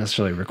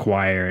necessarily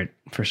require it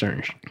for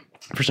certain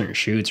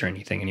shoots or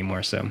anything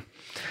anymore. So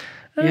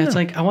it's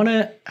like, I want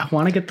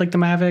to get like the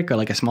Mavic or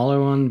like a smaller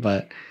one,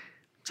 but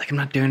it's like I'm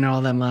not doing it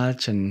all that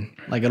much, and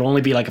like it'll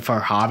only be like for a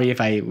hobby if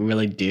I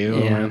really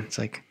do. Yeah, it's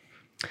like,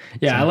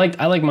 I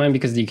like mine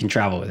because you can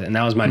travel with it, and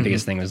that was my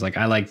biggest thing. Was like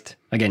I liked,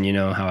 again,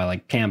 how I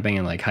like camping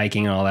and like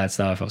hiking and all that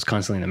stuff. I was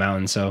constantly in the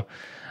mountains, so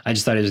I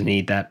just thought it was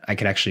neat that I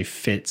could actually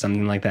fit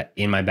something like that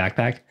in my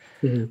backpack.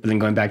 But then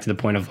going back to the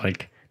point of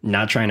like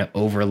not trying to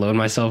overload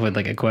myself with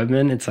like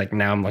equipment, it's like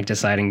now I'm like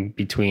deciding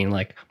between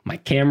like my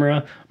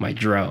camera, my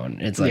drone.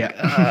 It's like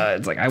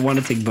it's like I want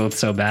to take both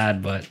so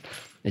bad, but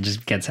it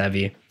just gets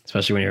heavy.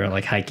 Especially when you're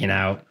like hiking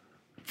out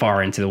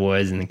far into the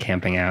woods and then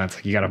camping out. It's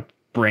like you got to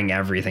bring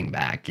everything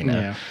back,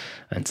 Yeah.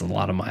 And it's a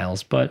lot of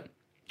miles, but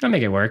I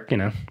make it work,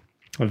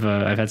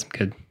 I've had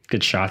some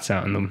good shots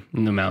out in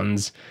the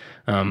mountains.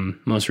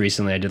 Most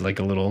recently I did like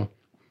a little,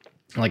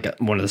 like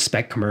one of the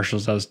spec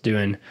commercials I was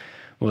doing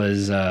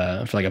was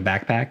for like a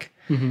backpack.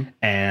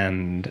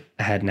 And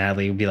I had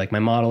Natalie be like my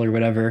model or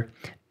whatever.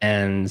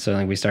 And so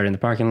like we started in the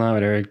parking lot,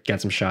 whatever,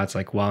 got some shots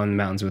like while in the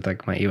mountains with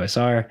like my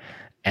USR.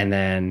 And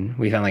then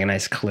we found like a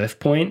nice cliff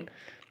point,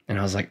 and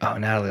I was like, "Oh,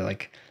 Natalie,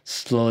 like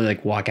slowly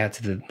like walk out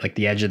to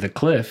the edge of the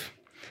cliff,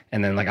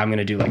 and then like I'm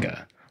gonna do like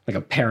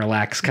a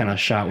parallax kind of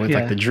shot with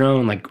like the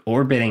drone like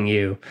orbiting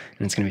you,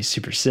 and it's gonna be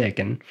super sick."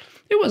 And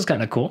it was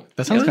kind of cool.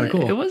 That sounds kind of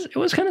cool. It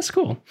was kind of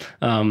cool.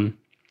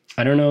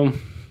 I don't know,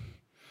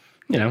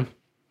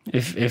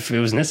 if it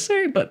was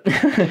necessary, but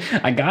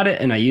I got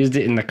it and I used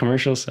it in the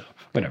commercial, so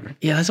whatever.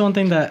 Yeah, that's one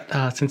thing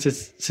that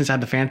since I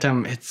had the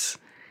Phantom,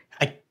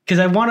 because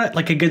I want to,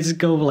 like, I could just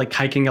go, like,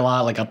 hiking a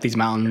lot, like, up these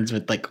mountains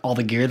with, like, all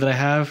the gear that I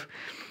have.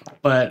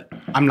 But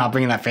I'm not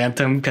bringing that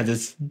Phantom because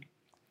it's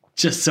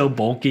just so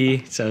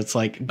bulky. So it's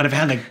like, but if I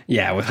had, like...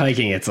 Yeah, with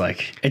hiking, it's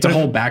like, it's a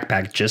whole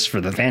backpack just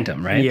for the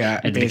Phantom, right? Yeah.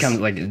 It becomes,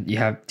 like, do you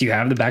have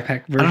the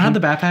backpack version? I don't have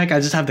the backpack. I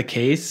just have the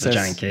case. The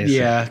giant case.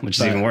 Yeah. Which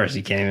is even worse.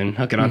 You can't even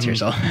hook it onto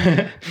yourself.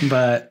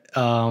 But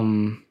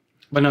no,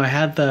 I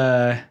had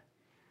the...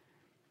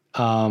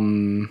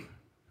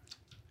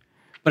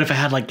 But if I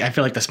had like, I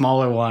feel like the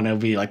smaller one, it would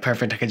be like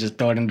perfect. I could just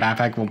throw it in the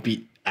backpack. It won't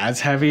be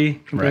as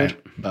heavy.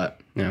 Right. But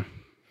yeah.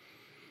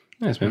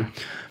 Nice, man.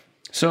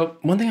 So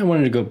one thing I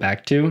wanted to go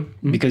back to,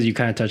 because you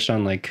kind of touched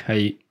on like how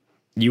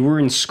you were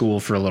in school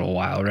for a little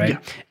while, right? Yeah.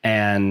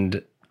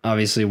 And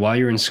obviously while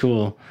you were in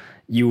school,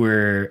 you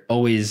were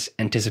always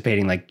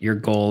anticipating like your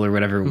goal or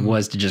whatever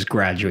was to just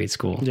graduate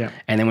school. Yeah.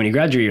 And then when you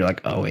graduate, you're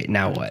like, oh wait,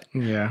 now what?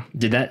 Yeah.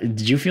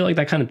 Did you feel like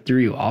that kind of threw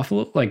you off a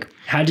little? Like,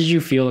 how did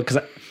you feel? Cause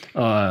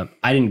I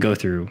didn't go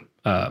through,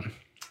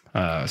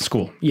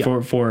 school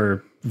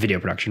for video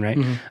production, right?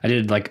 I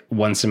did like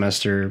 1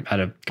 semester at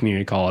a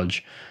community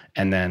college,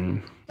 and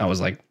then I was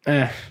like,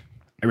 I'd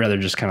rather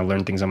just kind of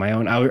learn things on my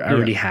own. I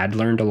already had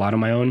learned a lot on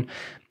my own,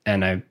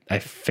 and I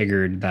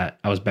figured that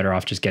I was better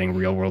off just getting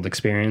real world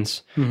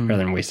experience rather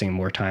than wasting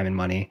more time and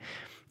money,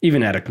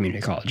 even at a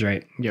community college,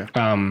 right? Yeah.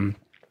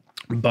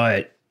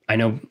 But I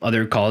know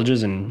other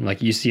colleges, and like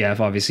UCF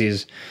obviously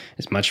is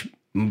much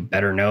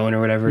better known or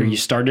whatever. You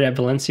started at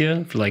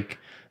Valencia for like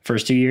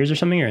first 2 years or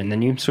something, and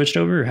then you switched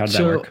over, or how did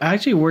that work? I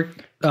actually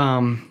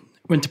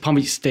went to Palm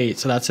Beach State,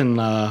 so that's in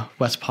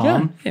West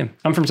Palm. Yeah,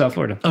 I'm from South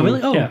Florida. Oh, really?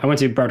 Oh, yeah, I went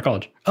to Broward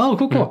College. Oh,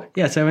 cool.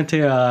 Yeah, so I went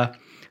to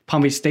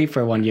Palm Beach State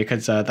for 1 year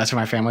because that's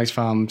where my family's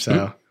from.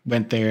 So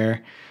went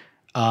there,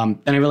 and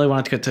I really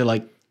wanted to go to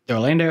like the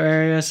Orlando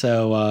area.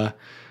 So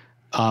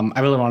I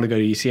really wanted to go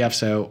to UCF.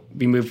 So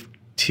we moved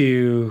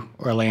to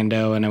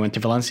Orlando, and I went to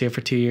Valencia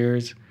for 2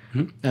 years,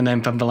 and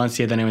then from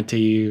Valencia, then I went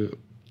to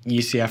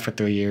UCF for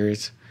 3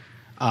 years.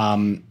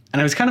 And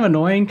it was kind of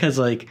annoying because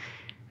like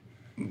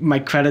my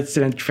credits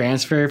didn't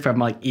transfer from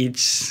like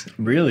each.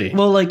 Really?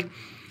 Well, like,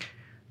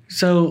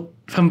 so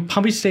from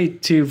Palm Beach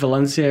State to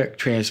Valencia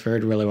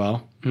transferred really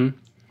well.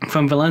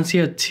 From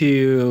Valencia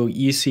to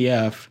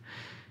UCF,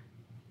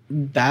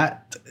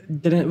 that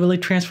didn't really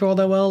transfer all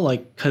that well.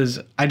 Like, because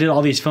I did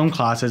all these film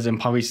classes in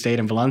Palm Beach State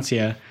and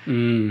Valencia.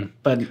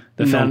 But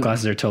the film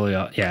classes are totally,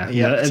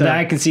 so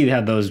I can see how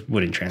those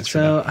wouldn't transfer.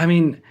 So, I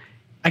mean,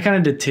 I kind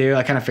of did too.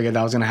 I kind of figured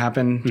that was going to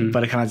happen,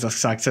 but it kind of just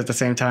sucks at the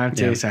same time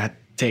too. Yeah. So I had to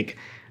take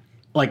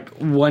like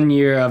 1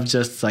 year of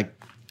just like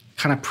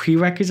kind of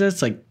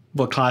prerequisites, like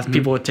what class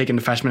people would take in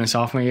the freshman and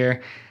sophomore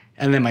year.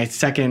 And then my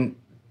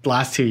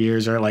last 2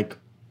 years are like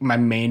my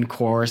main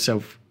course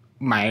of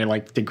my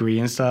like degree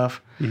and stuff.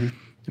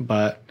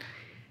 But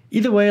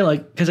either way,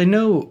 like, cause I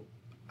know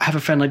I have a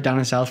friend like down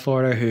in South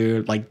Florida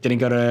who like didn't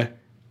go to,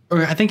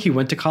 or I think he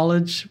went to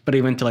college, but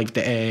he went to like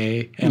the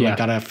AA and like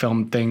got a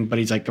film thing, but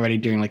he's like already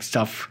doing like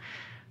stuff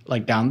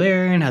like down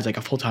there and has like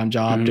a full-time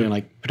job doing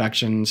like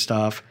production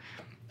stuff.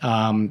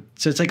 So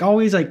it's like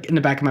always like in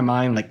the back of my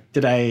mind, like,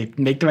 did I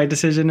make the right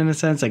decision in a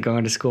sense, like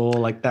going to school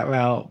like that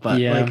route? But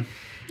like,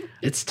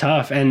 it's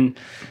tough. And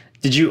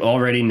did you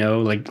already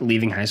know like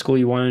leaving high school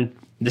you wanted,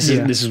 this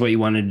is what you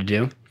wanted to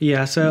do?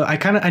 Yeah. So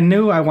I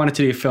knew I wanted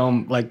to do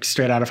film like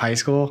straight out of high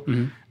school.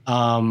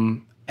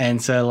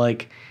 And so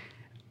like,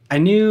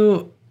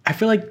 I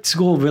feel like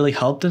school really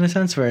helped in a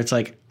sense where it's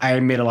like I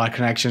made a lot of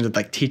connections with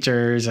like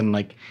teachers and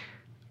like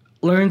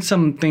learned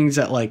some things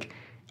that like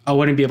I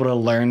wouldn't be able to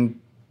learn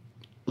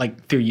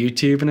like through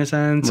YouTube in a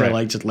sense, or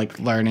like just like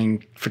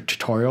learning for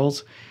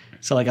tutorials.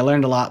 So like I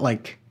learned a lot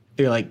like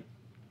through like,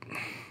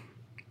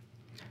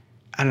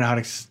 I don't know how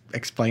to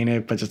explain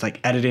it, but just like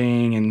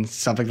editing and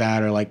stuff like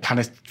that, or like kind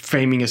of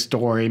framing a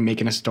story,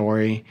 making a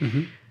story.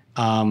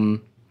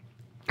 And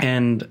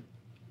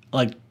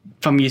like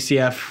from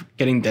UCF,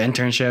 getting the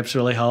internships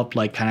really helped,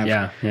 like kind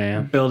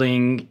of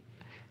building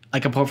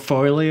like a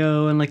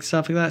portfolio and like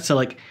stuff like that. So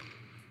like,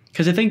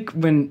 because I think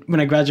when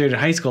I graduated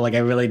high school, like I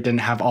really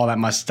didn't have all that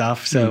much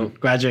stuff. So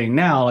graduating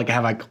now, like I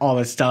have like all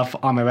this stuff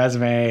on my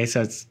resume.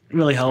 So it's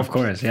really helped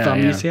from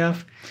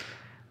UCF.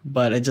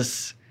 But it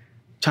just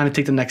trying to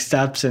take the next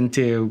steps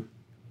into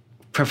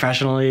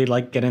professionally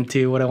like get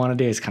into what I want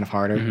to do is kind of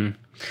harder.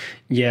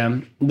 Yeah.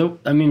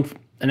 I mean,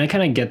 and I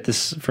kind of get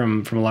this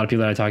from a lot of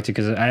people that I talk to,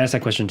 because I asked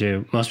that question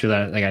to most people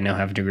that like I know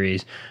have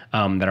degrees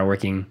that are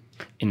working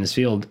in this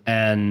field.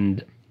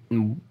 And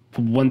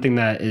one thing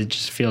that it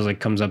just feels like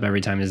comes up every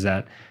time is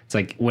that it's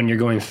like when you're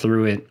going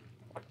through it,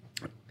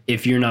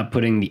 if you're not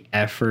putting the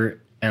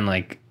effort and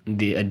like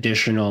the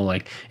additional,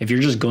 like if you're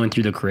just going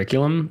through the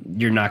curriculum,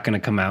 you're not going to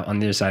come out on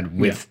the other side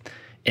with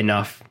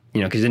enough,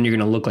 because then you're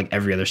going to look like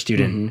every other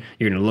student.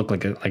 You're going to look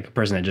like a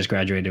person that just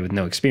graduated with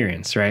no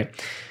experience, right?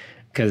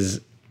 Because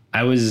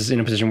I was in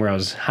a position where I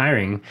was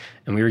hiring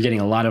and we were getting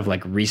a lot of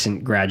like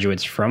recent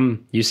graduates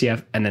from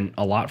UCF and then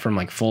a lot from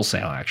like Full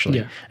Sail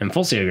actually. And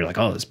Full Sail, you're like,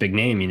 oh, this big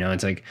name,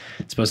 it's like,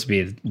 it's supposed to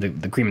be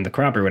the cream of the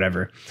crop or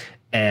whatever.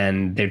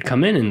 And they'd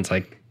come in and it's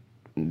like,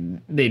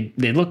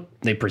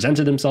 they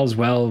presented themselves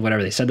well,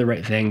 whatever, they said the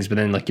right things, but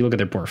then like you look at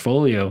their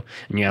portfolio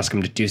and you ask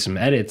them to do some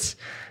edits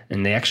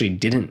and they actually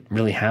didn't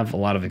really have a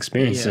lot of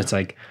experience. So it's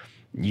like,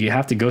 you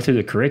have to go through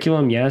the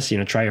curriculum, yes,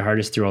 try your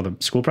hardest through all the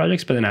school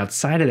projects, but then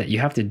outside of that, you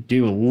have to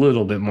do a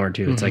little bit more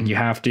too. It's like you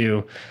have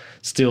to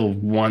still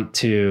want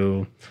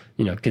to,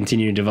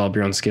 continue to develop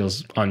your own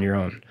skills on your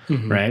own,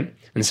 right?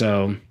 And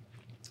so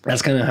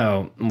that's kind of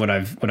how what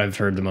I've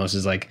heard the most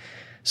is like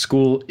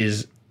school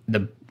is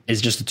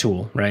just a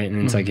tool, right?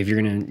 And it's like if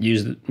you're going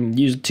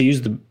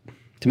to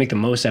to make the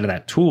most out of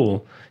that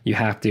tool, you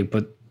have to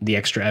put the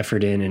extra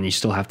effort in, and you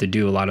still have to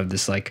do a lot of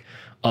this like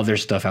other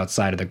stuff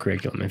outside of the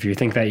curriculum. If you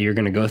think that you're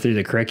going to go through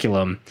the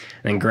curriculum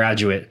and then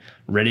graduate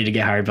ready to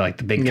get hired by like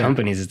the big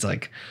companies, it's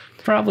like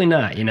probably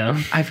not, you know?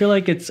 I feel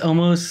like it's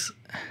almost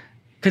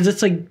because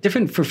it's like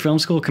different for film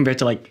school compared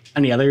to like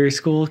any other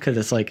school. Because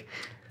it's like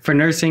for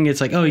nursing, it's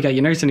like, oh, you got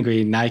your nursing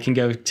degree. Now you can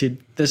go to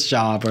this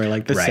job or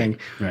like this thing.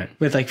 Right.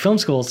 With like film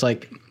school, it's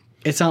like,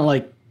 it's not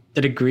like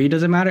the degree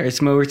doesn't matter.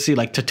 It's mostly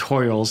like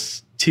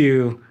tutorials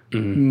to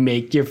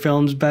make your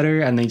films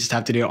better. And then you just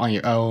have to do it on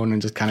your own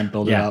and just kind of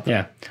build it up.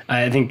 Yeah.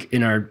 I think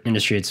in our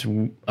industry, it's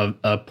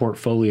a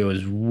portfolio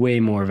is way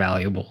more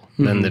valuable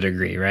than the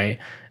degree, right?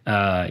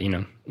 You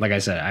know, like I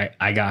said,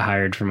 I got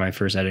hired for my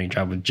first editing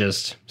job with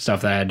just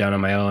stuff that I had done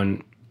on my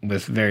own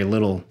with very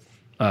little,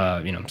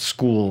 you know,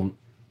 school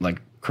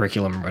like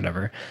curriculum or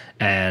whatever.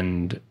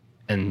 And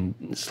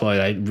slowly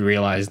I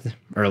realized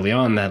early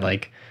on that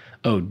like,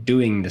 oh,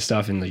 doing the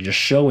stuff and like just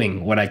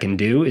showing what I can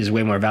do is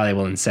way more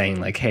valuable than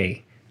saying like,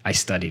 hey, I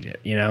studied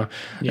it, you know?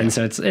 Yeah. And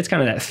so it's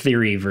kind of that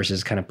theory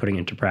versus kind of putting it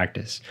into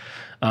practice.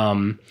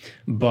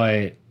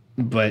 But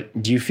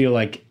do you feel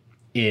like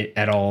it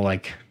at all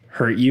like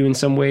hurt you in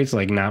some ways,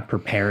 like not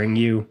preparing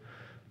you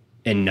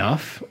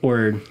enough?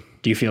 Or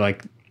do you feel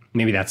like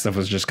maybe that stuff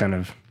was just kind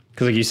of,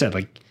 because like you said,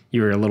 like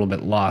you were a little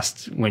bit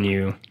lost when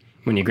you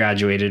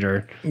graduated,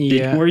 or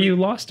were you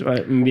lost?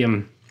 Maybe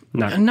I'm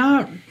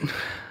not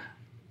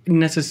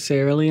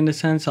necessarily in the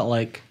sense that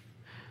like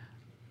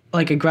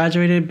I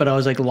graduated, but I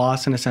was like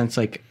lost in a sense,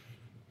 like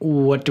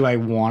what do I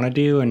want to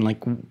do? And like,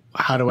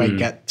 how do I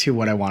get to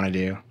what I want to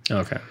do?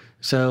 Okay.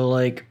 So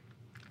like,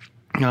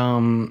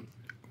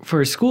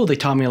 for school, they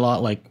taught me a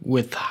lot, like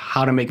with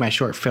how to make my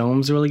short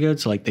films really good.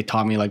 So like they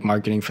taught me like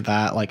marketing for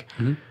that, like,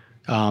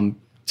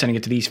 sending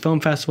it to these film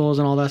festivals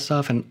and all that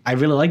stuff. And I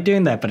really like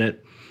doing that, but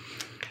it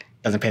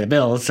doesn't pay the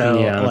bills. So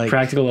yeah, on like, a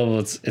practical level,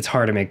 it's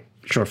hard to make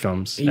short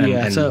films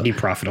and be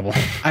profitable.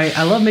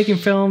 I love making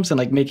films and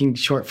like making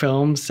short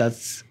films.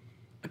 That's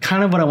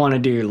kind of what I want to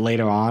do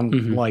later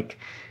on, like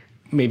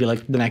maybe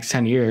like the next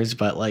 10 years,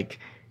 but like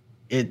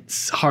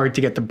it's hard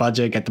to get the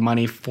budget, get the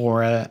money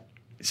for it.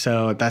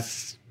 So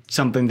that's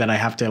something that I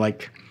have to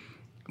like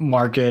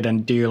market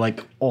and do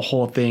like a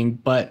whole thing.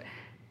 But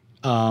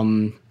I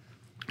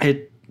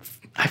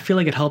feel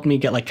like it helped me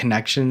get like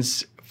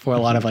connections for a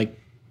lot of like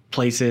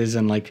places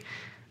and like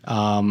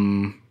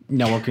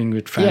networking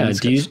with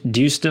friends. Yeah.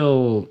 Do you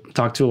still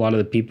talk to a lot of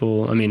the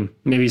people? I mean,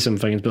 maybe some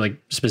friends, but like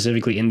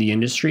specifically in the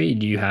industry,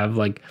 do you have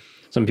like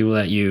some people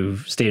that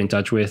you've stayed in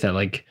touch with that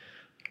like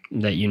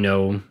that you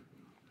know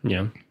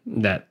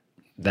that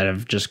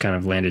have just kind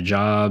of landed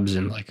jobs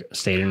and like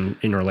stayed in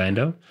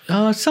Orlando?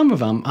 Some of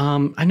them.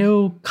 I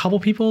know a couple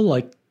people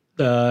like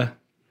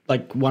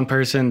one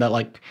person that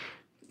like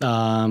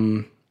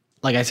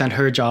I send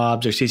her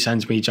jobs or she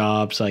sends me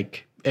jobs.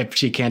 Like if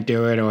she can't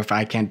do it or if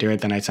I can't do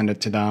it, then I send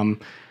it to them.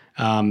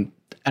 And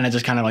I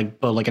just kind of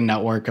like build like a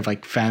network of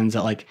like friends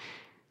that like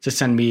just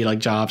send me like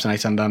jobs and I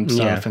send them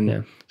stuff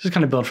just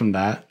kind of build from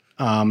that.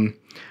 Yeah,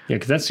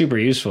 because that's super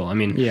useful. I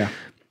mean,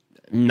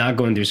 not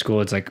going through school,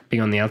 it's like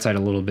being on the outside a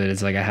little bit.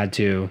 It's like I had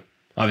to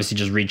obviously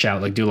just reach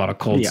out, like do a lot of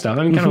cold stuff.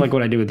 I mean, kind of like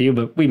what I do with you,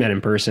 but we met in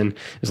person.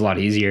 It's a lot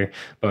easier.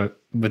 But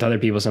with other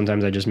people,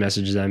 sometimes I just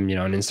message them,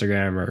 on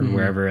Instagram or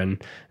wherever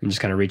and just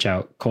kind of reach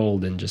out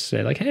cold and just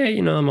say like, hey,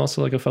 I'm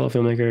also like a fellow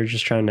filmmaker,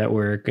 just trying to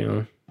network,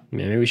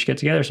 maybe we should get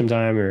together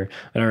sometime or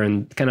whatever.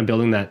 And kind of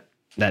building that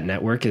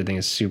network, I think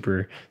is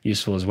super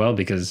useful as well,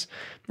 because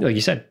like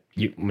you said,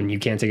 when you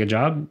can't take a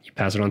job, you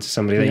pass it on to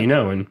somebody that you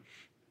know. And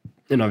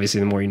obviously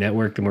the more you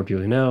network, the more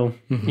people you know,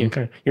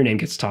 your name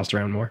gets tossed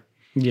around more.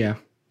 Yeah.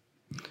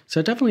 So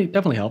it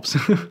definitely helps.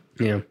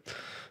 Yeah.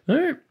 All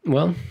right.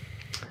 Well,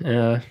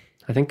 I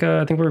think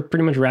we're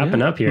pretty much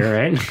wrapping up here,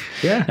 right?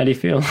 Yeah. How do you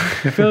feel?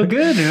 I feel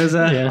good. It was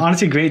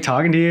honestly great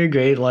talking to you.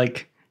 Great,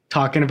 like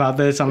talking about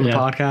this on the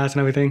podcast and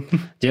everything.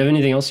 Do you have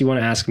anything else you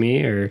want to ask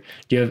me, or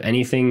do you have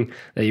anything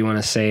that you want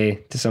to say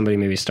to somebody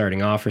maybe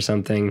starting off or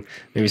something?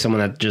 Maybe someone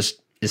that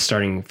just is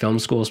starting film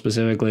school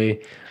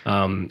specifically.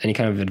 Any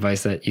kind of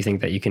advice that you think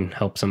that you can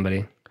help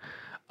somebody?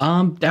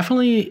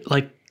 Definitely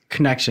like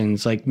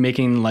connections, like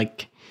making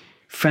like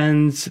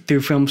friends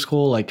through film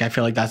school. Like I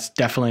feel like that's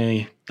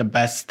definitely the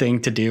best thing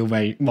to do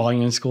while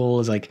you're in school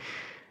is like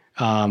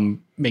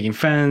making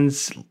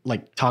friends,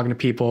 like talking to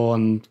people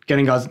and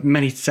getting as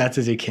many sets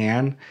as you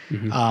can.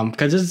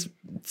 Because there's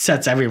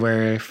sets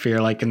everywhere if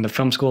you're like in the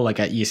film school, like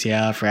at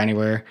UCF or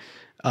anywhere.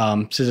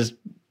 So just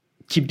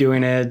keep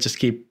doing it. Just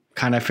keep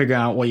kind of figuring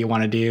out what you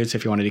want to do. So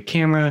if you want to do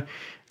camera,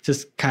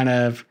 just kind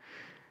of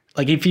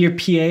like if you're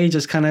PA,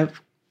 just kind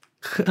of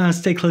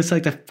stay close to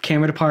like the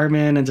camera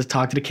department and just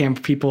talk to the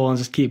camera people and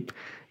just keep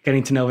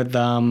getting to know with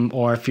them.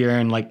 Or if you're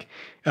in like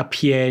a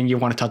PA and you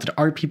want to talk to the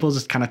art people,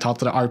 just kind of talk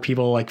to the art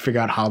people, like figure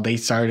out how they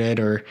started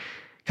or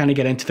kind of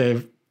get into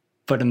the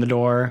foot in the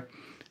door.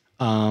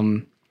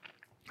 And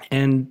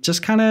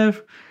just kind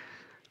of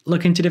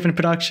look into different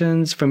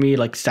productions. For me,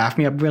 like Staff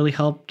Me Up really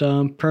helped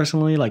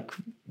personally, like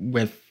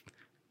with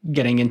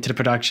getting into the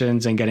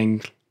productions and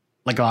getting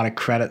like a lot of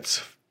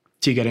credits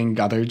to getting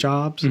other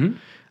jobs.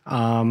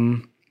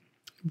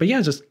 But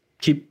yeah, just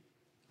keep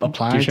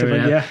applying to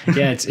it.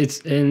 Yeah. It's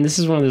and this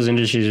is one of those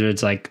industries where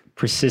it's like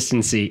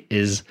persistency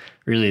is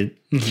really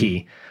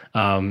key.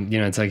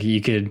 It's like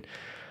you could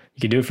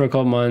do it for a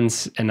couple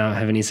months and not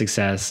have any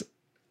success,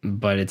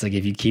 but it's like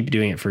if you keep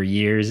doing it for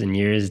years and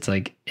years, it's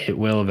like it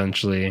will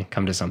eventually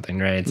come to something,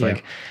 right? It's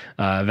like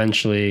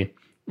eventually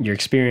your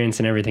experience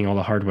and everything, all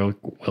the hard work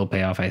will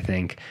pay off, I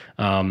think.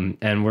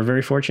 And we're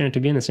very fortunate to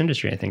be in this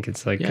industry. I think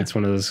it's like it's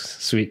one of those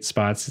sweet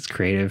spots. It's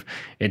creative.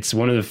 It's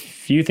one of the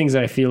few things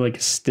that I feel like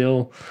is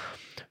still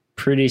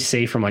pretty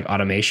safe from like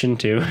automation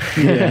too.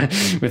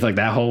 With like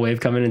that whole wave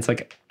coming, it's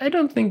like I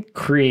don't think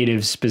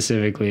creative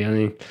specifically. I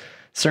mean,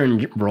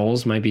 certain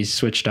roles might be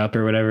switched up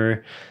or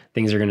whatever.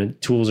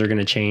 Tools are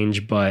gonna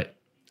change, but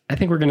I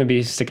think we're gonna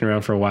be sticking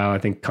around for a while. I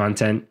think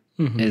content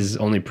is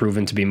only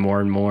proven to be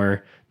more and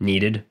more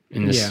needed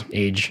in this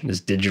age, this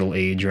digital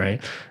age, right?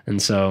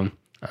 And so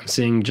I'm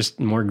seeing just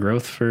more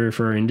growth for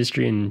our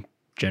industry, and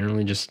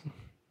generally just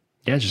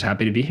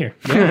happy to be here.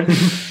 All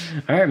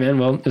right, man.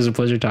 Well, it was a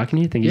pleasure talking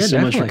to you. Thank you so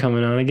much for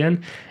coming on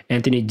again.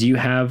 Anthony, do you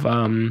have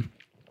a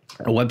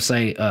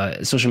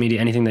website, social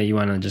media, anything that you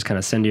want to just kind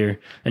of send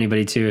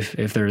anybody to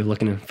if they're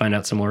looking to find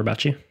out some more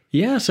about you?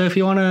 Yeah, so if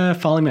you want to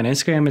follow me on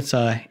Instagram, it's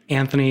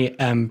Anthony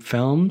M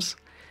Films.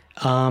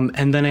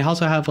 And then I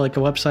also have like a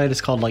website. It's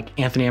called like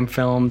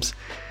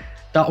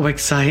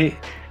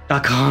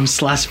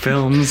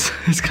anthonymfilms.wixsite.com/films.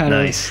 It's kind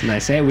of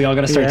nice. Hey, we all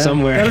got to start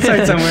somewhere. Got to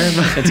start somewhere.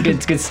 It's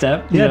a good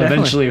step. Yeah,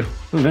 eventually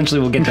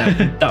we'll get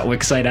that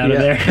 .wix site out of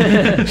there.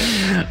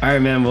 All right,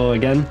 man. Well,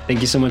 again,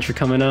 thank you so much for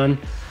coming on.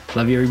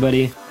 Love you,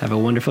 everybody. Have a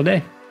wonderful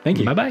day. Thank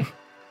you. Bye-bye.